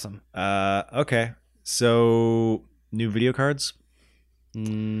would be awesome. Okay. So new video cards.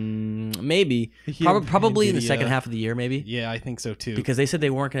 Maybe. Yeah, Probably in the NVIDIA. second half of the year, maybe. Yeah, I think so too. Because they said they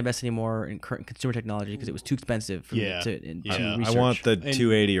weren't going to invest anymore in current consumer technology because it was too expensive for Yeah. them to Yeah. research. I want the And-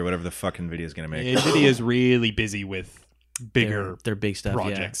 280 or whatever the fuck Nvidia's gonna make. NVIDIA is really busy with bigger their big stuff yeah,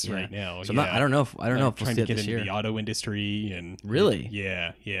 projects yeah. right now. So yeah. I don't know if we'll trying see to it get this into year. the auto industry and Really?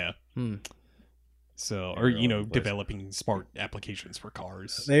 yeah. Hmm. So, They're or all over the place. developing smart applications for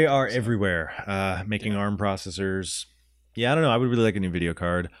cars. They are everywhere. Making ARM processors. Yeah, I don't know. I would really like a new video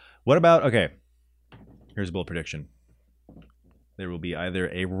card. What about, okay, here's a bold prediction. There will be either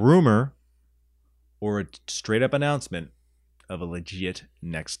a rumor or a straight up announcement of a legit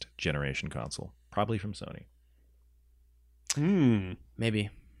next generation console, probably from Sony. Maybe.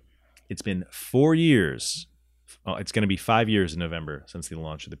 It's been 4 years. Oh, it's going to be 5 years in November since the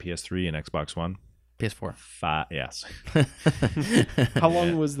launch of the PS3 and Xbox One. PS4. Yes. How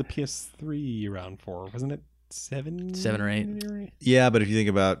long was the PS3 around for? Wasn't it 7 or 8? Yeah, but if you think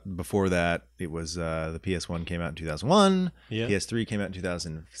about before that, it was the PS1 came out in 2001. Yeah. PS3 came out in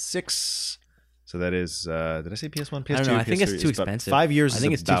 2006. So that is, did I say PS1? PS2? I don't know. I think it's PS3 too is about expensive. 5 years I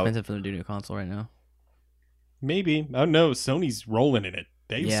think is it's too about, expensive for them to do a new console right now. Maybe. Oh no, Sony's rolling in it.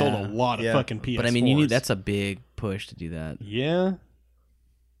 They've Yeah. sold a lot of Yeah. fucking PS4s. But I mean, that's a big push to do that. Yeah.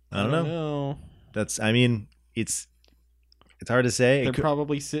 I don't know. know. That's, I mean, it's hard to say. They're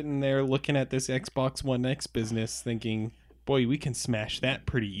probably sitting there looking at this Xbox One X business thinking, boy, we can smash that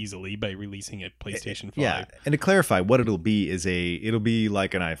pretty easily by releasing a PlayStation 5. Yeah, and to clarify, what it'll be is it'll be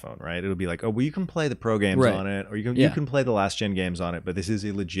like an iPhone, right? It'll be like, oh, well, you can play the pro games Right. on it, or you Yeah. can play the last gen games on it, but this is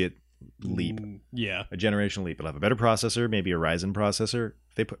a legit leap, Yeah. a generational leap. It'll have a better processor, maybe a Ryzen processor.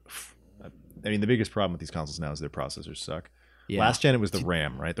 The biggest problem with these consoles now is their processors suck. Yeah. Last gen, it was the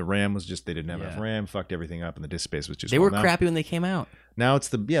RAM, right? The RAM was just, they didn't have enough RAM, fucked everything up, and the disk space was just... They were crappy when they came out. Now it's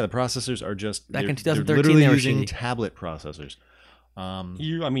the processors are just... Back in they're 2013, literally they were using shitty. tablet processors.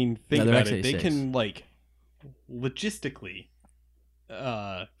 Think about it. They x86. can, like, logistically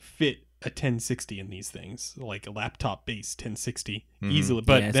fit a 1060 in these things, like a laptop-based 1060 easily.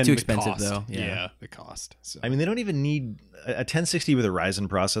 But it's then too the expensive, cost, though. Yeah, the cost. So. I mean, they don't even need... A 1060 with a Ryzen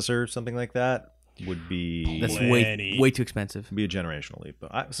processor, something like that, would be... That's way too expensive. Be a generational leap.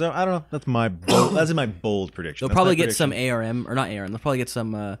 So I don't know. That's my bold prediction. They'll probably get some ARM, or not ARM. They'll probably get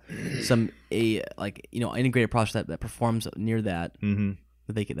some integrated processor that performs near that. Mm-hmm.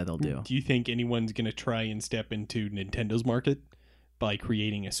 That they'll do. Do you think anyone's gonna try and step into Nintendo's market by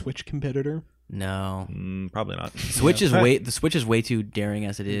creating a Switch competitor? No, probably not. The Switch is way too daring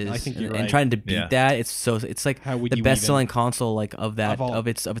as it is. I think you're and right. trying to beat that, it's like How would the you best selling console of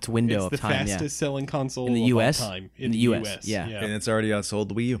its window it's of time. the fastest selling console in the of US. all time. In the US, yeah. And it's already outsold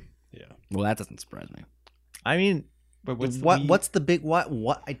the Wii U. Yeah. Well, that doesn't surprise me. I mean, but what's the big what?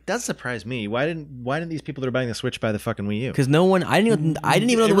 It does surprise me. Why didn't these people that are buying the Switch buy the fucking Wii U? Because I didn't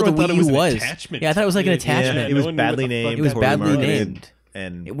even know what the Wii U was. Attachment. Yeah, I thought it was like an attachment. It was badly named. It was poorly badly marketed, named.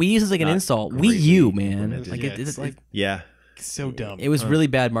 And Wii U is like an insult. greatly Wii U, man. implemented. Like it's like so dumb. it was really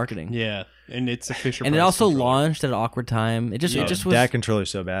bad marketing. Yeah, and it's a Fisher. And it also launched at an awkward time. It just was. That controller's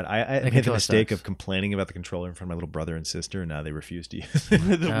so bad. I made the mistake sucks. of complaining about the controller in front of my little brother and sister, and now they refuse to use it.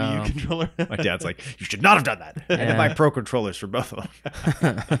 the Wii U controller. My dad's like, "You should not have done that." I had to buy pro controllers for both of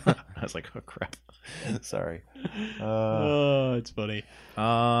them. I was like, "Oh crap, sorry." Oh, it's funny.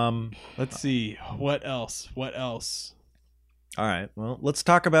 Let's see what else. All right. Well, let's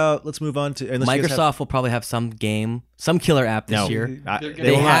move on to Microsoft will probably have some killer app this year.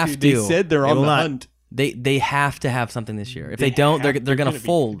 They have to. They said they're on the hunt. They have to have something this year. If they don't, they're gonna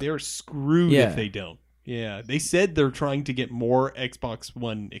fold. They're screwed if they don't. Yeah, they said they're trying to get more Xbox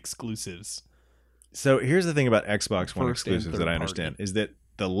One exclusives. So here's the thing about Xbox One exclusives that I understand is that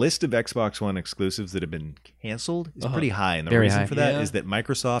the list of Xbox One exclusives that have been canceled is pretty high. And the reason for that is that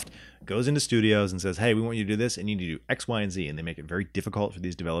Microsoft goes into studios and says, hey, we want you to do this, and you need to do X, Y, and Z. And they make it very difficult for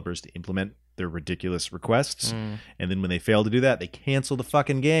these developers to implement their ridiculous requests. And then when they fail to do that, they cancel the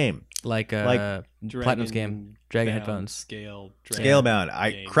fucking game. Like Platinum's game, Dragon Headphones.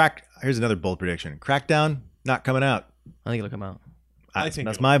 Scalebound. Here's another bold prediction. Crackdown, not coming out. I think it'll come out. I think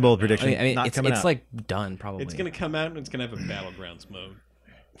that's my bold prediction. I mean, it's like done probably. It's going to come out and it's going to have a Battlegrounds mode.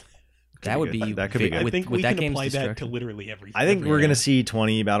 That would be that could be good. I think we can apply that to literally everything. I think we're going to see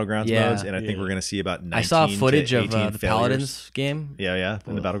 20 Battlegrounds modes, and I think we're going to see about 19 I saw footage of the failures. Paladins game. Yeah,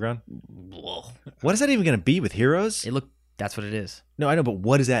 in the Battleground. What is that even going to be with heroes? That's what it is. No, I know, but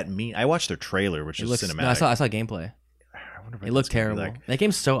what does that mean? I watched their trailer, which is cinematic. No, I saw gameplay. It looked terrible. That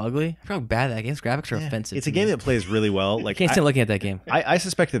game's so ugly. I forgot how bad that game's graphics are offensive. It's a game that plays really well. Like, I can't stand looking at that game. I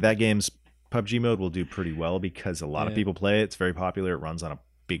suspect that game's PUBG mode will do pretty well because a lot of people play it. It's very popular. It runs on a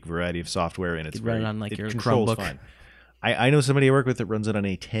big variety of software, and it's running on like your controls Chromebook. Fine. I know somebody I work with that runs it on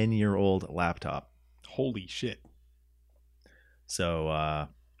a 10-year-old laptop. Holy shit! So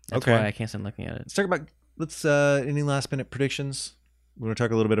that's why I can't stand looking at it. Let's talk about any last minute predictions. We're going to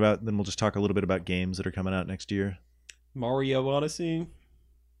talk a little bit about. Then we'll just talk a little bit about games that are coming out next year. Mario Odyssey,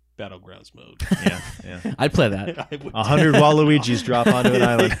 Battlegrounds mode. Yeah. I'd play that. 100 Waluigis drop onto an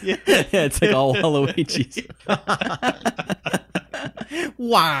island. Yeah, it's like all Waluigis.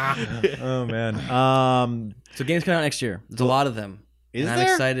 Wow. Oh man. So games coming out next year. There's a lot of them. I'm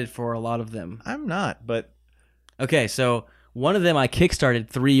excited for a lot of them. I'm not, but okay. So one of them I kickstarted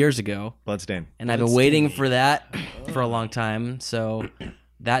 3 years ago. Bloodstained. And I've been waiting for that for a long time. So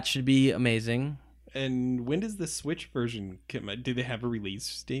that should be amazing. And when does the Switch version come out? Do they have a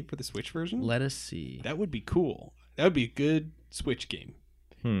release date for the Switch version? Let us see. That would be cool. That would be a good Switch game.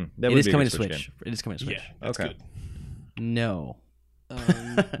 It is coming to Switch. It is coming to Switch. Yeah, that's good. No.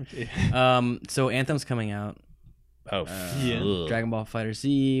 So Anthem's coming out. Dragon Ball Fighter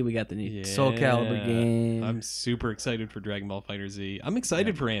Z. We got the new Soul Calibur game. I'm super excited for Dragon Ball Fighter Z. I'm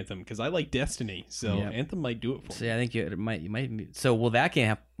excited for Anthem because I like Destiny, so Anthem might do it for me. So I think it might. So will that game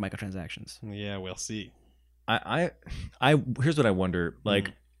have microtransactions? Yeah, we'll see. I here's what I wonder.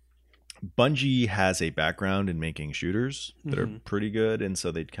 Like, Bungie has a background in making shooters that are pretty good, and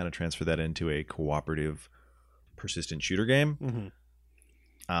so they'd kind of transfer that into a cooperative, persistent shooter game.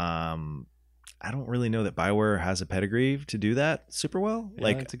 I don't really know that BioWare has a pedigree to do that super well.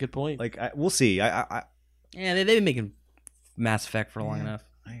 Yeah, that's a good point. Like, we'll see. Yeah, they've been making Mass Effect for long enough.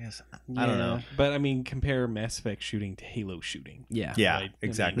 I guess I don't know, but I mean, compare Mass Effect shooting to Halo shooting. Yeah, like,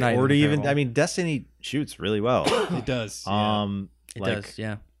 exactly. I mean, or to even, I mean, Destiny shoots really well. It does. It does.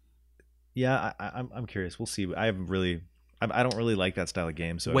 Yeah. Yeah, I'm curious. We'll see. I I don't really like that style of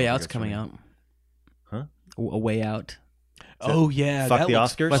game. So Way Out's coming out. Huh? A Way Out. Oh yeah, Fuck that the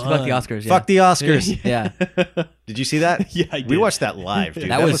looks Oscars? fun. Fuck the Oscars. Yeah. Fuck the Oscars. Yeah. Did you see that? Yeah, I did. We watched that live, dude.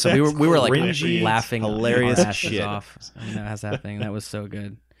 That was we were like cringy, laughing hilarious our asses shit. off. When that was happening. That was so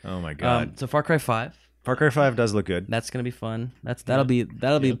good. Oh my god. So Far Cry 5. Far Cry 5 does look good. That's gonna be fun. That'll be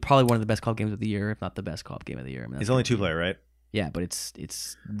probably one of the best co-op games of the year, if not the best co-op game of the year. I mean, It's only 2-player, right? Yeah, but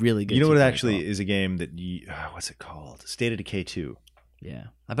it's really good. You know what? It 2-player actually co-op. is a game that what's it called? State of Decay 2. Yeah,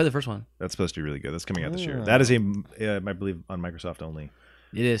 I played the first one. That's supposed to be really good. That's coming out this year. Oh. That is I believe on Microsoft only.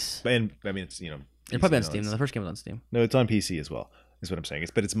 It is. And I mean, it's It's PC, probably on no, Steam. it's- The first game was on Steam. No, it's on PC as well. Is what I'm saying.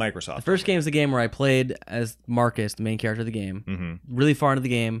 But it's Microsoft. The first game is the game where I played as Marcus, the main character of the game, Mm-hmm. really far into the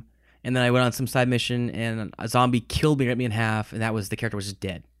game, and then I went on some side mission, and a zombie killed me, ripped me in half, and the character was just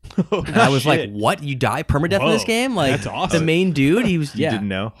dead. And I was like, "What? You die permadeath in this Whoa, game? Like that's awesome. the main dude? He was You yeah. didn't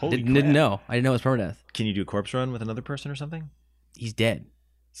know? Didn't know. I didn't know it was permadeath. Can you do a corpse run with another person or something? He's dead.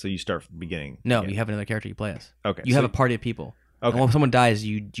 So you start from the beginning. No, again. you have another character you play as. Okay. You have a party of people. Okay. And when someone dies,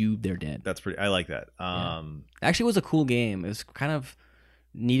 they're dead. That's pretty. I like that. Actually, it was a cool game. It was kind of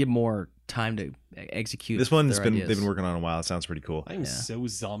needed more time to execute. This one's their been ideas. they've been working on a while. It sounds pretty cool. I'm so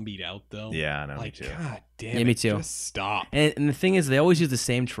zombied out though. Yeah, I know. Like, me too. God damn Yeah, it. me too. Just stop. And the thing is, they always use the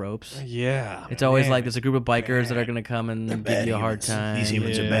same tropes. Yeah. It's always man. like there's a group of bikers that are going to come and give you a hard humans. time. These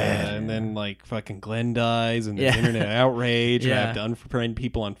humans are Yeah, bad. and then like fucking Glenn dies, and there's Yeah. internet outrage. And I have Yeah. to unfriend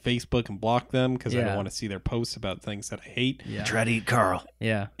people on Facebook and block them because I Yeah. don't want to see their posts about things that I hate. Yeah. Try to eat Carl.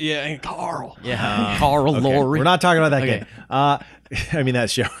 Yeah. Yeah, and Carl. Yeah. Carl Okay, Lowry. we're not talking about that Okay. game. I mean that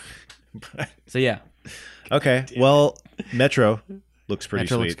show. So yeah. Okay. Well, Metro looks pretty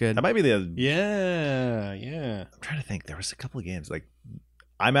Metro sweet. looks good. That might be the. Yeah. I'm trying to think. There was a couple of games. Like,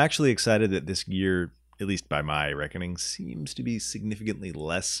 I'm actually excited that this year, at least by my reckoning, seems to be significantly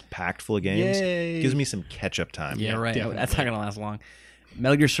less packed full of games. Yay. Gives me some catch up time. Yeah, right. definitely. That's not going to last long.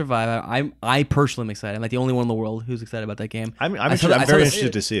 Metal Gear Survive. I personally am excited. I'm like the only one in the world who's excited about that game. I'm I saw very the-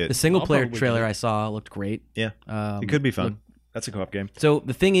 interested to see The it. single player probably trailer do it. I saw looked great. Yeah, Um, it could be fun. look- That's a co-op game. So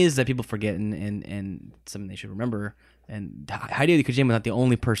the thing is that people forget, and something they should remember. And Hideo Kojima is not the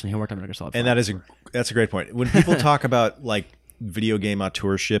only person who worked on Metal Gear Solid 5. And that's a great point. When people talk about like video game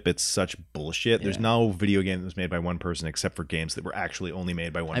auteurship, it's such bullshit. There's Yeah. no video game that was made by one person except for games that were actually only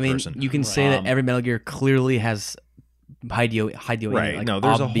made by one I mean, person. you can say that every Metal Gear clearly has Hideo in it, Right. like, No,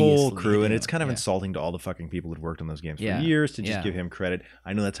 there's a whole obviously crew, and Hideo. it's kind of Yeah. insulting to all the fucking people who'd worked on those games for Yeah. years to just Yeah. give him credit.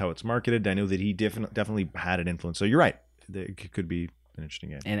 I know that's how it's marketed. I know that he definitely had an influence. So you're right. It could be an interesting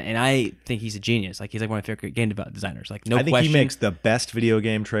game. And I think he's a genius. Like he's like one of my favorite game designers. Like no I think question. he makes the best video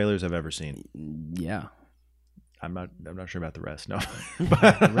game trailers I've ever seen. Yeah, I'm not sure about the rest. No,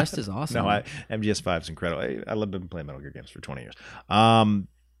 the rest is awesome. No, MGS5 is incredible. I love been playing Metal Gear games for 20 years.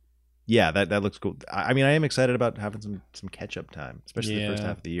 Yeah, that looks cool. I mean, I am excited about having some catch up time, especially the first Yeah.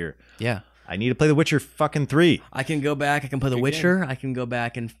 half of the year. Yeah, I need to play The Witcher fucking 3. I can go back. I can play The Good Witcher. I can go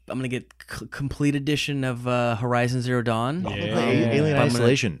back and I'm gonna get complete edition of Horizon Zero Dawn. Yeah. Alien But I'm gonna-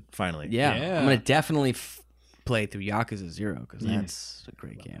 Isolation, finally. Yeah, Yeah. I'm gonna definitely play through Yakuza 0 because that's a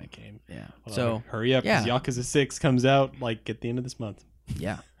great game. Yeah. Well, So hurry up, because yeah. Yakuza 6 comes out like at the end of this month.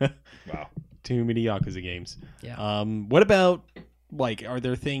 yeah, Wow. Too many Yakuza games. yeah. What about like, are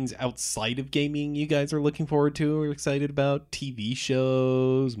there things outside of gaming you guys are looking forward to or excited about? TV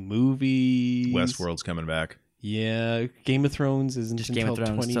shows, movies? Westworld's coming back, Yeah, Game of Thrones isn't Just until Game of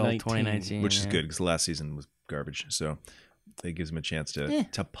Thrones till 2019. 2019. which is yeah. good because the last season was garbage. So it gives them a chance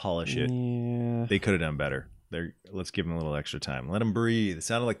to polish it. Yeah. They could have done better. Let's give them a little extra time. Let them breathe. It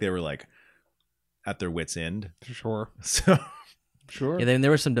sounded like they were like at their wits' end. Sure. So Sure. Yeah, there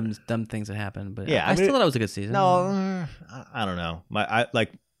were some dumb things that happened, but Yeah, I I mean, still thought it was a good season. no, I don't know.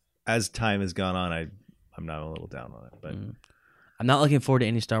 As time has gone on, I'm now a little down on it. But I'm not looking forward to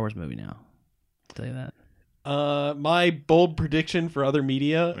any Star Wars movie now. I'll tell you that. My bold prediction for other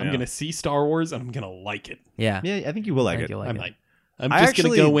media, I'm Yeah. going to see Star Wars and I'm going to like it. Yeah, yeah, I think you will like I think it. you'll like I it. might. I'm I just going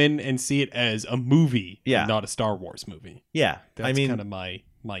actually- to go in and see it as a movie, Yeah. and not a Star Wars movie. Yeah, That's I mean, kind of my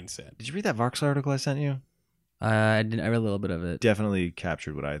mindset. did you read that Vox article I sent you? I didn't. I read a little bit of it. Definitely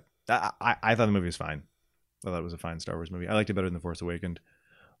captured what I thought the movie was fine. I thought it was a fine Star Wars movie. I liked it better than The Force Awakens.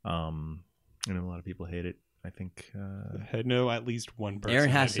 I know a lot of people hate it. I think I know at least one person. Aaron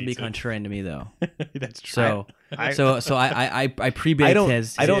has that to be hates it. contrarian to me though. That's true. So I- so I pre-baked I don't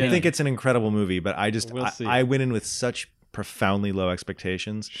his. I don't opinion. think it's an incredible movie, but We'll see. I went in with such profoundly low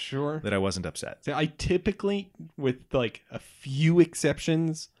expectations Sure. that I wasn't upset. So I typically, with like a few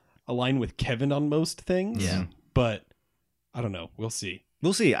exceptions, align with Kevin on most things. Yeah. But I don't know. We'll see.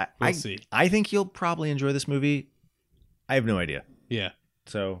 We'll see. We'll see. I think you'll probably enjoy this movie. I have no idea. Yeah.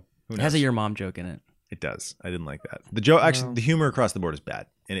 So who It knows? has a your mom joke in it. It does. I didn't like that. The joke, actually, the humor across the board is bad,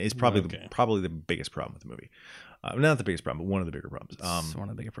 and it's probably probably the biggest problem with the movie. Not the biggest problem, but one of the bigger problems. It's one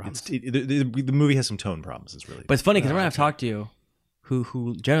of the bigger problems. The movie has some tone problems. It's really. But it's funny because when I've talked to you,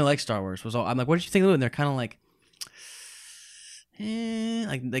 who generally like Star Wars, I'm like, what did you think of it? And they're kind of like,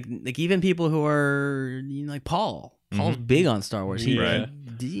 like even people who are like Paul. Paul's big on Star Wars. He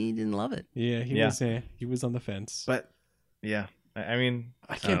didn't love it. Yeah, he was on the fence. But yeah, I mean,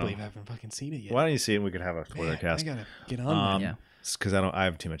 I can't believe I haven't fucking seen it yet. Why don't you see it and we could have a spoiler cast? I gotta get on. Yeah, because I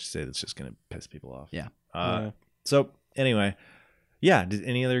have too much to say that's just gonna piss people off. Yeah. So anyway, yeah. Did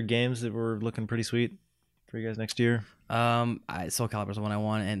any other games that were looking pretty sweet for you guys next year? Soul Calibur's the one I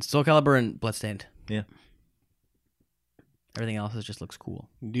want, and Soul Calibur and Bloodstained. Yeah. Everything else just looks cool.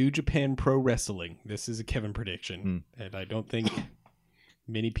 New Japan Pro Wrestling. This is a Kevin prediction, and I don't think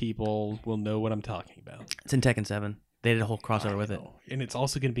many people will know what I'm talking about. It's in Tekken 7. They did a whole crossover with it, and it's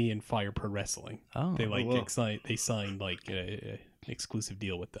also going to be in Fire Pro Wrestling. Oh, they signed like an exclusive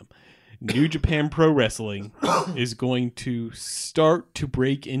deal with them. New Japan Pro Wrestling is going to start to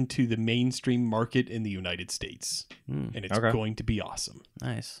break into the mainstream market in the United States, and it's going to be awesome.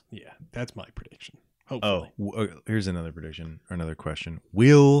 Nice. Yeah, that's my prediction. Hopefully. Here's another prediction or another question.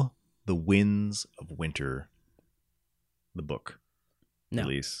 Will The Winds of Winter, the book,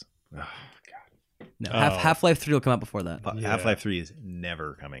 release? Oh, God. No. Half-Life 3 will come out before that. Half-Life 3 is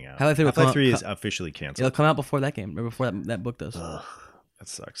never coming out. Half-Life 3 is officially canceled. It'll come out before that game, or before that book does. Ugh, that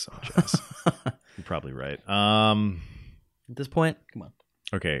sucks so much ass. You're probably right. At this point, come on.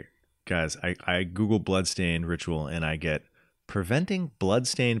 Okay, guys, I Google bloodstained ritual and I get preventing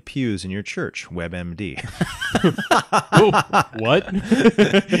bloodstained pews in your church, WebMD. What?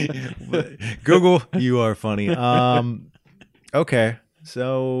 Google, you are funny. Okay,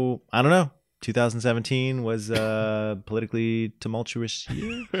 so I don't know. 2017 was a politically tumultuous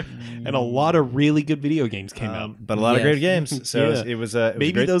year, and a lot of really good video games came out, but a lot of great games. So it was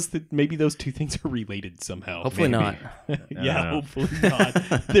maybe those two things are related somehow. Hopefully not. Hopefully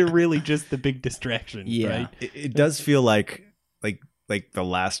not. They're really just the big distraction. Yeah, right? It does feel like the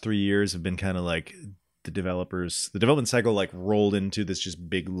last 3 years have been kind of like the development cycle like rolled into this just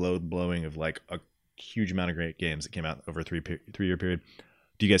big load blowing of like a huge amount of great games that came out over a 3 year period.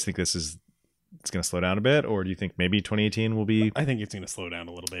 Do you guys think it's going to slow down a bit, or do you think maybe 2018 will be? I think it's going to slow down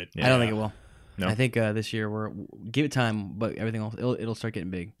a little bit. Yeah. I don't think it will. No? I think this year give it time, but everything it'll start getting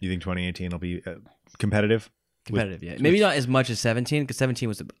big. You think 2018 will be competitive? Yeah. Maybe not as much as 17, because 17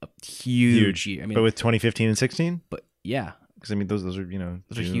 was a huge year. I mean, but with 2015 and 16? But yeah. Because I mean, those are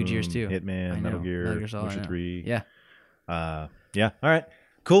those are huge years too. Hitman, Metal Gear Witcher 3. Yeah. Yeah. All right.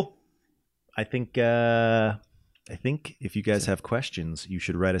 Cool. I think if you guys have questions, you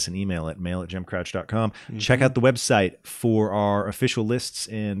should write us an email at mail@gemcrouch.com. Check out the website for our official lists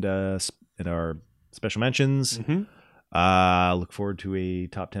and our special mentions. Look forward to a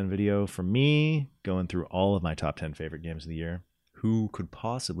top 10 video from me going through all of my top 10 favorite games of the year. Who could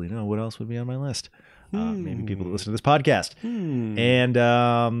possibly know what else would be on my list? Maybe people that listen to this podcast. And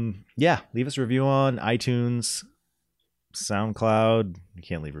leave us a review on iTunes, SoundCloud. You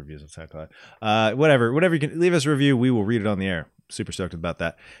can't leave reviews on SoundCloud. Whatever you can leave us a review, we will read it on the air. Super stoked about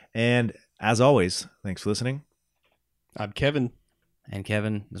that. And as always, thanks for listening. I'm Kevin. And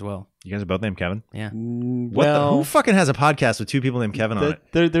Kevin as well. You guys are both named Kevin? Yeah. Who fucking has a podcast with two people named Kevin on it?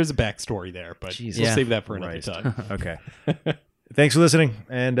 There's a backstory there, but we'll save that for another time. Okay. Thanks for listening,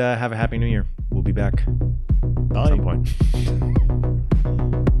 and have a happy new year. We'll be back Bye. at some point.